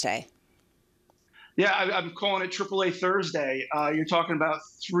Thursday. Yeah, I'm calling it AAA Thursday. You're talking about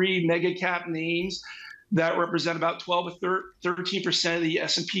 3 mega cap names that represent about 12 or 13% of the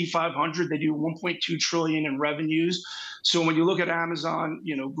S&P 500. They do 1.2 trillion in revenues. So when you look at Amazon,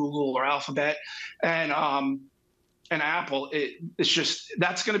 Google or Alphabet, and Apple, it's just,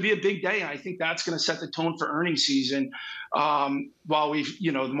 that's going to be a big day. And I think that's going to set the tone for earnings season. While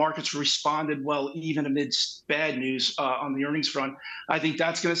the markets responded well, even amidst bad news on the earnings front, I think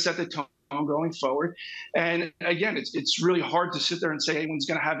that's going to set the tone going forward. And again, it's really hard to sit there and say anyone's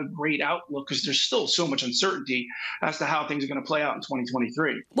going to have a great outlook, because there's still so much uncertainty as to how things are going to play out in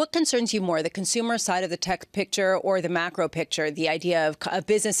 2023. What concerns you more, the consumer side of the tech picture or the macro picture, the idea of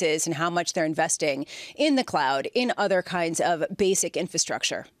businesses and how much they're investing in the cloud, in other kinds of basic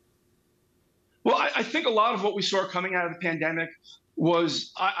infrastructure? Well, I think a lot of what we saw coming out of the pandemic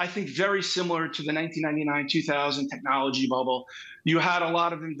was, I think, very similar to the 1999-2000 technology bubble. You had a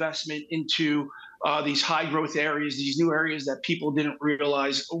lot of investment into these high growth areas, these new areas that people didn't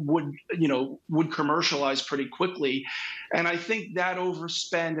realize would commercialize pretty quickly. And I think that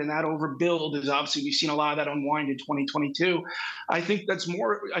overspend and that overbuild is, obviously, we've seen a lot of that unwind in 2022. I think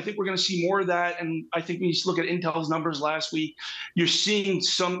we're going to see more of that. And I think when you look at Intel's numbers last week, you're seeing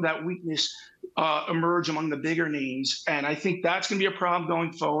some of that weakness emerge among the bigger names. And I think that's going to be a problem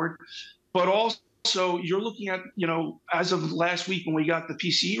going forward. But also, you're looking at, as of last week when we got the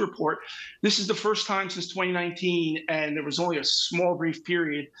PCE report, this is the first time since 2019, and there was only a small brief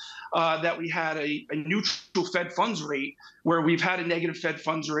period that we had a neutral Fed funds rate, where we've had a negative Fed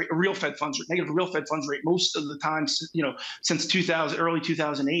funds rate, negative real Fed funds rate most of the time, since early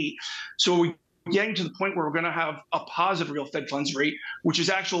 2008. So we're getting to the point where we're going to have a positive real Fed funds rate, which is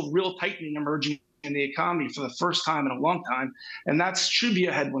actual real tightening emerging in the economy for the first time in a long time. And that should be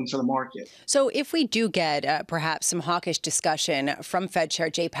a headwind for the market. So if we do get perhaps some hawkish discussion from Fed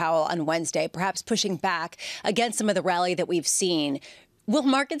Chair Jay Powell on Wednesday, perhaps pushing back against some of the rally that we've seen, will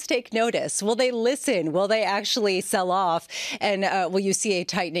markets take notice? Will they listen? Will they actually sell off? And will you see a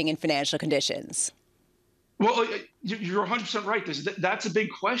tightening in financial conditions? Well, you're 100% right. That's a big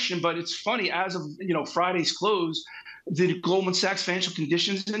question, but it's funny. As of Friday's close, the Goldman Sachs Financial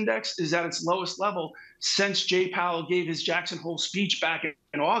Conditions Index is at its lowest level since Jay Powell gave his Jackson Hole speech back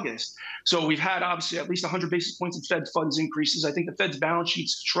in August. So we've had, obviously, at least 100 basis points in Fed funds increases. I think the Fed's balance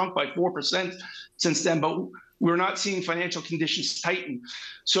sheet's shrunk by 4% since then, but we're not seeing financial conditions tighten.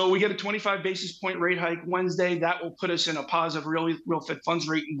 So we get a 25 basis point rate hike Wednesday. That will put us in a positive real Fed funds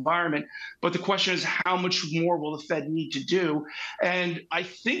rate environment. But the question is, how much more will the Fed need to do? And I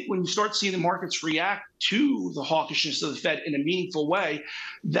think when you start seeing the markets react to the hawkishness of the Fed in a meaningful way,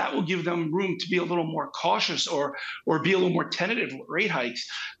 that will give them room to be a little more cautious or be a little more tentative with rate hikes.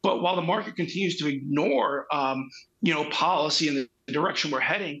 But while the market continues to ignore policy in the direction we're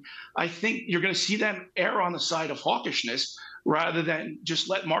heading, I think you're going to see them err on the side of hawkishness rather than just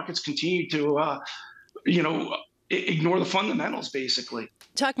let markets continue to, ignore the fundamentals, basically.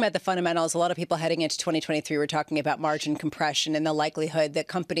 Talking about the fundamentals, a lot of people heading into 2023 were talking about margin compression and the likelihood that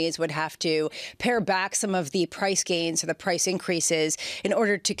companies would have to pare back some of the price gains or the price increases in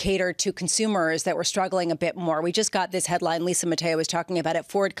order to cater to consumers that were struggling a bit more. We just got this headline. Lisa Mateo was talking about it.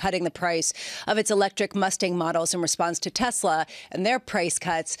 Ford cutting the price of its electric Mustang models in response to Tesla and their price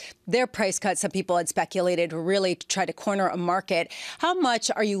cuts. Some people had speculated were really to try to corner a market. How much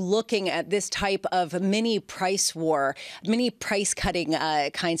are you looking at this type of mini price war, mini price cutting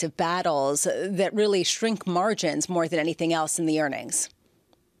kinds of battles that really shrink margins more than anything else in the earnings?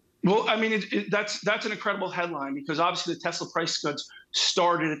 Well, I mean, that's an incredible headline, because obviously the Tesla price cuts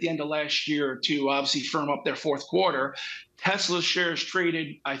started at the end of last year to obviously firm up their fourth quarter. Tesla's shares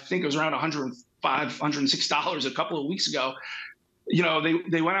traded, I think it was around $506 a couple of weeks ago. You know,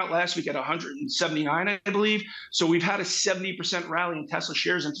 they went out last week at 179, I believe. So we've had a 70% rally in Tesla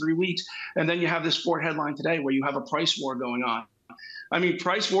shares in 3 weeks. And then you have this Ford headline today where you have a price war going on. I mean,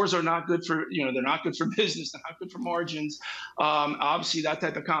 price wars are not good for, you know, they're not good for business. They're not good for margins. Obviously, that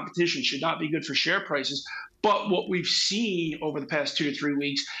type of competition should not be good for share prices. But what we've seen over the past 2 to 3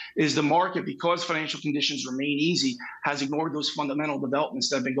 weeks is the market, because financial conditions remain easy, has ignored those fundamental developments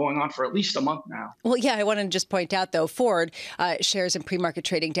that have been going on for at least a month now. Well, yeah, I want to just point out, though, Ford shares in pre-market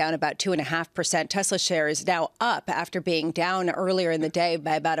trading down about 2.5%. Tesla shares now up after being down earlier in the day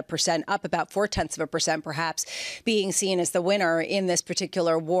by about 1%, up about 0.4%, perhaps being seen as the winner in this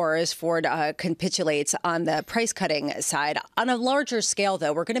particular war as Ford capitulates on the price-cutting side. On a larger scale,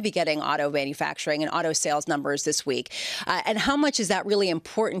 though, we're going to be getting auto manufacturing and auto sales numbers this week. And how much is that really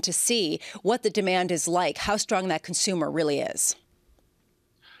important to see what the demand is like, how strong that consumer really is?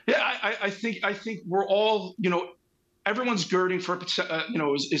 Yeah, I think we're all, you know, everyone's girding for, you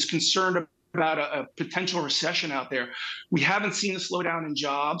know, is concerned about a potential recession out there. We haven't seen a slowdown in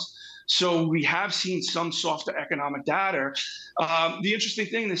jobs. So we have seen some softer economic data. The interesting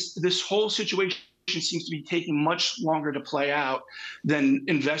thing, this whole situation seems to be taking much longer to play out than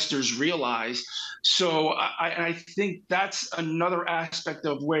investors realize. So I think that's another aspect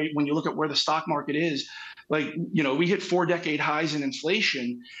of where, when you look at where the stock market is, like, you know, we hit 4-decade highs in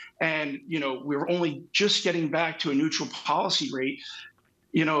inflation, and, you know, we're only just getting back to a neutral policy rate.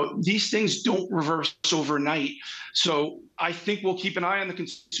 You know, these things don't reverse overnight. So I think we'll keep an eye on the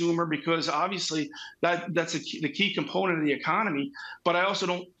consumer, because obviously that's the key component of the economy. But I also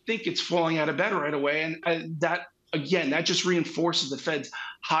don't think it's falling out of bed right away. And that, again, that just reinforces the Fed's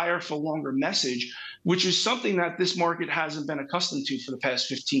higher for longer message, which is something that this market hasn't been accustomed to for the past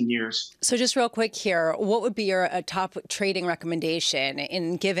 15 years. So just real quick here, what would be your top trading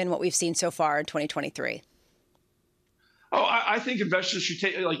recommendation given what we've seen so far in 2023? Oh, I think investors should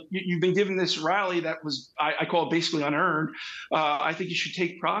take, like, you've been given this rally that was, I call it basically unearned. I think you should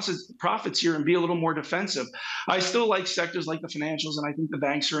take profits here and be a little more defensive. I still like sectors like the financials, and I think the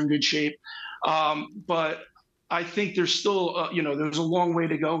banks are in good shape. But I think there's still, you know, there's a long way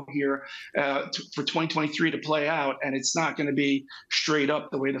to go here for 2023 to play out, and it's not going to be straight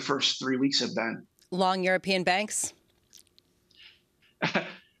up the way the first 3 weeks have been. Long European banks?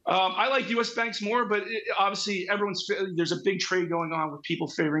 I like U.S. banks more, but obviously there's a big trade going on with people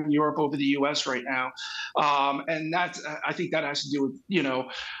favoring Europe over the U.S. right now. And I think that has to do with, you know,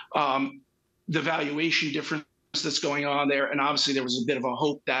 the valuation difference that's going on there. And obviously there was a bit of a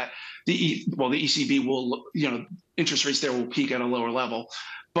hope that the ECB will, you know, interest rates there will peak at a lower level.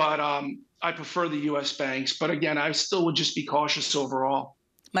 But I prefer the U.S. banks. But again, I still would just be cautious overall.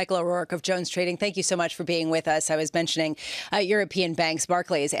 Michael O'Rourke of Jones Trading, thank you so much for being with us. I was mentioning European banks.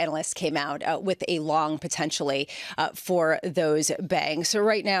 Barclays analysts came out with a long potentially for those banks. So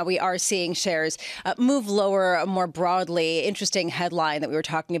right now we are seeing shares move lower more broadly. Interesting headline that we were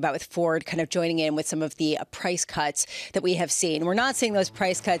talking about with Ford kind of joining in with some of the price cuts that we have seen. We're not seeing those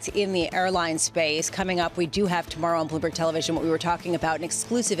price cuts in the airline space. Coming up, we do have tomorrow on Bloomberg Television what we were talking about, an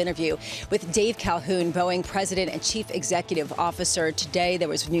exclusive interview with Dave Calhoun, Boeing President and Chief Executive Officer. Today there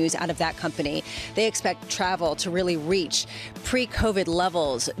was news out of that company. They expect travel to really reach pre-COVID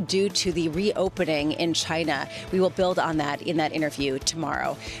levels due to the reopening in China. We will build on that in that interview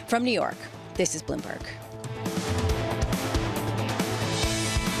tomorrow. From New York, this is Bloomberg.